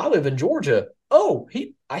 oh, well, I live in Georgia. Oh,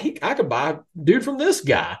 I could buy a dude from this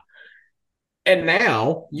guy. And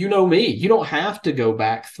now you know me. You don't have to go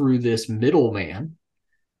back through this middleman.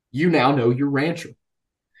 You now know your rancher.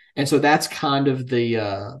 And so that's kind of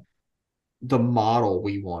the model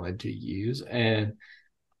we wanted to use. And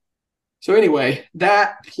so anyway,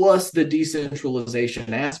 that plus the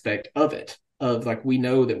decentralization aspect of it, of like, we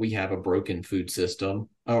know that we have a broken food system,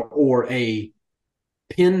 or a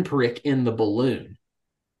pinprick in the balloon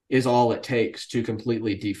is all it takes to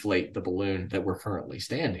completely deflate the balloon that we're currently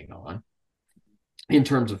standing on in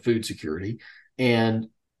terms of food security. And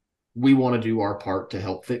we want to do our part to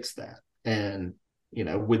help fix that. And,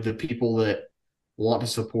 with the people that want to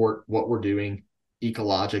support what we're doing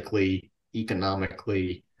ecologically,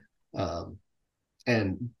 economically,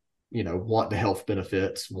 and, want the health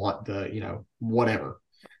benefits, want the, whatever.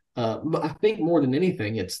 But I think more than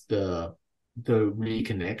anything, it's the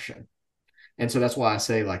reconnection. And so that's why I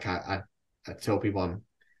say, like, I tell people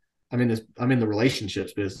I'm in the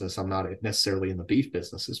relationships business. I'm not necessarily in the beef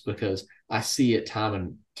businesses, because I see it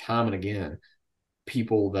time and again,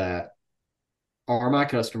 people that are my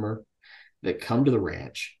customer that come to the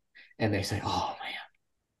ranch and they say, oh man,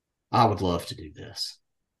 I would love to do this.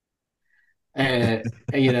 And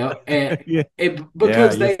Yeah.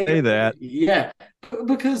 Because Yeah, they say that. yeah,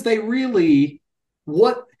 because they really,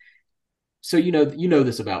 what, so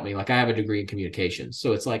this about me. Like, I have a degree in communications,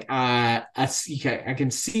 so it's like I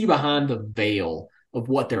can see behind the veil of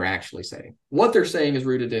what they're actually saying. What they're saying is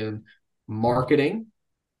rooted in marketing.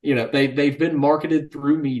 They've been marketed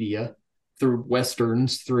through media, through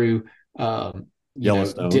westerns, through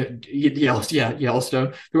Yellowstone.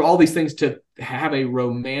 Yellowstone, through all these things, to have a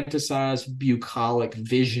romanticized, bucolic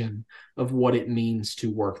vision of what it means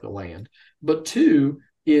to work the land. But two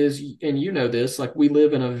is, and this, like, we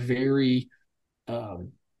live in a very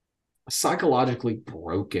psychologically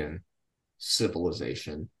broken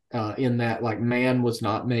civilization, in that, like, man was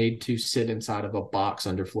not made to sit inside of a box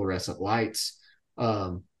under fluorescent lights,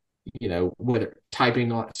 whether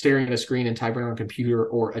staring at a screen and typing on a computer,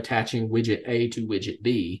 or attaching widget A to widget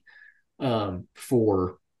B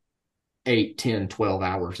for 8, 10, 12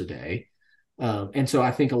 hours a day. And so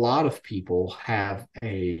I think a lot of people have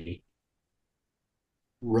a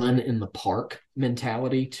run in the park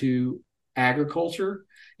mentality to agriculture.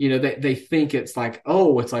 They think it's like,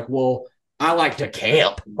 well, I like to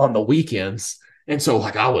camp on the weekends, and so,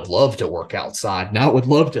 like, I would love to work outside, and I would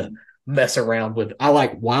love to mess around with, I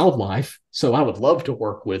like wildlife, so I would love to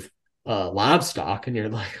work with livestock. And you're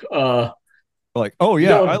like, Like, oh yeah,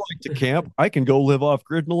 no. I like to camp. I can go live off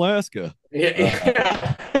grid in Alaska.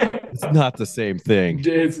 Yeah. It's not the same thing.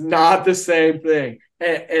 It's not the same thing.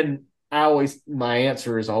 And my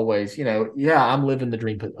answer is always, yeah, I'm living the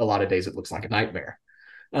dream, but a lot of days it looks like a nightmare.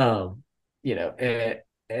 And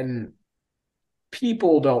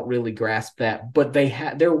people don't really grasp that, but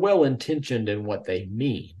they're well intentioned in what they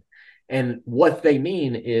mean. And what they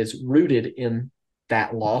mean is rooted in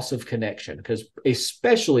that loss of connection, because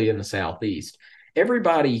especially in the Southeast,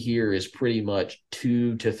 everybody here is pretty much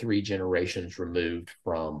 2 to 3 generations removed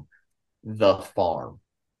from the farm.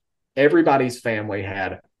 Everybody's family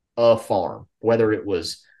had a farm, whether it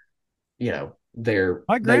was,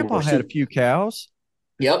 My grandpa had a few cows.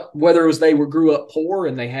 Yep. Whether it was they grew up poor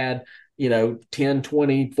and they had, 10,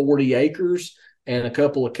 20, 40 acres and a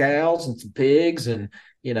couple of cows and some pigs, and,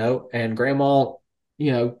 and grandma,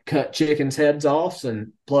 cut chickens' heads off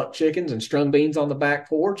and plucked chickens and strung beans on the back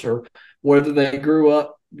porch, or whether they grew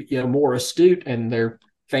up, more astute and their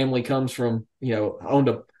family comes from, owned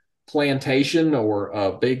a plantation or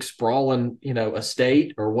a big sprawling,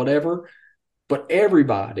 estate or whatever. But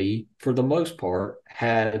everybody, for the most part,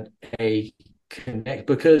 had a connect,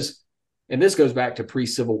 because, and this goes back to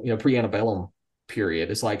pre-civil, pre-antebellum period.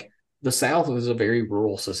 It's like the South is a very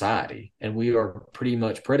rural society, and we are pretty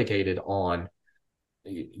much predicated on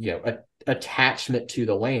attachment to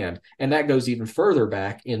the land. And that goes even further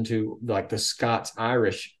back into like the Scots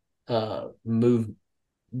Irish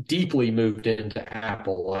deeply moved into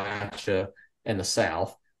Appalachia and the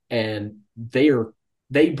South, and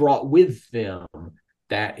they brought with them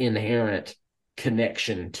that inherent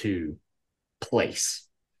connection to place.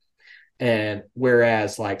 And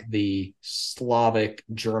whereas like the Slavic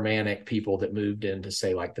Germanic people that moved into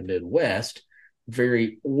say like the Midwest,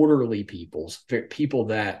 very orderly people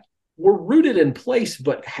that were rooted in place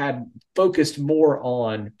but had focused more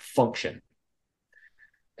on function.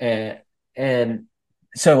 And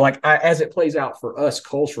so like as it plays out for us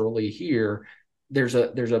culturally here, there's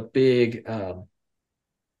a big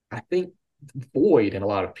I think void in a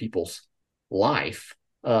lot of people's life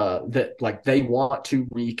that like they want to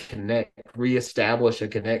reestablish a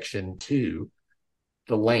connection to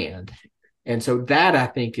the land. And so that I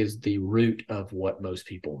think is the root of what most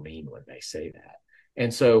people mean when they say that.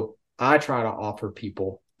 And so I try to offer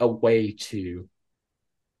people a way to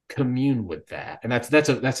commune with that. And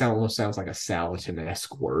that almost sounds like a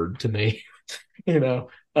Salatin-esque word to me, you know.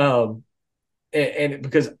 And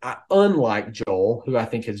because unlike Joel, who I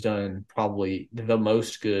think has done probably the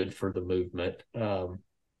most good for the movement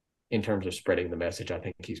in terms of spreading the message, I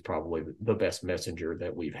think he's probably the best messenger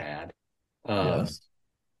that we've had. Yes.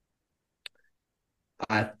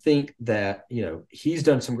 I think that, he's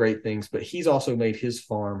done some great things, but he's also made his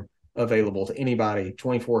farm available to anybody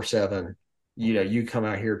 24/7. You come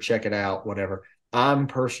out here, check it out, whatever. I'm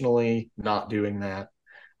personally not doing that.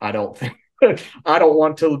 I don't think I don't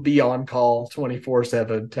want to be on call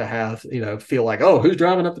 24/7 to have, feel like, oh, who's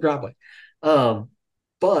driving up the driveway?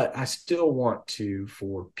 But I still want to,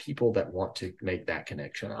 for people that want to make that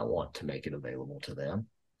connection, I want to make it available to them.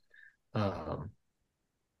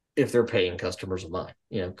 If they're paying customers of mine,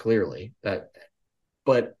 clearly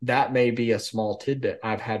but that may be a small tidbit.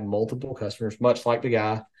 I've had multiple customers, much like the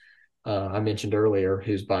guy I mentioned earlier,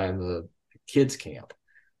 who's buying the kids camp.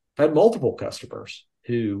 I've had multiple customers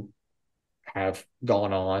who have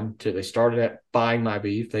gone on to, they started at buying my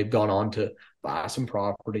beef. They've gone on to buy some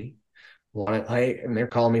property. And they're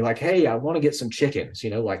calling me like, hey, I want to get some chickens,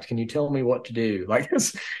 like, can you tell me what to do? Like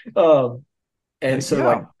this. And so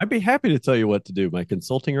like, I'd be happy to tell you what to do. My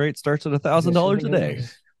consulting rate starts at $1,000 a day.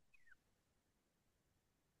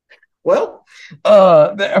 Well,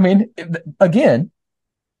 I mean, again,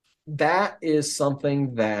 that is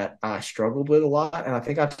something that I struggled with a lot. And I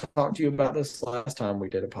think I talked to you about this last time we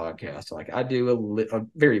did a podcast. Like I do a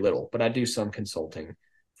very little, but I do some consulting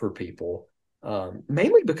for people,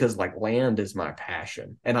 mainly because like land is my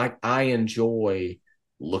passion. And I enjoy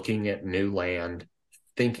looking at new land,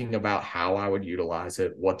 thinking about how I would utilize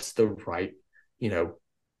it, what's the right,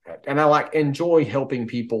 and I enjoy helping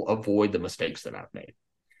people avoid the mistakes that I've made.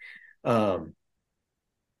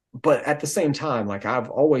 But at the same time, like I've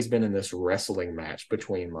always been in this wrestling match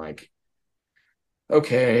between like,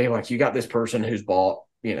 okay, like you got this person who's bought,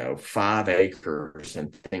 5 acres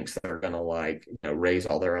and thinks they're going to raise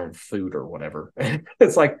all their own food or whatever.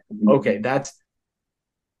 It's like, okay,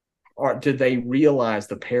 did they realize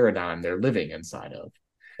the paradigm they're living inside of?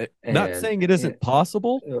 Not saying it isn't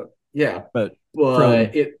possible. Yeah. But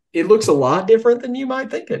it looks a lot different than you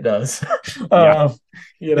might think it does. Yeah.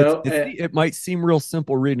 It might seem real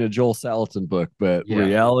simple reading a Joel Salatin book, but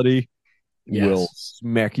reality will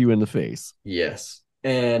smack you in the face. Yes.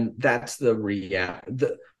 And that's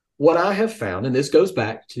what I have found, and this goes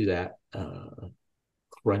back to that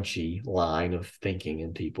crunchy line of thinking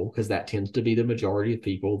in people, because that tends to be the majority of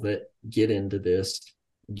people that get into this,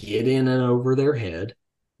 get in and over their head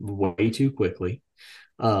way too quickly,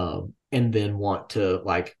 and then want to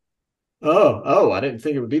like, oh, I didn't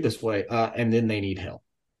think it would be this way, and then they need help.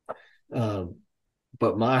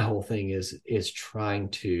 But my whole thing is trying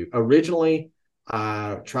to, originally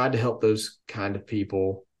I tried to help those kind of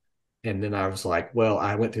people, and then I was like, well,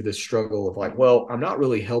 I went through this struggle of like, well, I'm not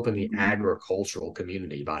really helping the agricultural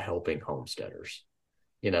community by helping homesteaders.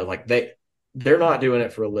 Like they're not doing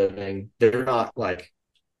it for a living. They're not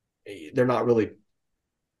really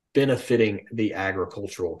benefiting the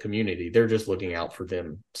agricultural community. They're just looking out for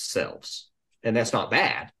themselves. And that's not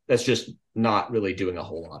bad. That's just not really doing a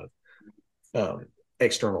whole lot of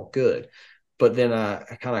external good. But then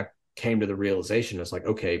I kind of came to the realization, it's like,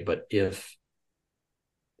 okay, but if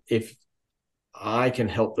I can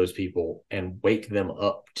help those people and wake them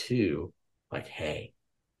up to like, hey,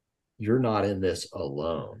 you're not in this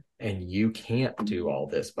alone, and you can't do all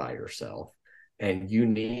this by yourself, and you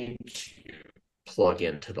need to plug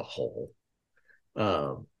into the whole.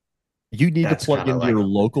 You need to plug into your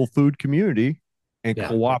local food community and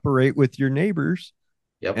cooperate with your neighbors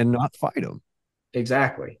and not fight them.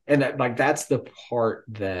 exactly. And that's the part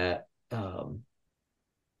that I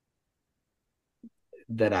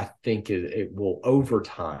think it will over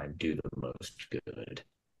time do the most good.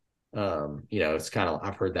 It's kind of,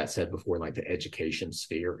 I've heard that said before, like the education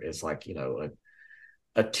sphere is like,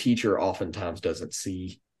 a teacher oftentimes doesn't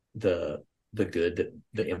see the good, that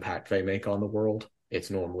the impact they make on the world. It's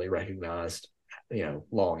normally recognized,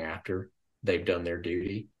 long after they've done their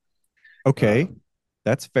duty. Okay,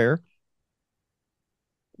 that's fair.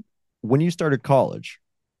 When you started college,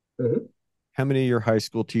 Mhm. how many of your high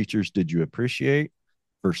school teachers did you appreciate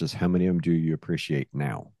versus how many of them do you appreciate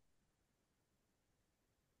now?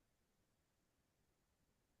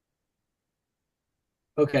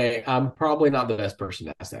 Okay, I'm probably not the best person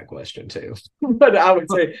to ask that question too, but I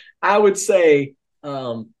would say,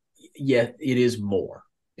 yeah, it is more.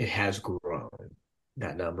 It has grown.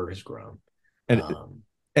 That number has grown. And Um,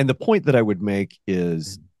 and the point that I would make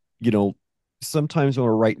is, you know, sometimes when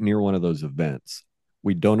we're right near one of those events,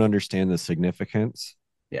 we don't understand the significance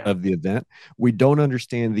yeah, of the event. We don't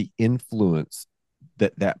understand the influence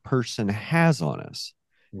that that person has on us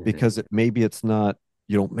mhm, because maybe it's not,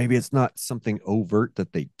 maybe it's not something overt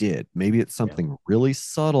that they did. Maybe it's yeah, something really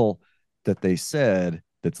subtle that they said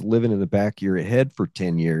that's living in the back of your head for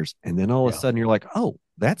 10 years. And then all of a yeah, sudden you're like, oh,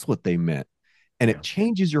 that's what they meant. And yeah, it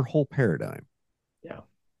changes your whole paradigm. yeah,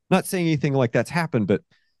 Not saying anything like that's happened, but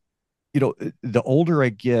the older I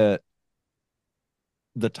get,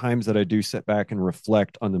 the times that I do sit back and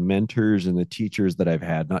reflect on the mentors and the teachers that I've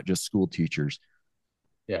had, not just school teachers,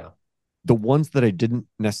 yeah, the ones that I didn't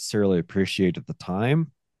necessarily appreciate at the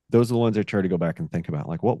time, those are the ones I try to go back and think about.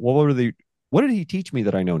 Like, what were the, what did he teach me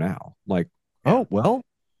that I know now? Like, yeah, oh, well,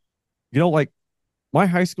 like my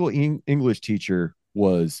high school English teacher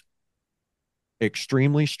was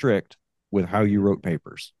extremely strict with how you mhm, wrote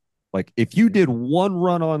papers. Like, if you mhm, did one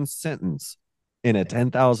run on sentence in a yeah,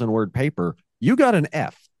 10,000 word paper, you got an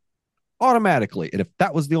F automatically. And if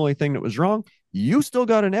that was the only thing that was wrong, you still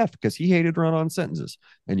got an F because he hated run on sentences.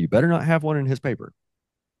 And you better not have one in his paper.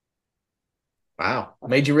 wow,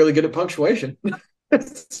 made you really good at punctuation.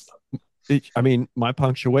 I mean, my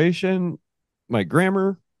punctuation, my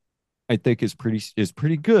grammar, I think is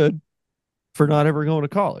pretty good for not ever going to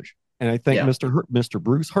college. And I thank Yeah, Mr.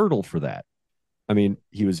 Bruce Hurdle for that. I mean,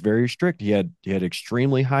 he was very strict. He had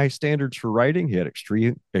extremely high standards for writing. He had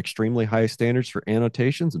extremely high standards for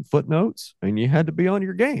annotations and footnotes, and you had to be on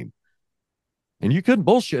your game. And you couldn't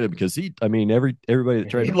bullshit him because I mean, everybody that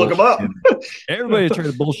tried to look them bullshit up. him, everybody that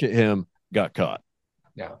tried to bullshit him got caught.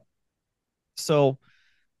 Yeah, So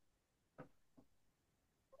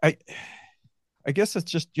I I guess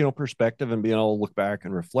it's just, perspective and being able to look back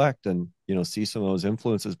and reflect and, see some of those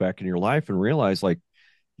influences back in your life and realize like,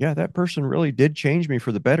 yeah, that person really did change me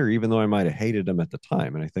for the better, even though I might have hated them at the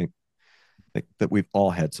time. And I think that we've all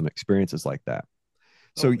had some experiences like that.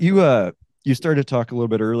 So oh, for sure. you started to talk a little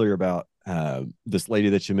bit earlier about this lady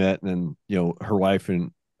that you met, and then her wife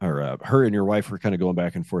and or her and your wife were kind of going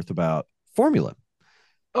back and forth about formula.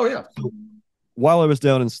 Oh yeah. So while I was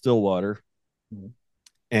down in Stillwater, Mhm.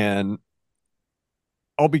 and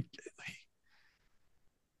I'll be,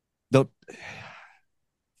 they'll,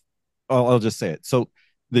 I'll just say it. So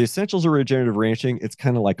the essentials of regenerative ranching, it's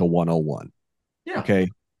kind of like a 101. Yeah, Okay.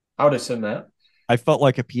 I would assume that. I felt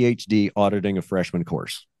like a PhD auditing a freshman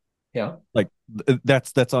course. Yeah. Like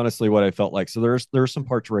that's honestly what I felt like. So there's some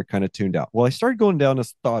parts where I kind of tuned out. Well, I started going down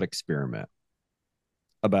this thought experiment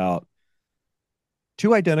about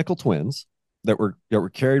two identical twins that were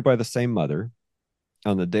carried by the same mother.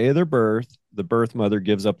 On the day of their birth, the birth mother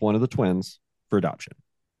gives up one of the twins for adoption.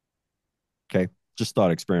 Okay. Just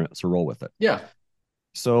thought experiment. So roll with it. Yeah.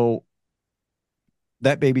 So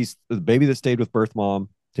that baby's the baby that stayed with birth mom.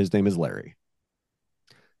 His name is Larry.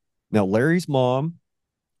 Now, Larry's mom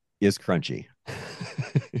is crunchy.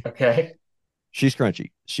 Okay. She's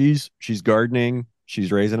crunchy. She's gardening.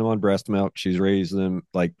 She's raising him on breast milk. She's raising him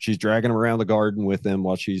like she's dragging him around the garden with him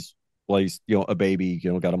while he's a baby.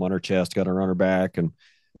 Got him on her chest, got her on her back, and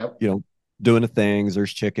Yep. you know doing the things.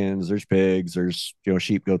 There's chickens, there's pigs, there's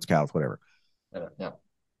sheep, goats, cows, whatever. Yeah.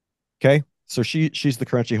 Okay, so she's the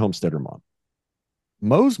crunchy homesteader mom.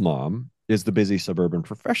 Mo's mom is the busy suburban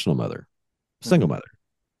professional mother, single Mhm. mother.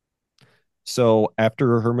 So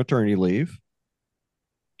after her maternity leave,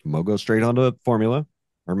 Mo goes straight onto formula,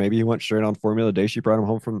 or maybe he went straight on formula the day she brought him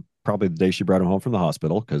home from probably the day she brought him home from the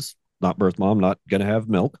hospital because not birth mom, not gonna have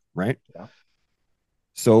milk, right? Yeah.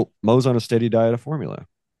 So Mo's on a steady diet of formula.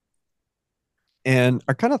 And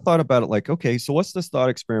I kind of thought about it like, okay, so what's this thought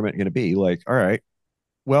experiment going to be? Like, all right,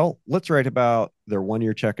 well, let's write about their 1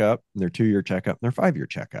 year checkup, their 2 year checkup, and their 5 year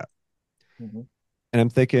checkup. Mhm. And I'm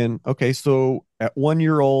thinking, okay, so At 1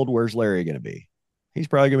 year old, where's Larry going to be? He's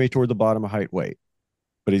probably going to be toward the bottom of height weight,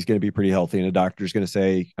 but he's going to be pretty healthy. And a doctor's going to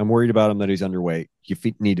say, I'm worried about him that he's underweight. You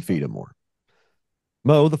need to feed him more.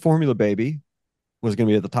 Mo, the formula baby, was going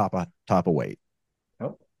to be at the top of weight.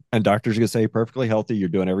 Oh. And doctors are going to say, perfectly healthy. You're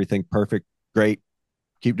doing everything perfect. Great.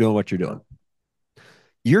 Keep doing what you're doing.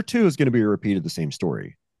 Year 2 is going to be a repeat of the same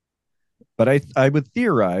story. But I would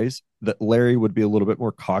theorize that Larry would be a little bit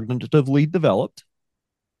more cognitively developed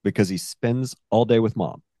because he spends all day with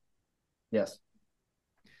mom. Yes.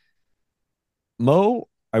 Mo,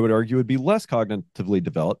 I would argue, would be less cognitively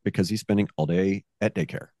developed because he's spending all day at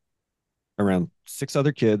daycare around 6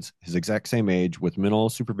 other kids his exact same age with minimal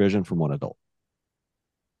supervision from one adult.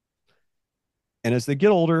 And as they get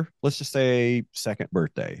older, let's just say second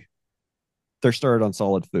birthday, they're started on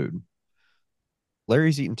solid food.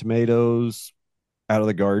 Larry's eating tomatoes out of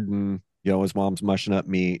the garden. His mom's mushing up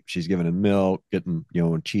meat. She's giving him milk, getting,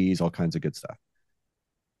 cheese, all kinds of good stuff.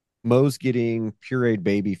 Mo's getting pureed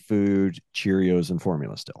baby food, Cheerios, and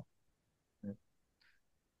formula still.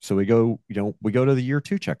 So we go to the year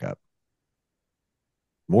 2 checkup.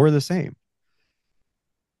 More of the same.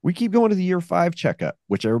 We keep going to the year 5 checkup,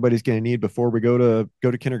 which everybody's going to need before we go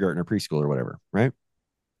to kindergarten or preschool or whatever, right?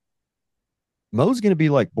 Mo's going to be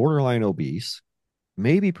like borderline obese,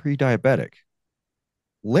 maybe pre-diabetic.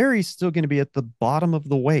 Larry's still going to be at the bottom of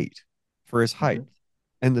the weight for his height.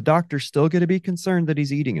 And the doctor's still going to be concerned that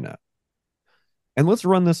he's eating enough. And let's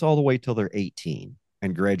run this all the way till they're 18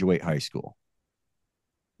 and graduate high school.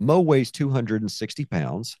 Mo weighs 260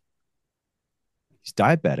 pounds. He's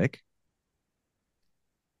diabetic.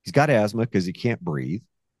 He's got asthma because he can't breathe.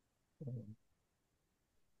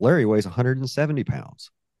 Larry weighs 170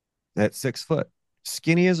 pounds. That's 6 foot.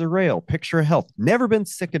 Skinny as a rail. Picture of health. Never been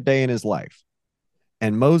sick a day in his life.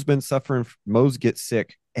 And Mo's been suffering. Mo's gets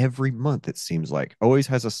sick every month, it seems like. Always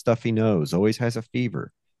has a stuffy nose. Always has a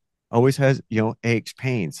fever. Always has, aches,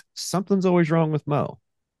 pains. Something's always wrong with Mo.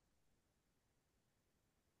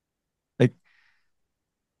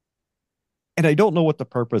 And I don't know what the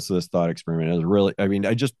purpose of this thought experiment is really. I mean,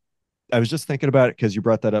 I was just thinking about it because you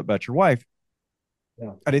brought that up about your wife.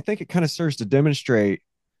 Yeah. And I think it kind of serves to demonstrate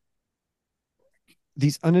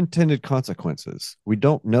these unintended consequences. We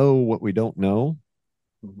don't know what we don't know.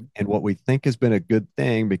 Mm-hmm. And what we think has been a good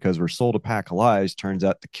thing because we're sold a pack of lies turns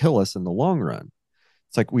out to kill us in the long run.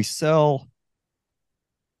 It's like we sell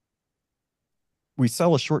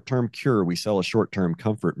a short-term cure, we sell a short-term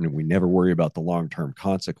comfort, and we never worry about the long-term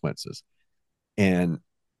consequences. And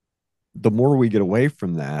the more we get away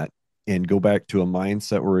from that and go back to a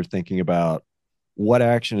mindset where we're thinking about what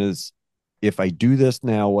action is, if I do this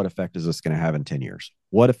now, what effect is this going to have in 10 years?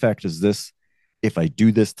 What effect is this if I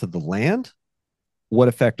do this to the land? What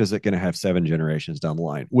effect is it going to have 7 generations down the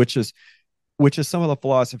line? Which is some of the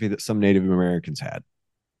philosophy that some Native Americans had.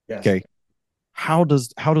 Yes. Okay. How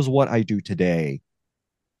does what I do today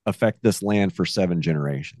affect this land for 7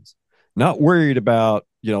 generations? Not worried about,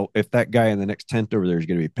 if that guy in the next tent over there is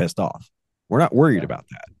going to be pissed off. We're not worried about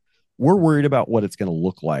that. We're worried about what it's going to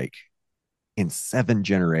look like in 7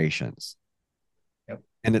 generations. Yep.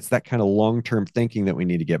 And it's that kind of long-term thinking that we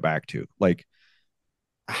need to get back to. Like,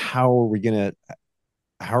 how are we going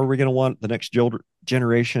to want the next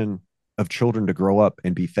generation of children to grow up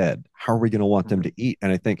and be fed? How are we going to want them to eat?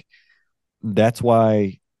 And I think that's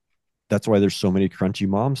why there's so many crunchy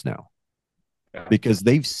moms now, because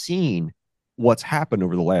they've seen what's happened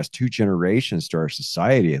over the last 2 generations to our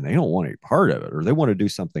society, and they don't want any part of it, or they want to do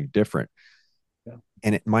something different. Yeah.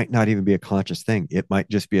 And it might not even be a conscious thing. It might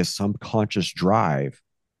just be a subconscious drive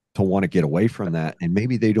to want to get away from that. And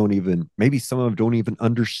maybe some of them don't even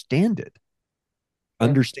understand it.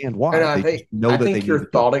 Understand why. And I think your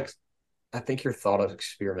thought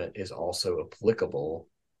experiment is also applicable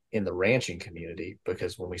in the ranching community,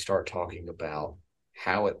 because when we start talking about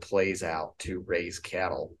how it plays out to raise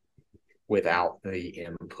cattle without the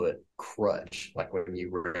input crutch, like when you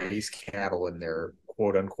raise cattle in their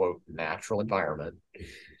quote unquote natural environment,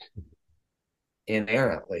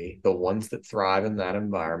 inherently the ones that thrive in that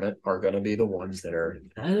environment are going to be the ones that are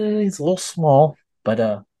it's a little small,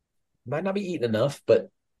 but might not be eating enough, but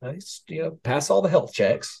pass all the health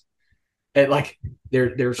checks. And like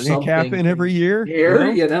there's something cap in every year.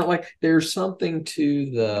 Like there's something to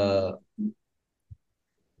the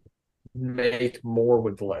make more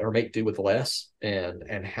with or make do with less,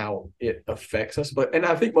 and how it affects us. And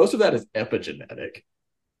I think most of that is epigenetic.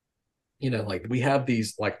 Like we have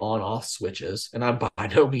these like on-off switches, and I'm by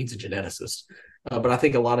no means a geneticist, but I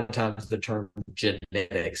think a lot of times the term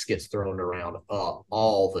genetics gets thrown around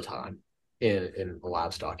all the time. in the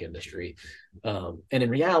livestock industry. And in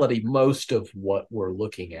reality, most of what we're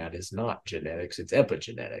looking at is not genetics, it's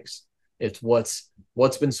epigenetics. It's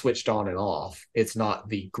what's been switched on and off. It's not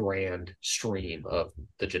the grand stream of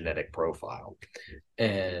the genetic profile.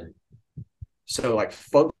 And so like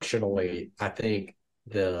functionally, I think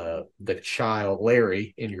the child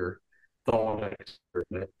Larry in your thought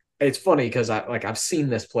experiment, it's funny because I've seen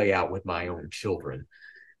this play out with my own children.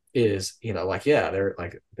 Is, like, yeah,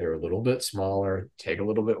 they're a little bit smaller, take a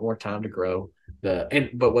little bit more time to grow.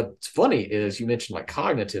 But what's funny is you mentioned like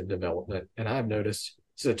cognitive development, and I've noticed,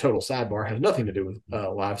 this is a total sidebar, has nothing to do with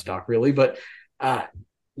livestock really, but I've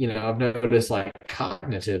noticed like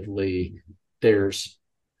cognitively there's,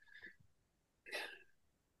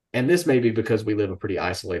 and this may be because we live a pretty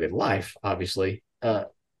isolated life, obviously.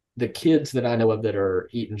 The kids that I know of that are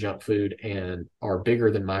eating junk food and are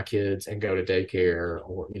bigger than my kids and go to daycare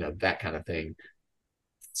or, that kind of thing,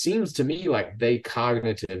 seems to me like they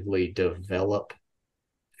cognitively develop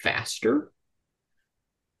faster.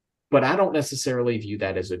 But I don't necessarily view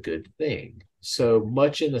that as a good thing. So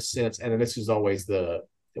much in the sense, and this is always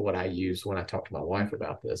what I use when I talk to my wife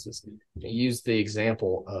about this, is I use the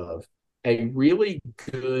example of a really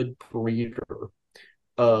good breeder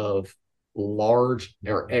of large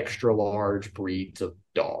or extra large breeds of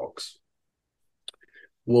dogs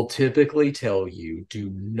will typically tell you do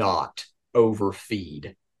not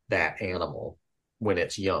overfeed that animal when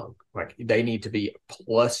it's young. Like they need to be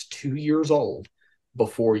plus 2 years old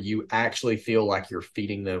before you actually feel like you're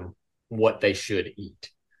feeding them what they should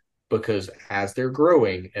eat. Because as they're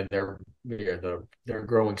growing and they're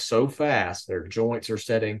growing so fast, their joints are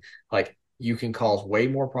setting, like you can cause way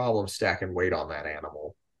more problems stacking weight on that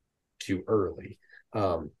animal too early.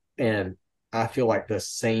 And I feel like the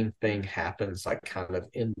same thing happens like kind of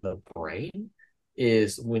in the brain,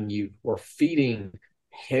 is when you are feeding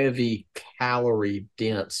heavy calorie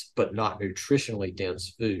dense but not nutritionally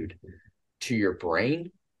dense food to your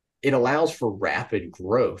brain, it allows for rapid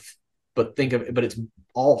growth. But it's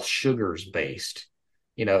all sugars based.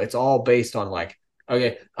 It's all based on like,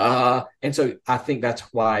 okay, and so I think that's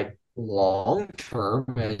why long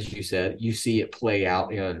term, as you said, you see it play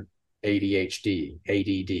out in ADHD,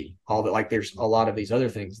 ADD, all that. Like there's a lot of these other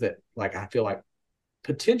things that like I feel like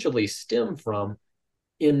potentially stem from,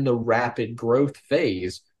 in the rapid growth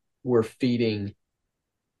phase, we're feeding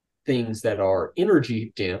things that are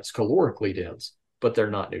energy dense, calorically dense, but they're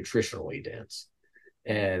not nutritionally dense.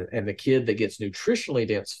 And the kid that gets nutritionally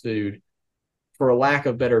dense food, for a lack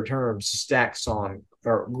of better terms, stacks on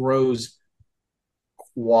or grows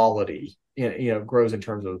quality, grows in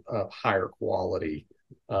terms of higher quality,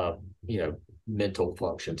 mental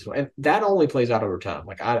function. So, and that only plays out over time.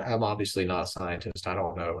 Like I'm obviously not a scientist. I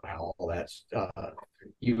don't know how all that's,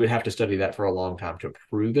 you would have to study that for a long time to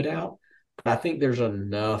prove it out. But I think there's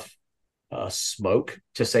enough smoke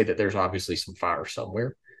to say that there's obviously some fire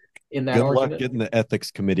somewhere in that Good argument. luck getting the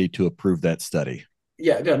ethics committee to approve that study.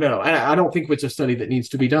 Yeah, no. I don't think it's a study that needs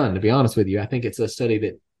to be done, to be honest with you. I think it's a study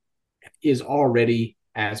that is already,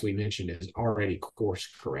 as we mentioned, is already course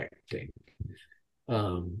correcting.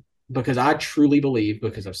 Because I truly believe,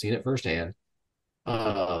 because I've seen it firsthand,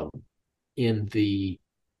 in the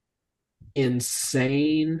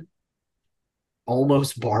insane,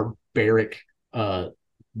 almost barbaric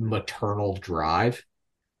maternal drive.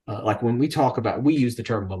 Like when we talk about, we use the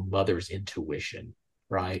term a mother's intuition,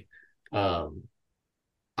 right?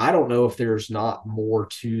 I don't know if there's not more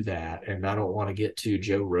to that. And I don't want to get to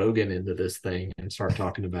Joe Rogan into this thing and start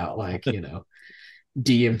talking about like,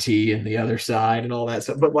 DMT and the other side and all that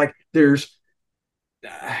stuff. But like there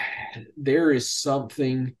is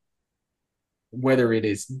something, whether it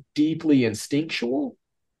is deeply instinctual,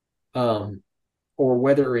 or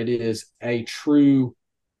whether it is a true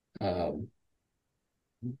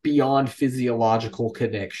beyond physiological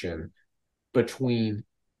connection between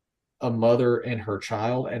a mother and her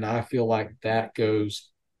child. And I feel like that goes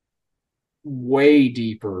way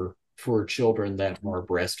deeper for children that are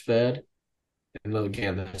breastfed. And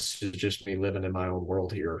again, this is just me living in my own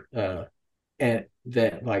world here. And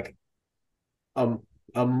that like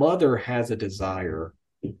a mother has a desire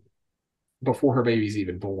before her baby's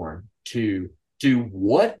even born to do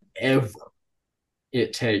whatever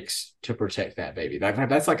it takes to protect that baby.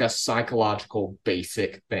 That's like a psychological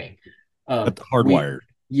basic thing. That's hardwired.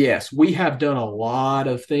 Yes, we have done a lot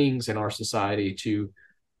of things in our society to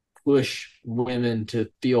push women to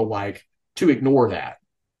feel like, to ignore that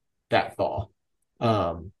thought.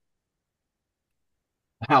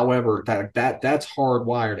 However, that's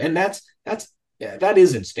hardwired, and that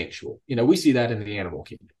is instinctual. We see that in the animal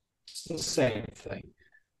kingdom. It's the same thing.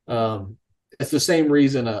 It's the same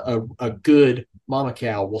reason a good mama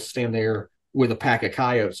cow will stand there with a pack of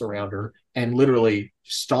coyotes around her and literally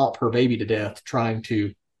stomp her baby to death trying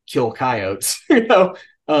to kill coyotes, until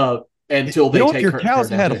You they know, if take your her cows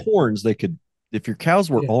down had too. horns, they could. If your cows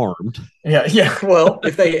were Yeah. armed, Yeah. Well,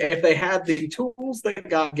 if they had the tools that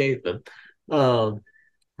God gave them. Um,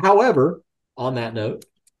 However, on that note,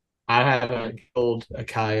 I haven't killed a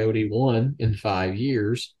coyote one in 5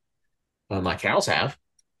 years. My cows have.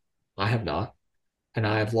 I have not, and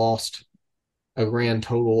I have lost a grand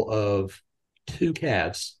total of two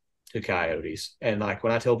calves to coyotes. And like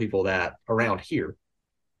when I tell people that around here,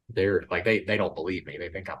 they're like they don't believe me. They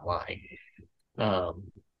think I'm lying.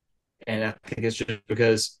 Um, and I think it's just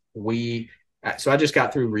because we. So I just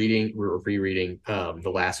got through rereading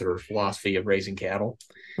the Lassiter philosophy of raising cattle,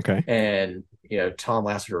 okay, and Tom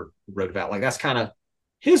Lassiter wrote about like that's kind of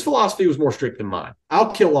his philosophy was more strict than mine.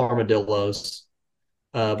 I'll kill armadillos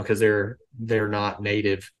because they're not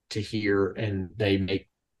native to here and they make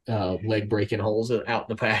leg breaking holes out in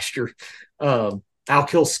the pasture. I'll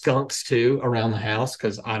kill skunks too around the house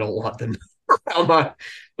because I don't want them around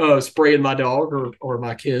my spraying my dog or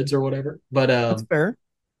my kids or whatever. that's fair.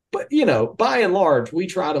 But by and large, we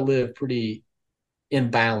try to live pretty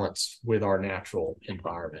in balance with our natural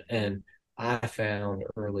environment. And I found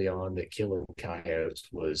early on that killing coyotes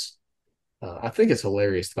was I think it's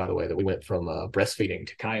hilarious, by the way, that we went from breastfeeding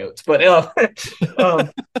to coyotes. But um,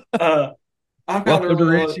 uh, I found Welcome to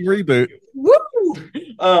early on, Racing Reboot.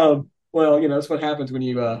 woo! Well, that's what happens when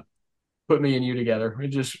you put me and you together. It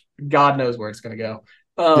just God knows where it's going to go.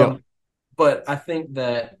 Yep. But I think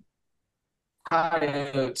that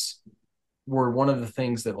coyotes were one of the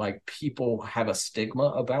things that like people have a stigma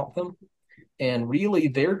about them, and really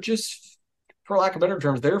they're just, for lack of better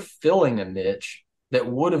terms, they're filling a niche that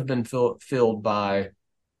would have been filled by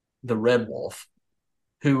the red wolf,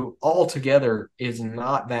 who altogether is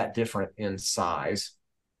not that different in size.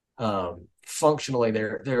 Functionally,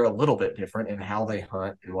 they're a little bit different in how they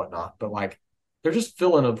hunt and whatnot, but like they're just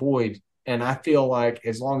filling a void. And I feel like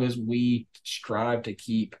as long as we strive to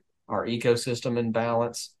keep our ecosystem in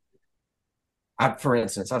balance, for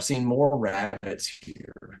instance, I've seen more rabbits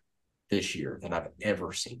here this year than I've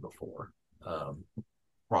ever seen before. Um,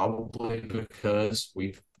 Probably because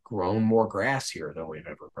we've grown more grass here than we've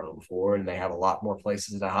ever grown before, and they have a lot more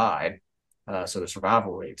places to hide. So the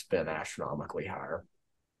survival rate's been astronomically higher.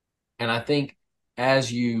 And I think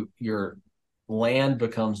as your land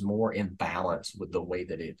becomes more in balance with the way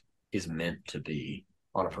that it is meant to be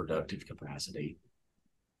on a productive capacity,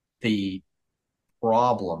 the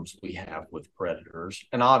problems we have with predators,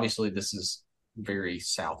 and obviously this is very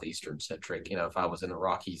southeastern centric. If I was in the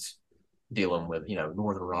Rockies dealing with,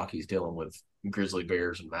 northern Rockies dealing with grizzly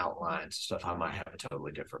bears and mountain lions and stuff, I might have a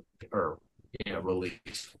totally different, or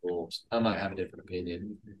release wolves, I might have a different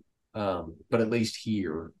opinion. But at least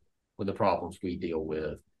here, with the problems we deal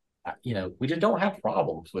with, we just don't have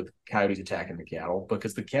problems with coyotes attacking the cattle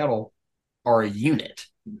because the cattle are a unit.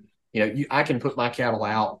 I can put my cattle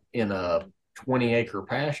out in a 20-acre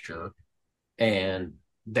pasture and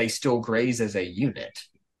they still graze as a unit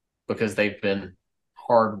because they've been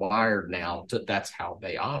hardwired now that's how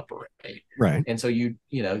they operate. Right. And so you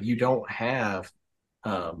don't have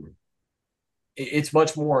it's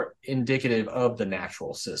much more indicative of the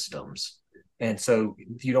natural systems. And so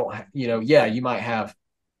you don't yeah, you might have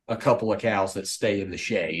a couple of cows that stay in the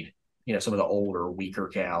shade, some of the older weaker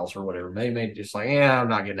cows or whatever may just like, I'm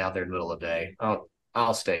not getting out there in the middle of the day,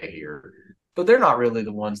 I'll stay here. But they're not really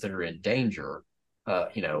the ones that are in danger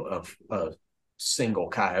of a single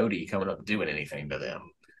coyote coming up and doing anything to them.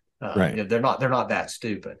 Right. They're not that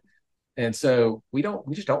stupid. And so we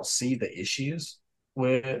just don't see the issues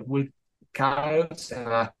with coyotes. And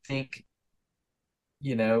I think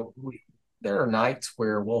there are nights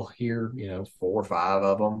where we'll hear 4 or 5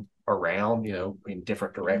 of them around in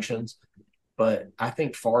different directions, but I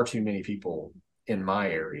think far too many people in my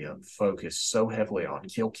area focus so heavily on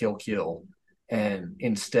kill, and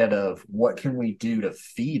instead of what can we do to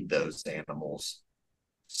feed those animals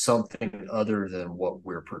something other than what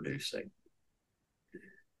we're producing.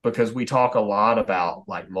 Because we talk a lot about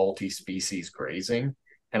like multi-species grazing,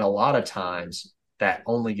 and a lot of times that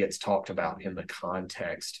only gets talked about in the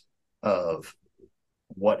context of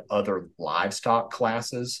what other livestock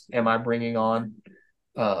classes am I bringing on.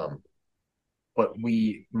 But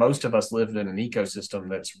most of us live in an ecosystem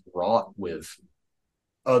that's wrought with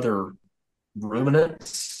other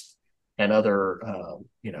ruminants and other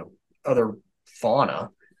fauna.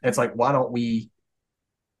 And it's like, why don't we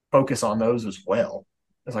focus on those as well?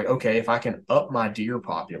 It's like, okay, if I can up my deer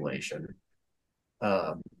population,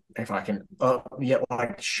 if I can, yeah,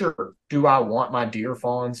 like, sure. Do I want my deer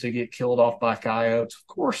fawns to get killed off by coyotes? Of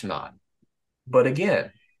course not. But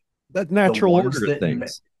again, That the natural ones order to that,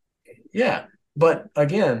 things. yeah. But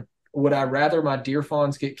again, would I rather my deer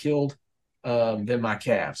fawns get killed than my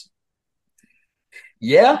calves?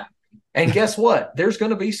 Yeah. And guess what? There's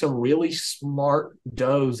going to be some really smart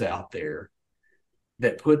does out there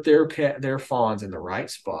that put their fawns in the right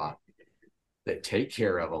spot, that take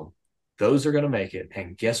care of them. Those are going to make it.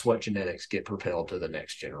 And guess what? Genetics get propelled to the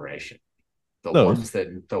next generation. Those.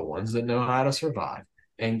 The ones that know how to survive.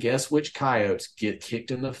 And guess which coyotes get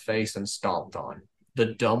kicked in the face and stomped on?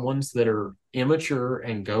 The dumb ones that are immature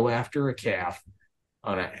and go after a calf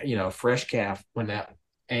on a fresh calf when that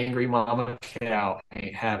angry mama cow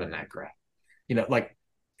ain't having that crap. Like,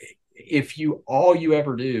 if all you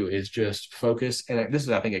ever do is just focus, and this is,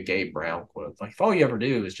 I think, a Gabe Brown quote, like, if all you ever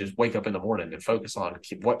do is just wake up in the morning and focus on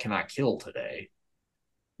what can I kill today,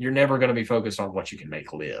 you're never going to be focused on what you can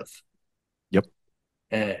make live. Yep.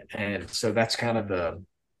 And so that's kind of the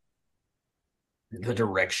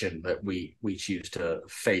direction that we choose to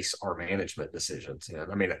face our management decisions in.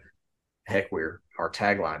 I mean, heck, our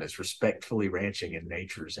tagline is respectfully ranching in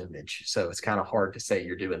nature's image. So it's kind of hard to say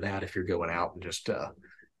you're doing that if you're going out and just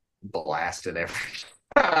blasting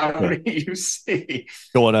every you see.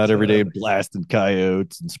 Going out every day blasting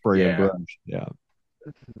coyotes and spraying brush. Yeah.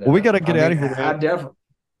 Well, we got to get out of here, man. I definitely.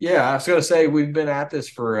 Yeah, I was going to say we've been at this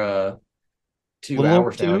for 2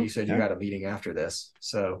 hours now. You said you got a meeting after this,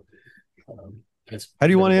 so it's how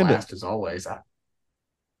do you want to end it? As always.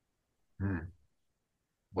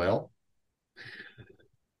 Well,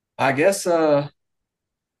 I guess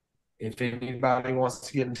if anybody wants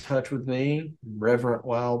to get in touch with me,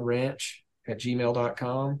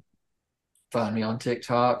 reverentwildranch@gmail.com. Find me on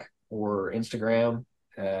TikTok or Instagram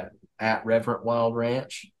at Reverent Wild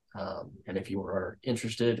Ranch. And if you are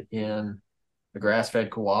interested in the Grass-Fed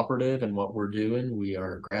Cooperative and what we're doing, we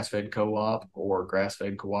are Grass-Fed Co-op or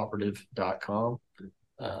grassfedcooperative.com.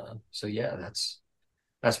 So yeah, that's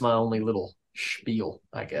my only little spiel,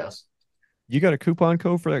 I guess. You got a coupon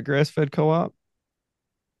code for that Grass-Fed Co-op?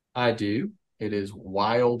 I do. It is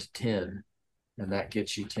WILD10, and that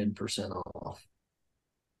gets you 10% off.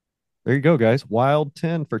 There you go, guys.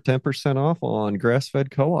 WILD10 for 10% off on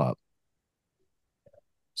Grass-Fed Co-op.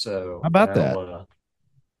 So how about that?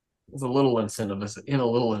 It's a little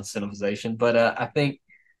incentivization, but I think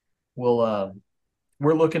we're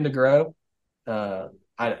looking to grow. I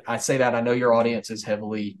say that, I know your audience is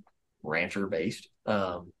heavily rancher based,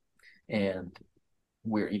 and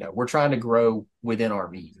we're trying to grow within our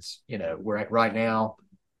means. We're right now,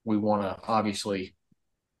 we want to obviously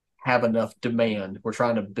have enough demand. We're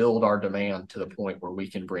trying to build our demand to the point where we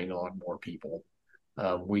can bring on more people.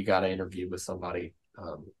 We got an interview with somebody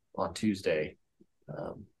on Tuesday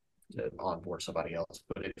to onboard somebody else.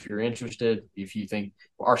 But if you're interested, if you think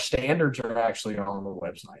our standards are actually on the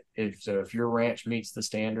website, if your ranch meets the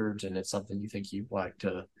standards and it's something you think you'd like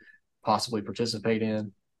to possibly participate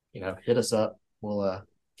in, hit us up. We'll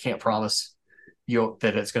can't promise you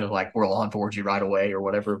that it's going to we'll onboard you right away or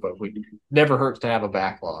whatever, but we never hurts to have a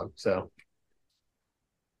backlog. So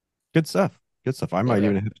good stuff. I might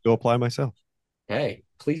even have to go apply myself. Hey,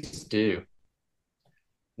 please do.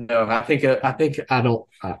 No, I don't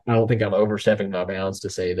think I'm overstepping my bounds to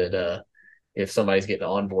say that if somebody's getting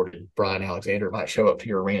onboarded, Brian Alexander might show up to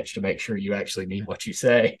your ranch to make sure you actually mean what you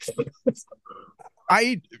say.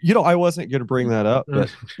 I wasn't going to bring that up,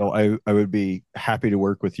 but I would be happy to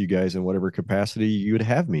work with you guys in whatever capacity you would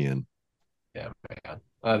have me in. Yeah, man.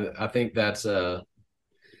 I think that's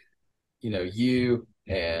you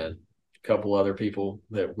and a couple other people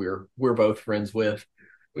that we're both friends with.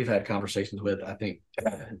 We've had conversations with. I think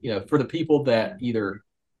for the people that either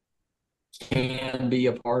can be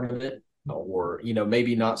a part of it or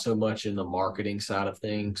maybe not so much in the marketing side of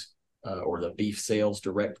things or the beef sales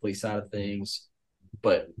directly side of things,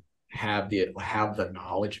 but have the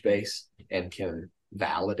knowledge base and can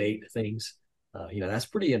validate things. That's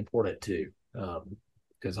pretty important too,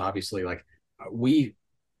 because obviously, I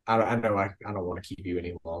know I don't want to keep you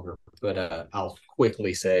any longer, but I'll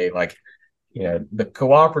quickly say, the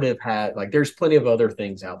cooperative had there's plenty of other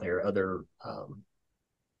things out there, other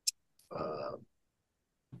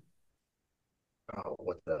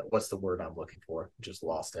what's the word I'm looking for? Just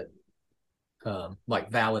lost it.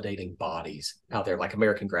 Validating bodies out there, like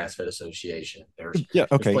American Grass-Fed Association.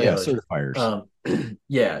 Certifiers.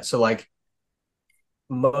 So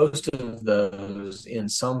most of those in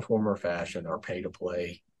some form or fashion are pay to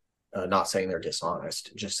play. Not saying they're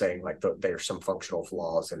dishonest, just saying there's some functional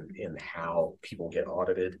flaws in how people get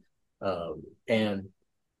audited. And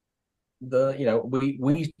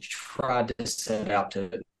we tried to set out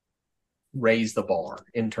to raise the bar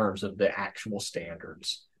in terms of the actual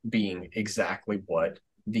standards being exactly what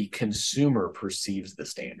the consumer perceives the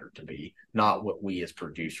standard to be, not what we as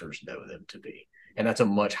producers know them to be. And that's a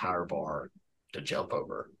much higher bar to jump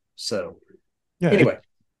over. So Yeah. anyway,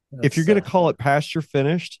 If you're going to call it pasture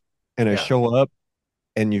finished and I show up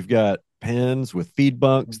and you've got pens with feed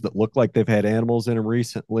bunks that look like they've had animals in them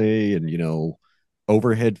recently, and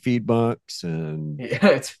overhead feed bunks, and you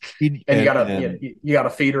got a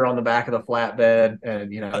feeder on the back of the flatbed,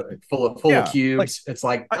 and full of cubes. It's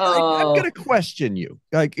like, I'm going to question you.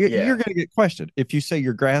 You're going to get questioned if you say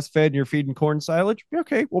you're grass fed and you're feeding corn silage.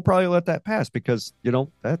 Okay, we'll probably let that pass because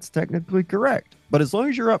that's technically correct. But as long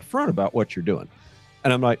as you're upfront about what you're doing.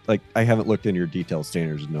 And I'm not I haven't looked into your detailed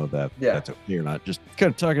standards to know that that's okay or not. Just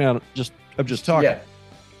kind of talking out. I'm just talking. Yeah.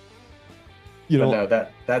 No,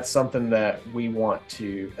 that's something that we want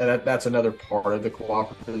to, and that's another part of the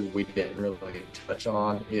cooperative we didn't really touch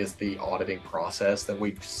on is the auditing process that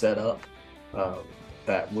we've set up.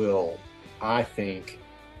 That will, I think,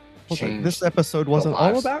 change. This episode wasn't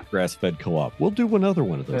all about grass-fed co-op. We'll do another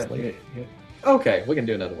one of those later. Yeah. Okay, we can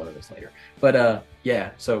do another one of those later. But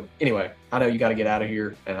so anyway, I know you got to get out of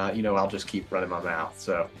here, and I'll just keep running my mouth.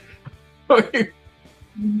 So,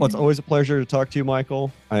 well, it's always a pleasure to talk to you,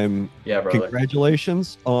 Michael. Brother.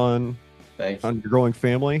 Congratulations on your growing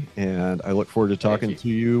family, and I look forward to talking to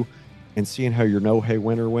you and seeing how your no hay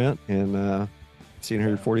winter went, and seeing how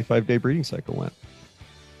your 45-day breeding cycle went.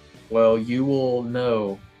 Well, you will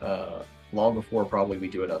know long before probably we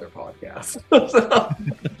do another podcast.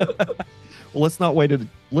 Well, let's not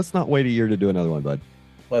wait a year to do another one, bud.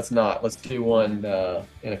 Let's not. Let's do one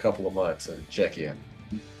in a couple of months and check in.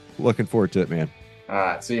 Looking forward to it, man. All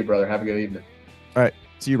right. See you, brother. Have a good evening. All right.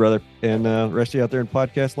 See you, brother. And rest of you out there in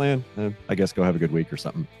podcast land, I guess go have a good week or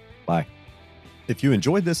something. Bye. If you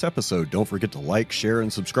enjoyed this episode, don't forget to like, share,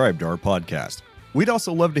 and subscribe to our podcast. We'd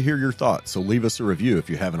also love to hear your thoughts, so leave us a review if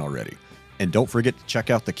you haven't already. And don't forget to check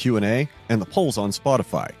out the Q&A and the polls on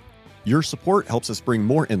Spotify. Your support helps us bring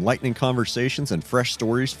more enlightening conversations and fresh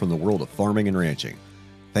stories from the world of farming and ranching.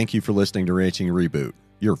 Thank you for listening to Ranching Reboot,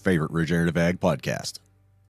 your favorite regenerative ag podcast.